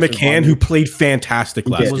really Bobby impressed with McCann, who played fantastic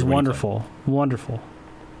last year. It was when he wonderful. Wonderful.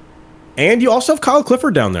 played. And you also have Kyle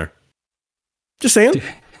Clifford down there. Just saying. Dude,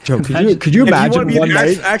 Joe, could you If you imagine want to be one an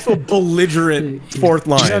night? actual belligerent fourth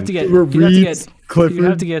line? You have to get Reeves, Clifford. you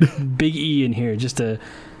have to get Big E in here, just a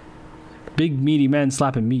big meaty man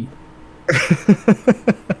slapping meat.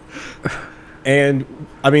 And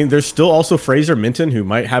I mean, there's still also Fraser Minton who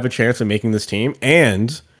might have a chance of making this team.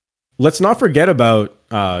 And let's not forget about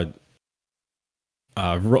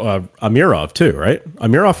Amirov too, right?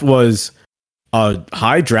 Amirov was a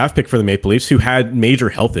high draft pick for the Maple Leafs who had major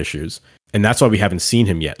health issues, and that's why we haven't seen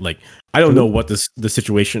him yet. Like, I don't know what the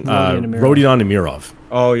situation. Rodion Amirov.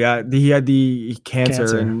 Oh yeah, he had the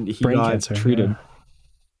cancer and he Brain got cancer, treated. yeah.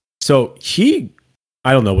 So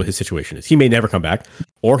I don't know what his situation is. He may never come back,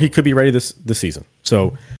 or he could be ready this season.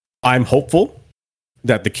 So I'm hopeful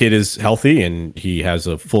that the kid is healthy and he has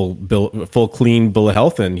a full clean bill of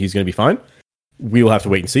health and he's going to be fine. We will have to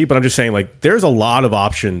wait and see. But I'm just saying, like, there's a lot of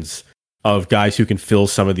options of guys who can fill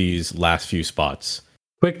some of these last few spots.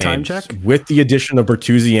 Quick time And check. with the addition of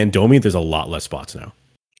Bertuzzi and Domi, there's a lot less spots now.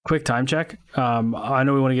 Quick time check. I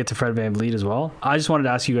know we want to get to Fred VanVleet as well. I just wanted to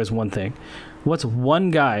ask you guys one thing. What's one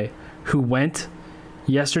guy who went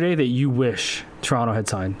yesterday that you wish Toronto had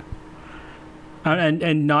signed?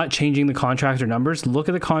 And not changing the contract or numbers. Look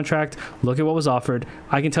at the contract. Look at what was offered.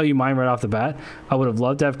 I can tell you mine right off the bat. I would have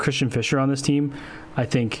loved to have Christian Fischer on this team. I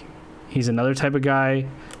think he's another type of guy,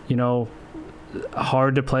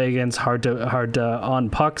 hard to play against, hard to on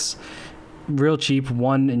pucks, real cheap,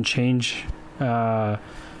 one and change per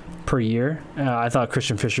year. I thought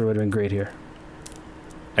Christian Fischer would have been great here.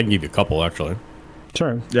 I can give you a couple, actually.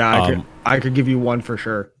 Sure. Yeah, I could give you one for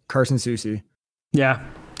sure. Carson Soucy. Yeah,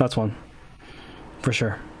 that's one for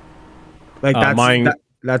sure. Like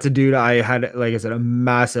that's a dude I had, like I said, a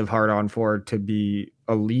massive hard on for to be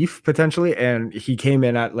a Leaf potentially, and he came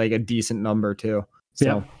in at like a decent number too.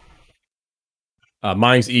 So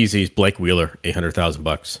mine's easy. He's Blake Wheeler,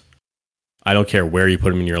 $800,000. I don't care where you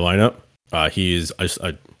put him in your lineup. He's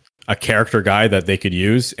a character guy that they could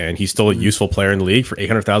use, and he's still a useful player in the league for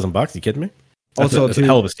 $800,000. You kidding me? That's a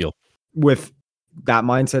hell of a steal. With that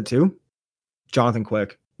mindset too, Jonathan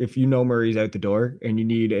Quick. If you know Murray's out the door and you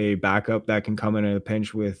need a backup that can come in at a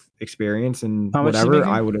pinch with experience and whatever,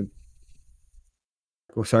 I would have.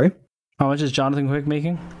 Oh, sorry. How much is Jonathan Quick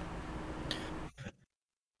making?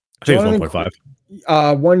 I think it's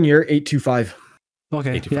 1.5. 1 year, 825.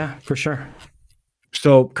 Okay, 825. Yeah, for sure.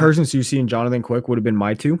 So Carson Soucy and Jonathan Quick would have been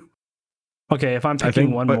my two. Okay, if I'm picking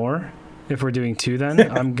more, if we're doing two,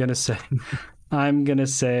 then I'm gonna say, I'm not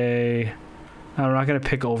gonna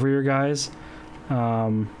pick over your guys.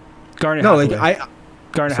 Garnet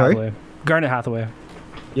Hathaway. Garnet Hathaway.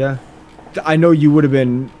 Yeah, I know you would have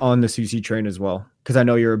been on the Soucy train as well because I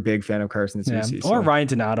know you're a big fan of Carson Soucy. Yeah. Or Ryan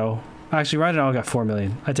Donato. Actually, Ryan Donato got $4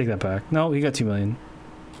 million. I take that back. No, he got $2 million.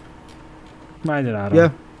 Ryan Donato.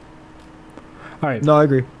 Yeah. All right. No, I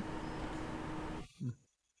agree.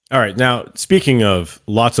 All right. Now, speaking of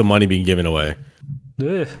lots of money being given away,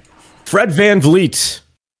 Ugh. Fred VanVleet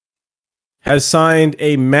has signed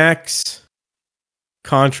a max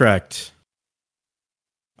contract.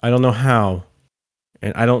 I don't know how,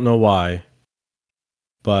 and I don't know why,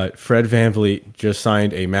 but Fred VanVleet just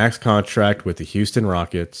signed a max contract with the Houston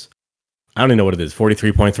Rockets. I don't even know what it is,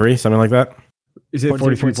 43.3, something like that? Is it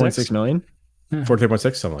 43.6 million?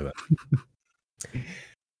 43.6, something like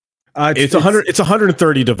that. It's 100. It's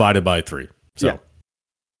 130 divided by 3. So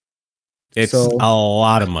it's a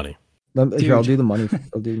lot of money. Here, I'll do the money.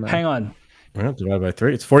 Hang on. Yeah, divided by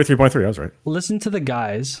 3. It's 43.3. I was right. Listen to the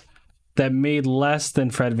guys that made less than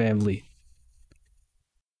Fred VanVleet.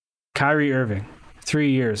 Kyrie Irving, 3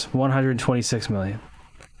 years, 126 million.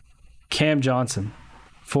 Cam Johnson,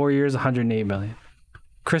 4 years, 108 million.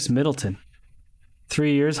 Chris Middleton,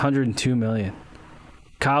 3 years, 102 million.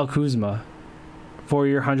 Kyle Kuzma, 4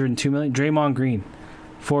 year, 102 million. Draymond Green,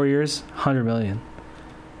 4 years, 100 million.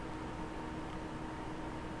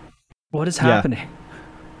 What is happening?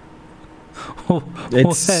 What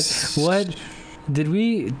did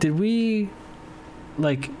we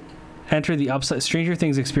like enter the upside? Stranger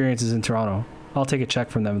Things experiences in Toronto. I'll take a check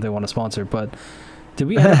from them if they want to sponsor, but did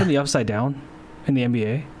we end up in the upside down in the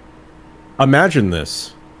NBA? Imagine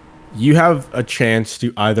this. You have a chance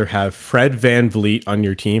to either have Fred VanVleet on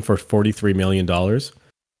your team for $43 million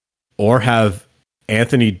or have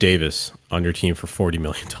Anthony Davis on your team for $40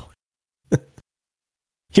 million.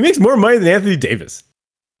 He makes more money than Anthony Davis.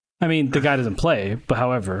 I mean, the guy doesn't play, but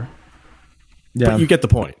however. Yeah. But you get the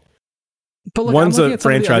point. But look, one's a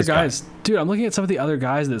franchise guy. Dude, I'm looking at some of the other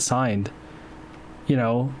guys that signed. You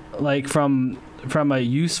know, like from a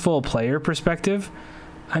useful player perspective,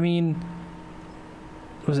 I mean,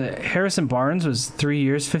 was it Harrison Barnes was 3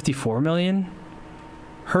 years, 54 million?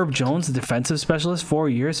 Herb Jones, the defensive specialist, 4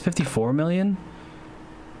 years, 54 million?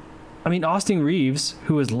 I mean, Austin Reeves,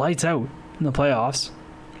 who was lights out in the playoffs,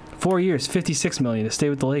 4 years, 56 million to stay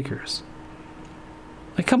with the Lakers.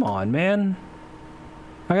 Like, come on, man.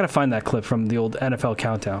 I gotta find that clip from the old NFL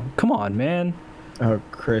countdown. Come on, man. Oh,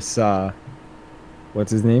 Chris,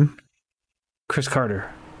 what's his name? Chris Carter.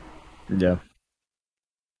 Yeah.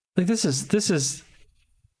 Like, this is,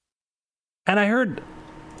 and I heard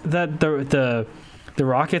that the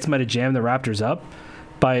Rockets might have jammed the Raptors up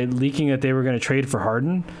by leaking that they were going to trade for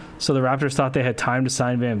Harden. So the Raptors thought they had time to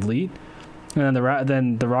sign VanVleet, and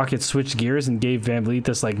then the Rockets switched gears and gave VanVleet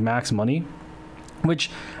this like max money, which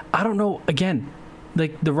I don't know. Again,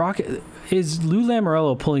 like the Rocket is Lou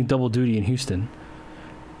Lamoriello pulling double duty in Houston.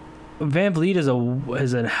 VanVleet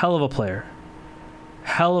is a hell of a player.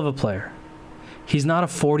 Hell of a player. He's not a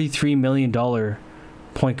 $43 million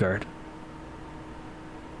point guard.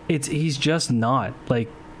 He's just not. Like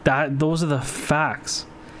that. Those are the facts.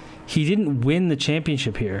 He didn't win the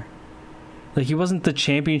championship here. Like he wasn't the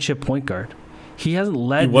championship point guard. He hasn't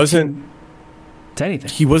led. He wasn't to anything.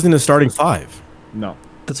 He wasn't a starting five. No.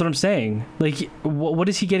 That's what I'm saying. Like, what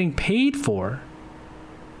is he getting paid for?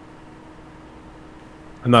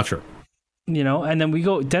 I'm not sure. You know, and then we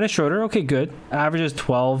go Dennis Schroeder. Okay, good. Averages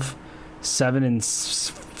 12, 7, and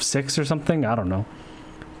 6 or something. I don't know,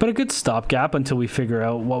 but a good stopgap until we figure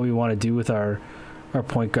out what we want to do with our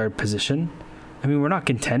point guard position. I mean, we're not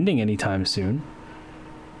contending anytime soon,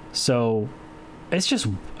 so it's just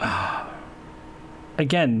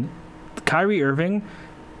again, Kyrie Irving,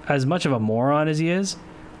 as much of a moron as he is,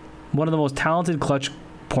 one of the most talented clutch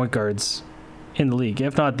point guards in the league,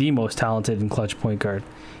 if not the most talented and clutch point guard.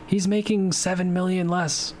 He's making $7 million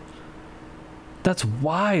less. That's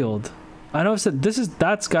wild. I know I've said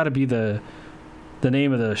that's got to be the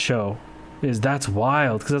name of the show. Is that's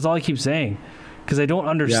wild, because that's all I keep saying. Because I don't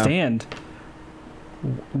understand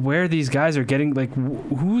where these guys are getting. Like,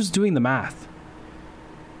 who's doing the math?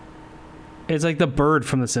 It's like the bird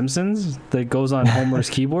from The Simpsons that goes on Homer's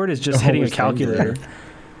keyboard is just hitting a calculator.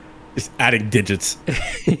 Just adding digits.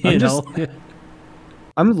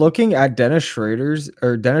 I'm looking at Dennis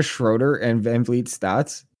Schroeder and Van Vliet's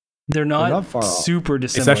stats. They're not far super off.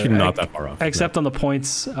 dissimilar. It's actually not that far off. Except on the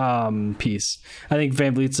points piece. I think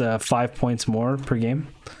Van Vliet's 5 points more per game.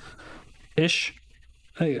 Ish.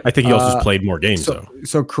 I think he also just played more games, though.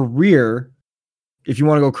 So career, if you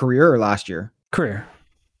want to go career or last year? Career.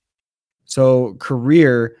 So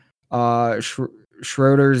career,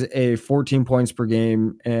 Schroeder's a 14 points per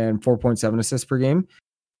game and 4.7 assists per game.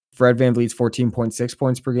 Fred VanVleet's 14.6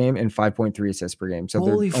 points per game and 5.3 assists per game. So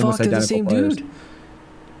holy they're fuck, almost they're the identical same players. dude.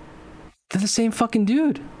 They're the same fucking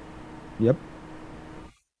dude. Yep.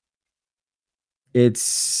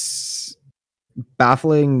 It's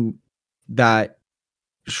baffling that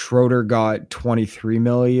Schroeder got 23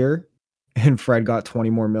 mil a year and Fred got 20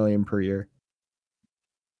 more million per year.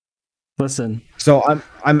 Listen. So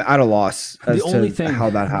I'm at a loss as to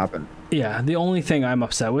how that happened. Yeah, the only thing I'm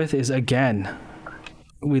upset with is, again,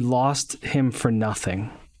 we lost him for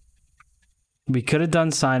nothing. We could have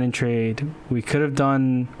done sign and trade. We could have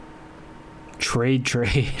done trade,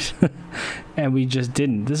 and we just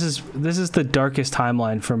didn't. This is the darkest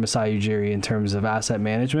timeline for Masai Ujiri in terms of asset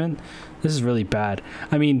management. This is really bad.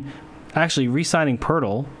 I mean, actually, re-signing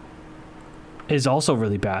Pirtle is also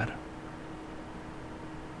really bad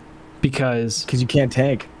because you can't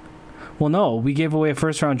tank. Well, no, we gave away a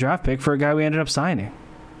first-round draft pick for a guy we ended up signing.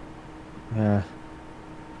 Yeah.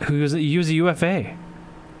 He was a UFA.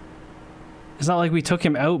 It's not like we took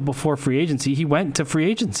him out before free agency. He went to free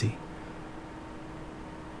agency.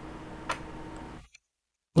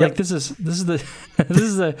 Like, this is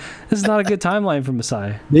not a good timeline for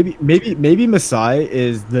Masai. Maybe Masai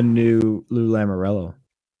is the new Lou Lamoriello.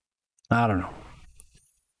 I don't know.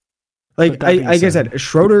 Like I said,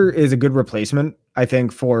 Schroeder is a good replacement, I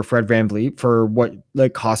think, for Fred VanVleet for what,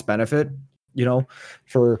 like, cost benefit, you know,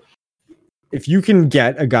 for if you can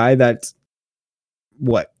get a guy that's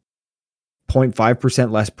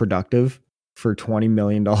 0.5% less productive for $20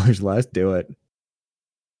 million less, do it.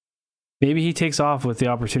 Maybe he takes off with the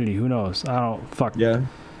opportunity. Who knows? I don't fuck. Yeah.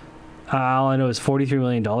 All I know is $43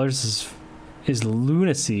 million is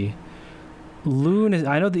lunacy.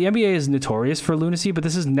 I know the NBA is notorious for lunacy, but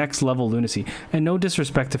this is next level lunacy. And no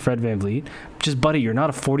disrespect to Fred VanVleet, just buddy, you're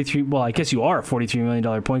not a 43. Well, I guess you are a $43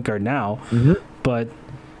 million point guard now, but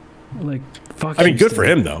like, fuck. I mean, good for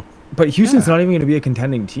him though. But Houston's not even going to be a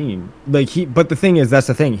contending team. But the thing is, that's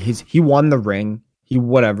the thing. He won the ring.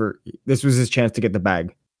 This was his chance to get the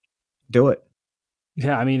bag. Do it.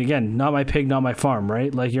 Yeah, I mean, again, not my pig, not my farm,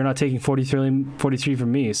 right? Like, you're not taking 43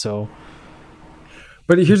 from me, so.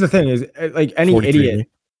 But here's the thing: is like any idiot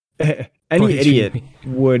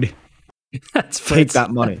would take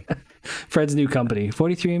that money. Fred's new company,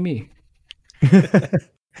 43andMe.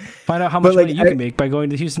 Find out how much money you can make by going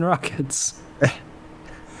to Houston Rockets.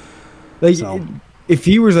 Like, if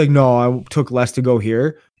he was like, no, I took less to go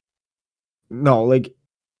here. No, like,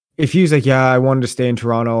 if he was like, yeah, I wanted to stay in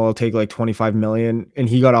Toronto, I'll take like 25 million, and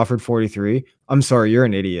he got offered 43. I'm sorry, you're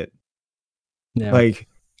an idiot. Yeah. Like,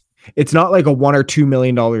 it's not like a $1 or $2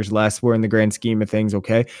 million less. We're in the grand scheme of things,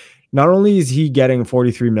 okay? Not only is he getting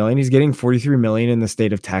 43 million, he's getting 43 million in the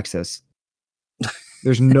state of Texas.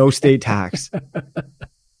 There's no state tax.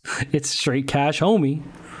 It's straight cash, homie.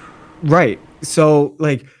 Right. So,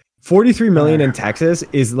 like, 43 million in Texas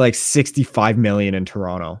is like 65 million in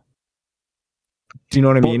Toronto. Do you know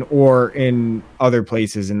what I mean? Or in other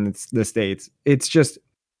places in the States. It's just,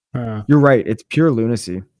 you're right. It's pure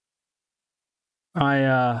lunacy.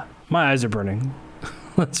 My eyes are burning.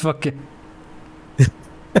 Let's fucking.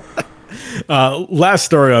 Last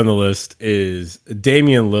story on the list is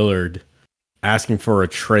Damian Lillard asking for a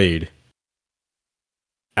trade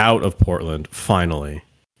out of Portland finally.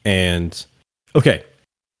 And okay,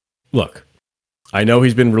 look, I know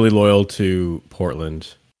he's been really loyal to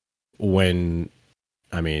Portland when,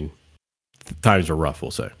 I mean, times are rough,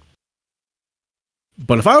 we'll say.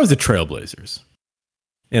 But if I was the Trailblazers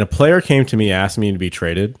and a player came to me, asked me to be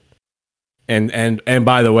traded, and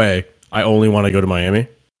by the way, I only want to go to Miami,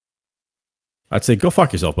 I'd say, go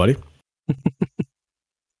fuck yourself, buddy.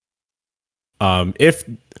 If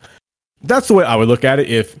that's the way I would look at it,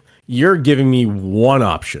 if you're giving me one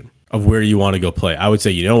option of where you want to go play, I would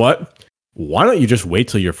say, you know what? Why don't you just wait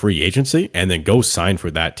till your free agency and then go sign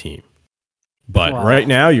for that team? But right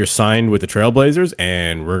now, you're signed with the Trailblazers,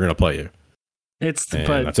 and we're gonna play you. But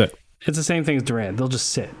that's it. It's the same thing as Durant. They'll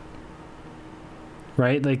just sit.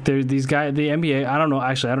 Right? Like, these guys, the NBA, I don't know.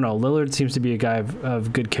 Actually, I don't know. Lillard seems to be a guy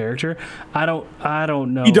of good character. I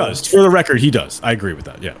don't know. He does. For the record, he does. I agree with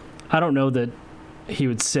that. Yeah. I don't know that he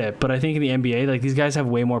would sit, but I think in the NBA, like, these guys have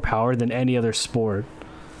way more power than any other sport.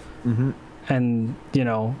 And,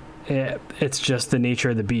 it's just the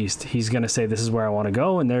nature of the beast. He's going to say, this is where I want to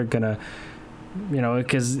go. And they're going to,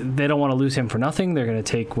 because they don't want to lose him for nothing. They're going to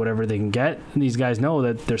take whatever they can get. And these guys know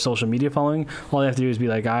that their social media following, all they have to do is be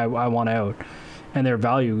like, I want out. And their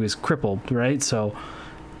value is crippled, right? So,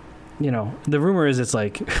 the rumor is it's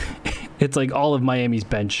like all of Miami's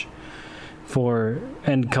bench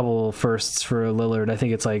and a couple firsts for Lillard. I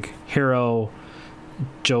think it's like Hero,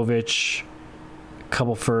 Jovic, a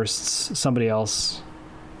couple firsts, somebody else.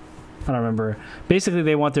 I don't remember. Basically,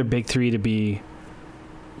 they want their big three to be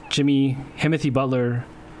Jimmy, Timothy Butler,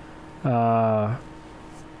 Bam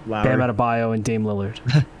Adebayo, and Dame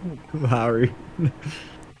Lillard. Lowry.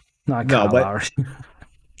 Not Kyle Lowry.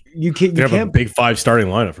 You can't have a big 5 starting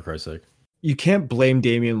lineup, for Christ's sake. You can't blame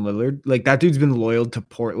Damian Lillard. Like, that dude's been loyal to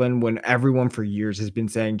Portland when everyone for years has been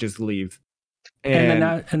saying just leave. And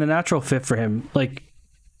the natural fit for him, like,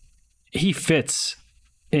 he fits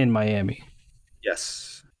in Miami.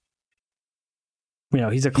 Yes.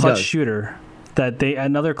 He's a clutch shooter.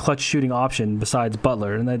 Another clutch shooting option besides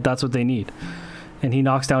Butler, and that's what they need. And he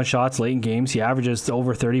knocks down shots late in games. He averages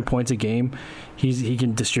over 30 points a game. He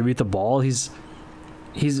can distribute the ball. He's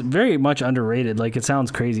very much underrated. Like, it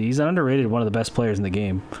sounds crazy. He's an underrated one of the best players in the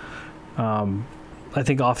game. I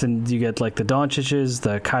think often you get like the Doncic's,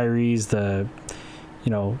 the Kyries,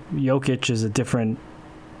 Jokic is a different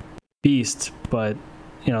beast, but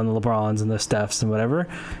the LeBrons and the Stephs and whatever.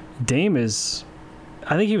 Dame is,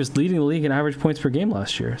 I think he was leading the league in average points per game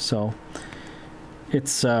last year. So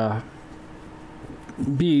it's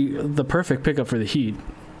be the perfect pickup for the Heat.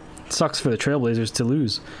 Sucks for the Trailblazers to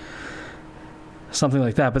lose something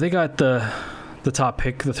like that, but they got the top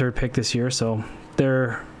pick, the 3rd pick this year, so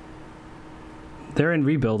they're in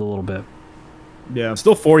rebuild a little bit. Yeah,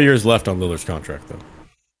 still 4 years left on Lillard's contract, though.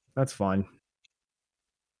 That's fine.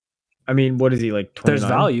 I mean, what is he, like 29? There's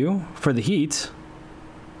value for the Heat,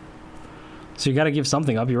 so you got to give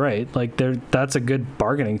something up. You're right. Like, that's a good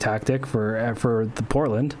bargaining tactic for the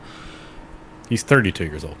Portland. He's 32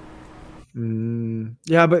 years old.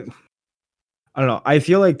 Yeah, but I don't know. I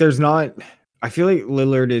feel like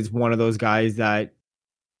Lillard is one of those guys that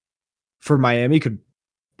for Miami could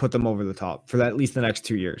put them over the top for at least the next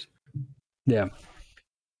 2 years. Yeah.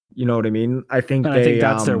 You know what I mean? I think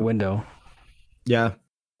that's their window. Yeah.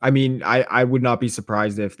 I mean, I would not be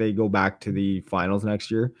surprised if they go back to the finals next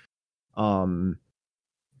year.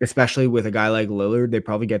 Especially with a guy like Lillard, they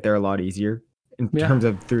probably get there a lot easier in terms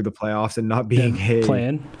of through the playoffs and not being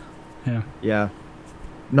playing. Yeah. Yeah.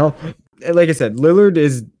 No, like I said,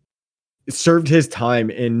 Lillard served his time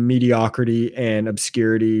in mediocrity and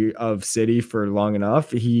obscurity of city for long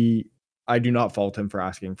enough. I do not fault him for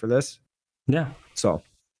asking for this. Yeah. So.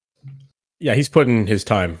 Yeah, he's put in his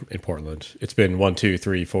time in Portland. It's been 1, 2,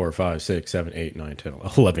 3, 4, 5, 6, 7, 8, 9, 10,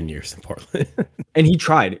 11 years in Portland. And he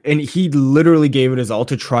tried. And he literally gave it his all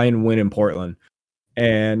to try and win in Portland.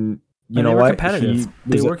 And you know what?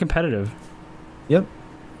 They were competitive. Yep.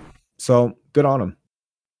 So good on him.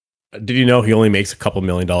 Did you know he only makes a couple $1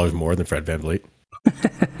 million more than Fred VanVleet?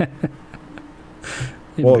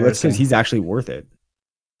 Well, that's because he's actually worth it.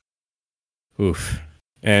 Oof.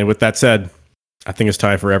 And with that said, I think it's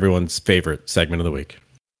time for everyone's favorite segment of the week.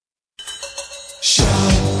 Shout,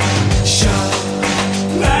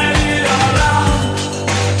 let it all out.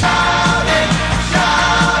 Shout it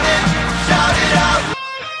out.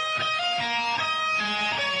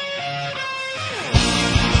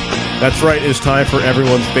 That's right. It's time for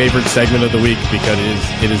everyone's favorite segment of the week because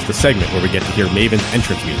it is the segment where we get to hear Maven's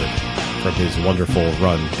entrance music from his wonderful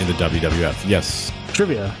run in the WWF. Yes.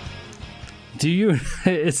 Trivia.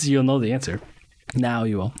 You'll know the answer. Now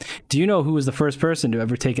you will. Do you know who was the first person to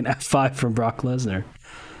ever take an F5 from Brock Lesnar?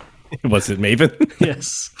 Was it Maven?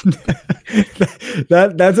 Yes.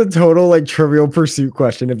 That's a total like Trivial Pursuit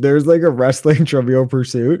question. If there's like a wrestling Trivial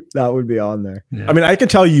Pursuit, that would be on there. Yeah. I mean, I can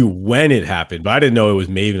tell you when it happened, but I didn't know it was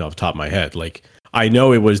Maven off the top of my head. Like, I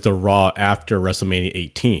know it was the Raw after WrestleMania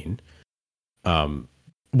 18.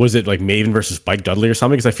 Was it like Maven versus Spike Dudley or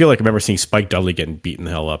something? Because I feel like I remember seeing Spike Dudley getting beaten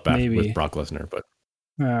the hell up with Brock Lesnar, but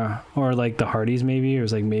or like the Hardys, maybe it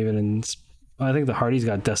was like Maven and I think the Hardys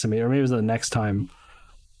got decimated, or maybe it was the next time.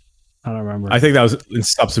 I don't remember. I think that was in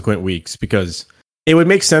subsequent weeks because it would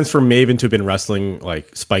make sense for Maven to have been wrestling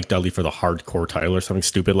like Spike Dudley for the hardcore title or something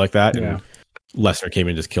stupid like that, and Lesnar came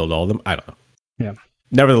in and just killed all of them. I don't know. Yeah.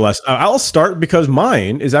 Nevertheless, I'll start because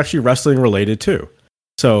mine is actually wrestling related too.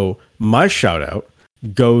 So my shout out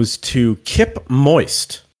goes to Kip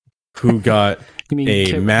Moist, who got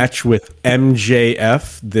a match with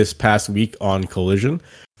MJF this past week on Collision.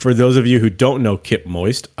 For those of you who don't know Kip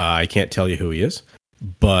Moist, I can't tell you who he is,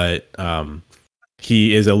 but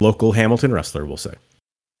He is a local Hamilton wrestler, we'll say.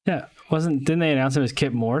 Yeah, didn't they announce him as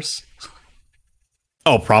Kip Morse?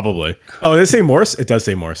 Oh, probably. Oh, did it say Morse? It does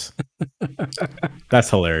say Morse. That's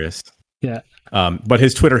hilarious. Yeah. But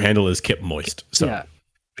his Twitter handle is Kip Moist. So yeah,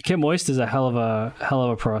 Kip Moist is a hell of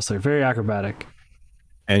a pro wrestler. Very acrobatic.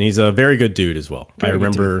 And he's a very good dude as well. I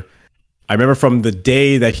remember from the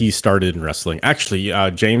day that he started in wrestling. Actually,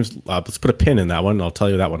 James, let's put a pin in that one. I'll tell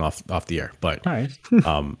you that one off the air. But all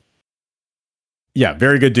right. Yeah,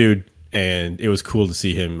 very good dude, and it was cool to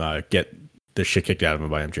see him get the shit kicked out of him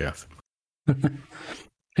by MJF.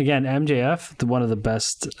 Again, MJF, one of the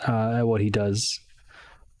best at what he does.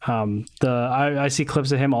 I see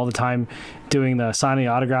clips of him all the time doing the signing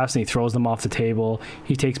autographs, and he throws them off the table.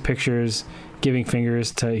 He takes pictures, giving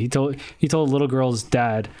fingers to. He told a little girl's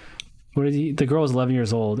dad. The girl was 11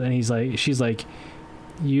 years old, and she's like,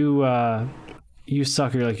 you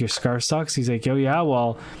sucker, like your scar sucks. He's like, oh yeah,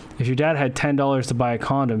 well, if your dad had $10 to buy a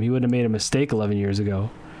condom, he wouldn't have made a mistake 11 years ago,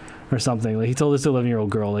 or something. Like he told this 11-year-old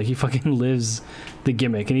girl, like he fucking lives the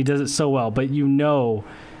gimmick, and he does it so well. But you know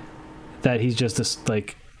that he's just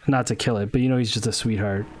like, not to kill it, but you know he's just a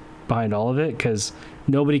sweetheart behind all of it, because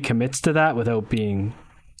nobody commits to that without being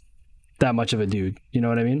that much of a dude. You know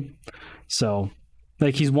what I mean? So,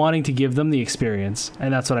 like, he's wanting to give them the experience,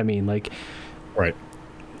 and that's what I mean. Like, right.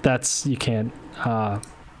 That's you can't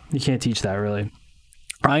teach that, really.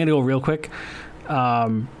 I'm gonna go real quick.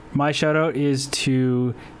 My shout out is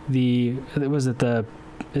to the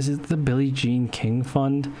Billie Jean King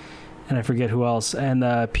Fund, and I forget who else, and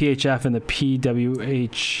the PHF and the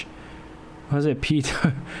PWH. What was it?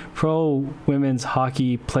 Pro Women's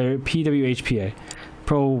Hockey Player PWHPA,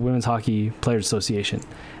 Pro Women's Hockey Players Association.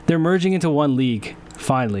 They're merging into one league.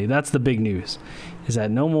 Finally, that's the big news. Is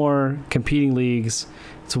that no more competing leagues?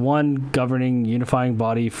 It's one governing, unifying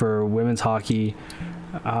body for women's hockey.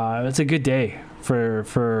 It's a good day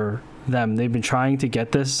for them. They've been trying to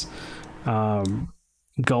get this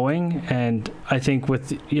going, and I think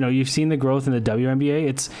with you've seen the growth in the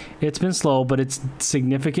WNBA. It's been slow, but it's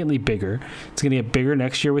significantly bigger. It's going to get bigger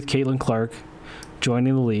next year with Caitlin Clark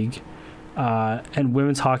joining the league, and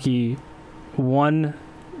women's hockey. One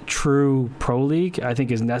true pro league, I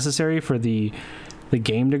think, is necessary for the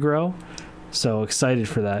game to grow. So excited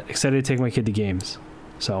for that. Excited to take my kid to games.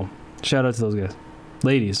 So shout out to those guys.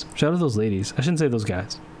 Ladies. Shout out to those ladies. I shouldn't say those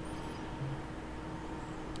guys.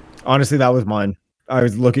 Honestly, that was mine. I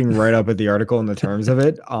was looking right up at the article and the terms of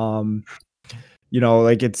it.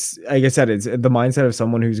 Like it's, like I said, it's the mindset of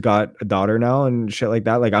someone who's got a daughter now and shit like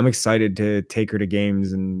that. Like I'm excited to take her to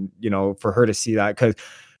games and, for her to see that. Cause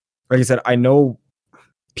like I said, I know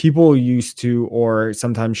people used to, or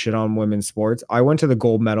sometimes shit on women's sports. I went to the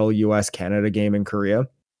gold medal US Canada game in Korea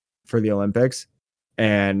for the Olympics,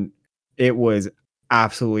 and it was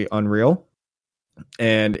absolutely unreal.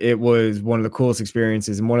 And it was one of the coolest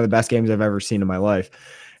experiences and one of the best games I've ever seen in my life.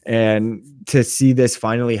 And to see this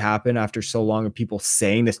finally happen after so long of people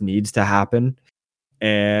saying this needs to happen,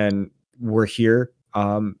 and we're here,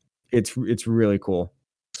 it's really cool.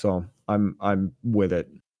 So I'm with it.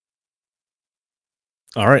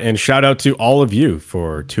 All right, and shout out to all of you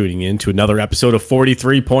for tuning in to another episode of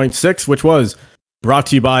 43.6, which was brought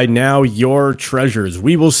to you by Now Your Treasures.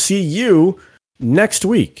 We will see you next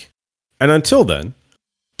week. And until then,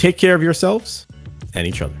 take care of yourselves and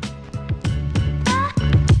each other.